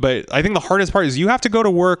work, but I think the hardest part is you have to go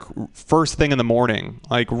to work first thing in the morning,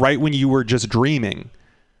 like right when you were just dreaming.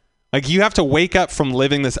 Like, you have to wake up from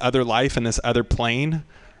living this other life in this other plane,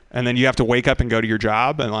 and then you have to wake up and go to your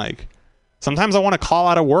job, and like. Sometimes I want to call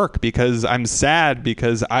out of work because I'm sad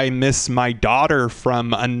because I miss my daughter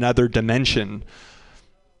from another dimension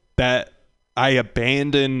that I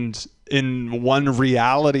abandoned in one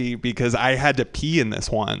reality because I had to pee in this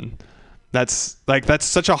one. That's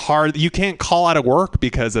such a hard, you can't call out of work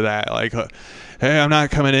because of that. Like, hey, I'm not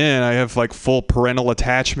coming in. I have like full parental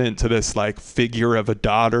attachment to this like figure of a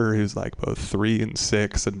daughter who's like both 3 and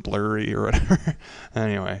 6 and blurry or whatever.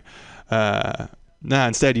 Anyway,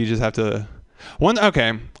 instead you just have to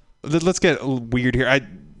okay, let's get weird here.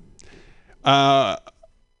 I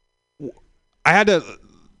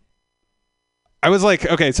was like,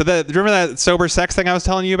 okay, so remember that sober sex thing I was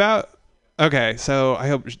telling you about? Okay, so I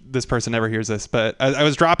hope this person never hears this, but I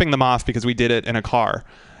was dropping them off because we did it in a car.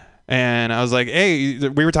 And I was like, hey,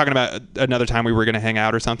 we were talking about another time we were going to hang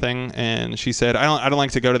out or something. And she said, I don't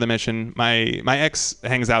like to go to the Mission. My ex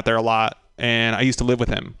hangs out there a lot, and I used to live with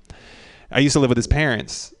him. I used to live with his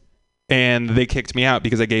parents, and they kicked me out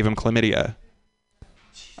because I gave him chlamydia.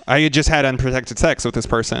 I had just had unprotected sex with this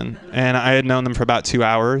person, and I had known them for about 2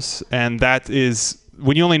 hours. And that is,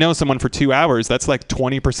 when you only know someone for 2 hours, that's like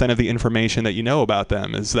 20% of the information that you know about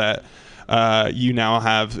them is that you now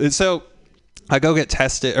have. So I go get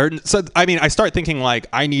tested, I start thinking like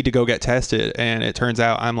I need to go get tested, and it turns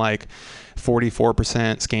out I'm like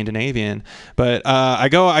 44% Scandinavian. But I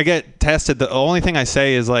get tested. The only thing I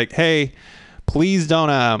say is like, hey, please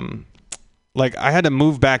don't like, I had to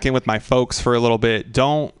move back in with my folks for a little bit.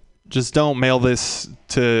 Don't mail this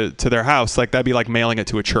to their house. Like, that'd be like mailing it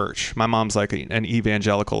to a church. My mom's like an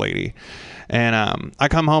evangelical lady. And I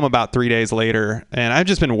come home about 3 days later, and I've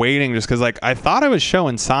just been waiting just because like I thought I was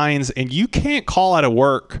showing signs, and you can't call out of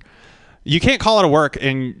work. You can't call out of work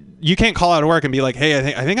and be like,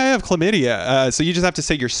 hey, I think I have chlamydia. So you just have to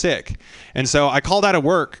say you're sick. And so I called out of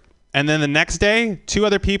work. And then the next day, 2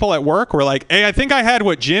 other people at work were like, hey, I think I had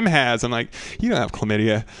what Jim has. I'm like, you don't have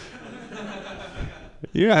chlamydia.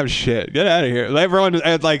 You don't have shit. Get out of here. Everyone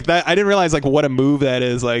like that. I didn't realize like what a move that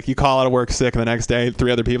is. Like, you call out of work sick, and the next day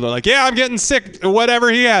 3 other people are like, yeah, I'm getting sick. Whatever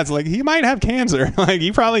he has. Like, he might have cancer. Like,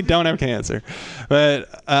 you probably don't have cancer.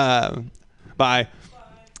 But bye.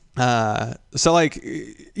 So like,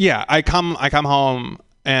 yeah, I come home,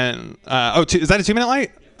 and is that a 2-minute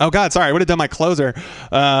light? Oh God, sorry. I would have done my closer.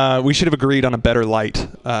 We should have agreed on a better light.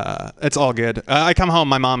 It's all good. I come home,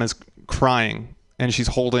 my mom is crying, and she's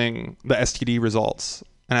holding the STD results.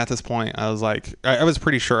 And at this point, I was like, I was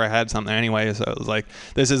pretty sure I had something anyway. So I was like,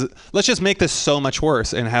 let's just make this so much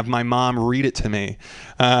worse and have my mom read it to me.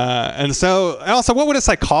 And also, what would a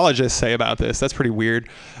psychologist say about this? That's pretty weird.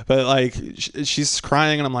 But like, she's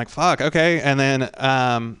crying, and I'm like, fuck, okay. And then,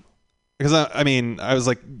 because I was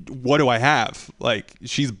like, what do I have? Like,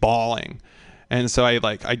 she's bawling. And so I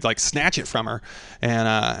snatch it from her, and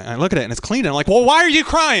I look at it, and it's clean. And I'm like, well, why are you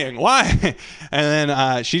crying? Why? And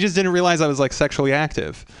then she just didn't realize I was like sexually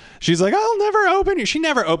active. She's like, I'll never open you. She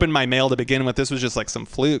never opened my mail to begin with. This was just like some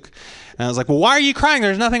fluke. And I was like, well, why are you crying?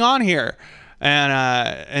 There's nothing on here.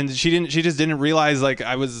 And she just didn't realize like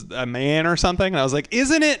I was a man or something. And I was like,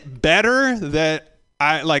 isn't it better that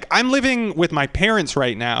I'm living with my parents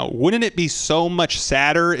right now? Wouldn't it be so much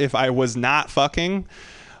sadder if I was not fucking?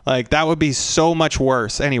 Like, that would be so much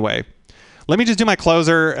worse. Anyway, let me just do my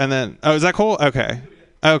closer and then... Oh, is that cool? Okay.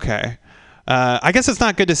 I guess it's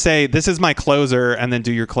not good to say, this is my closer, and then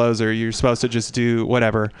do your closer. You're supposed to just do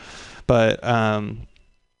whatever. But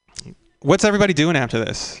what's everybody doing after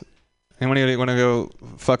this? Anyone want to go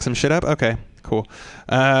fuck some shit up? Okay, cool.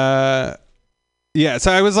 Yeah,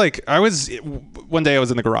 so one day I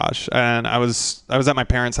was in the garage, and I was at my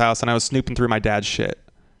parents' house, and I was snooping through my dad's shit.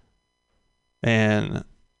 And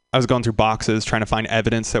I was going through boxes trying to find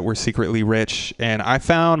evidence that we're secretly rich, and I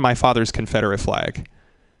found my father's Confederate flag.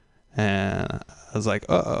 And I was like,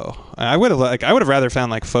 uh-oh. I would have rather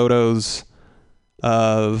found like photos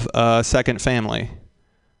of a second family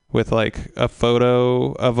with like a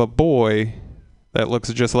photo of a boy that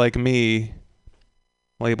looks just like me,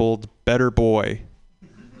 labeled Better Boy.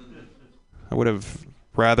 I would have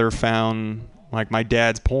rather found like my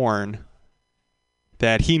dad's porn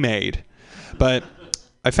that he made. But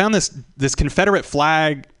I found this Confederate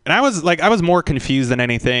flag, and I was more confused than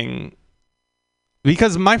anything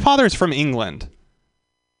because my father's from England.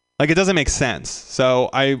 Like, it doesn't make sense.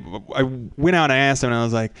 So I went out and I asked him, and I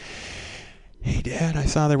was like, "Hey, Dad, I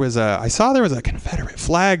saw there was a Confederate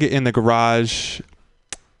flag in the garage.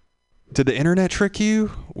 Did the internet trick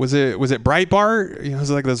you? Was it Breitbart? You know,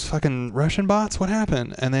 was it like those fucking Russian bots? What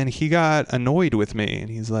happened?" And then he got annoyed with me,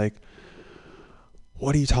 and he's like,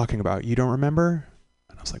 "What are you talking about? You don't remember?"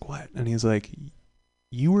 And I was like, "What?" And he's like,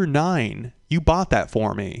 "You were 9. You bought that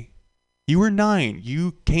for me. You were 9.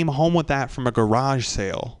 You came home with that from a garage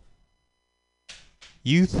sale.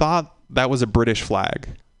 You thought that was a British flag."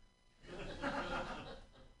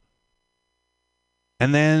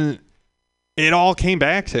 And then it all came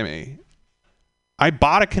back to me. I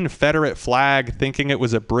bought a Confederate flag thinking it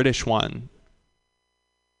was a British one.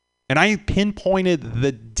 And I pinpointed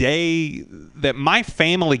the day that my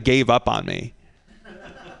family gave up on me.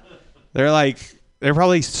 They're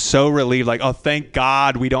probably so relieved, like, "Oh, thank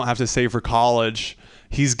God we don't have to save for college.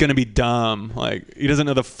 He's going to be dumb. Like, he doesn't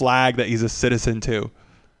know the flag that he's a citizen to."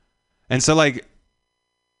 And so, like,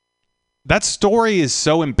 that story is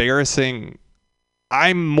so embarrassing.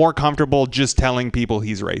 I'm more comfortable just telling people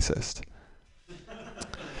he's racist.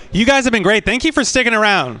 You guys have been great. Thank you for sticking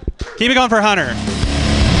around. Keep it going for Hunter.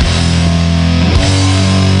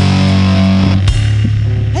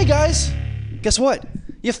 Hey guys, guess what?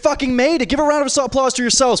 You fucking made it. Give a round of applause to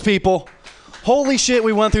yourselves, people. Holy shit,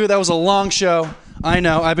 we went through it. That was a long show. I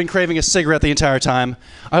know. I've been craving a cigarette the entire time.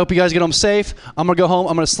 I hope you guys get home safe. I'm going to go home.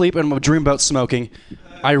 I'm going to sleep, and I'm going to dream about smoking.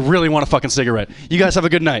 I really want a fucking cigarette. You guys have a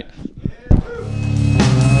good night.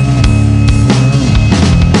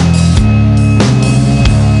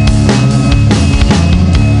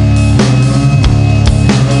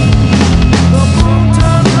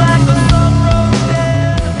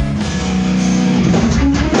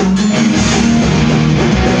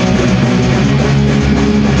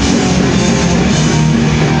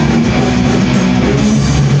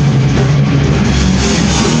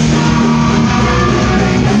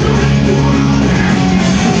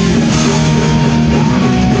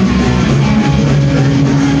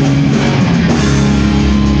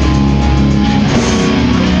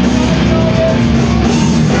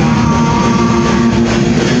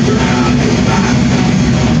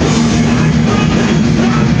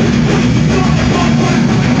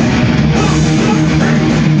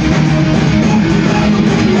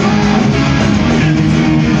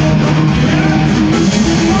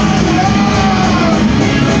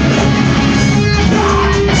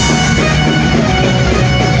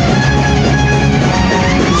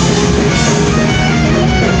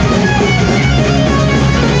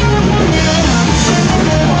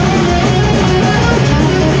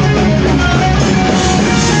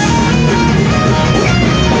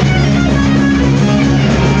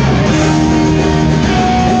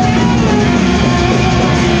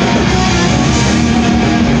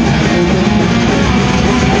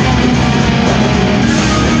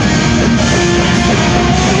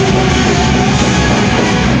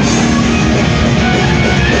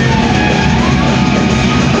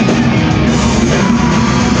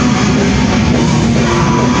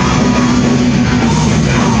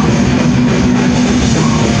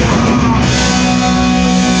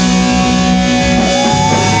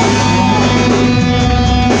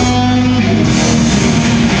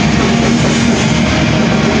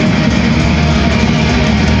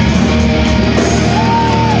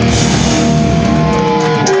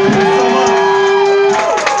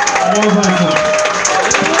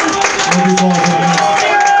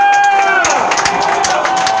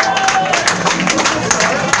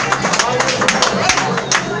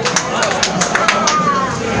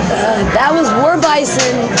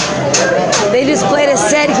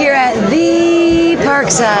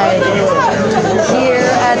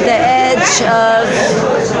 of,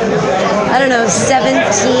 I don't know,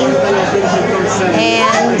 17th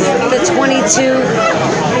and the 22.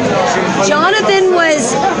 Jonathan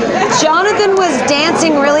was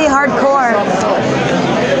dancing really hardcore.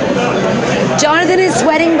 Jonathan is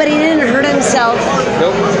sweating, but he didn't hurt himself.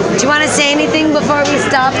 Nope. Do you want to say anything before we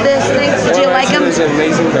stop this thing? Do you like him? It's an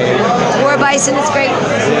amazing band. War Bison is great. He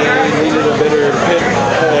needed a better pit,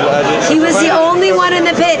 and I did. He was the only one in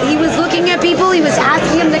the pit. He was looking at people. He was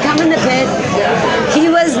asking them to come in the pit. He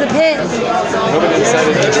was the pit. Nobody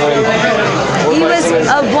decided to join. He was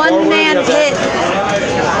a one-man pit.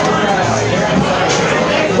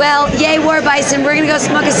 Well, yay, War Bison. We're going to go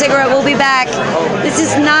smoke a cigarette. We'll be back. This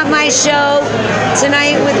is Not My Show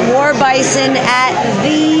tonight with War Bison at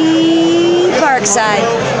the Parkside.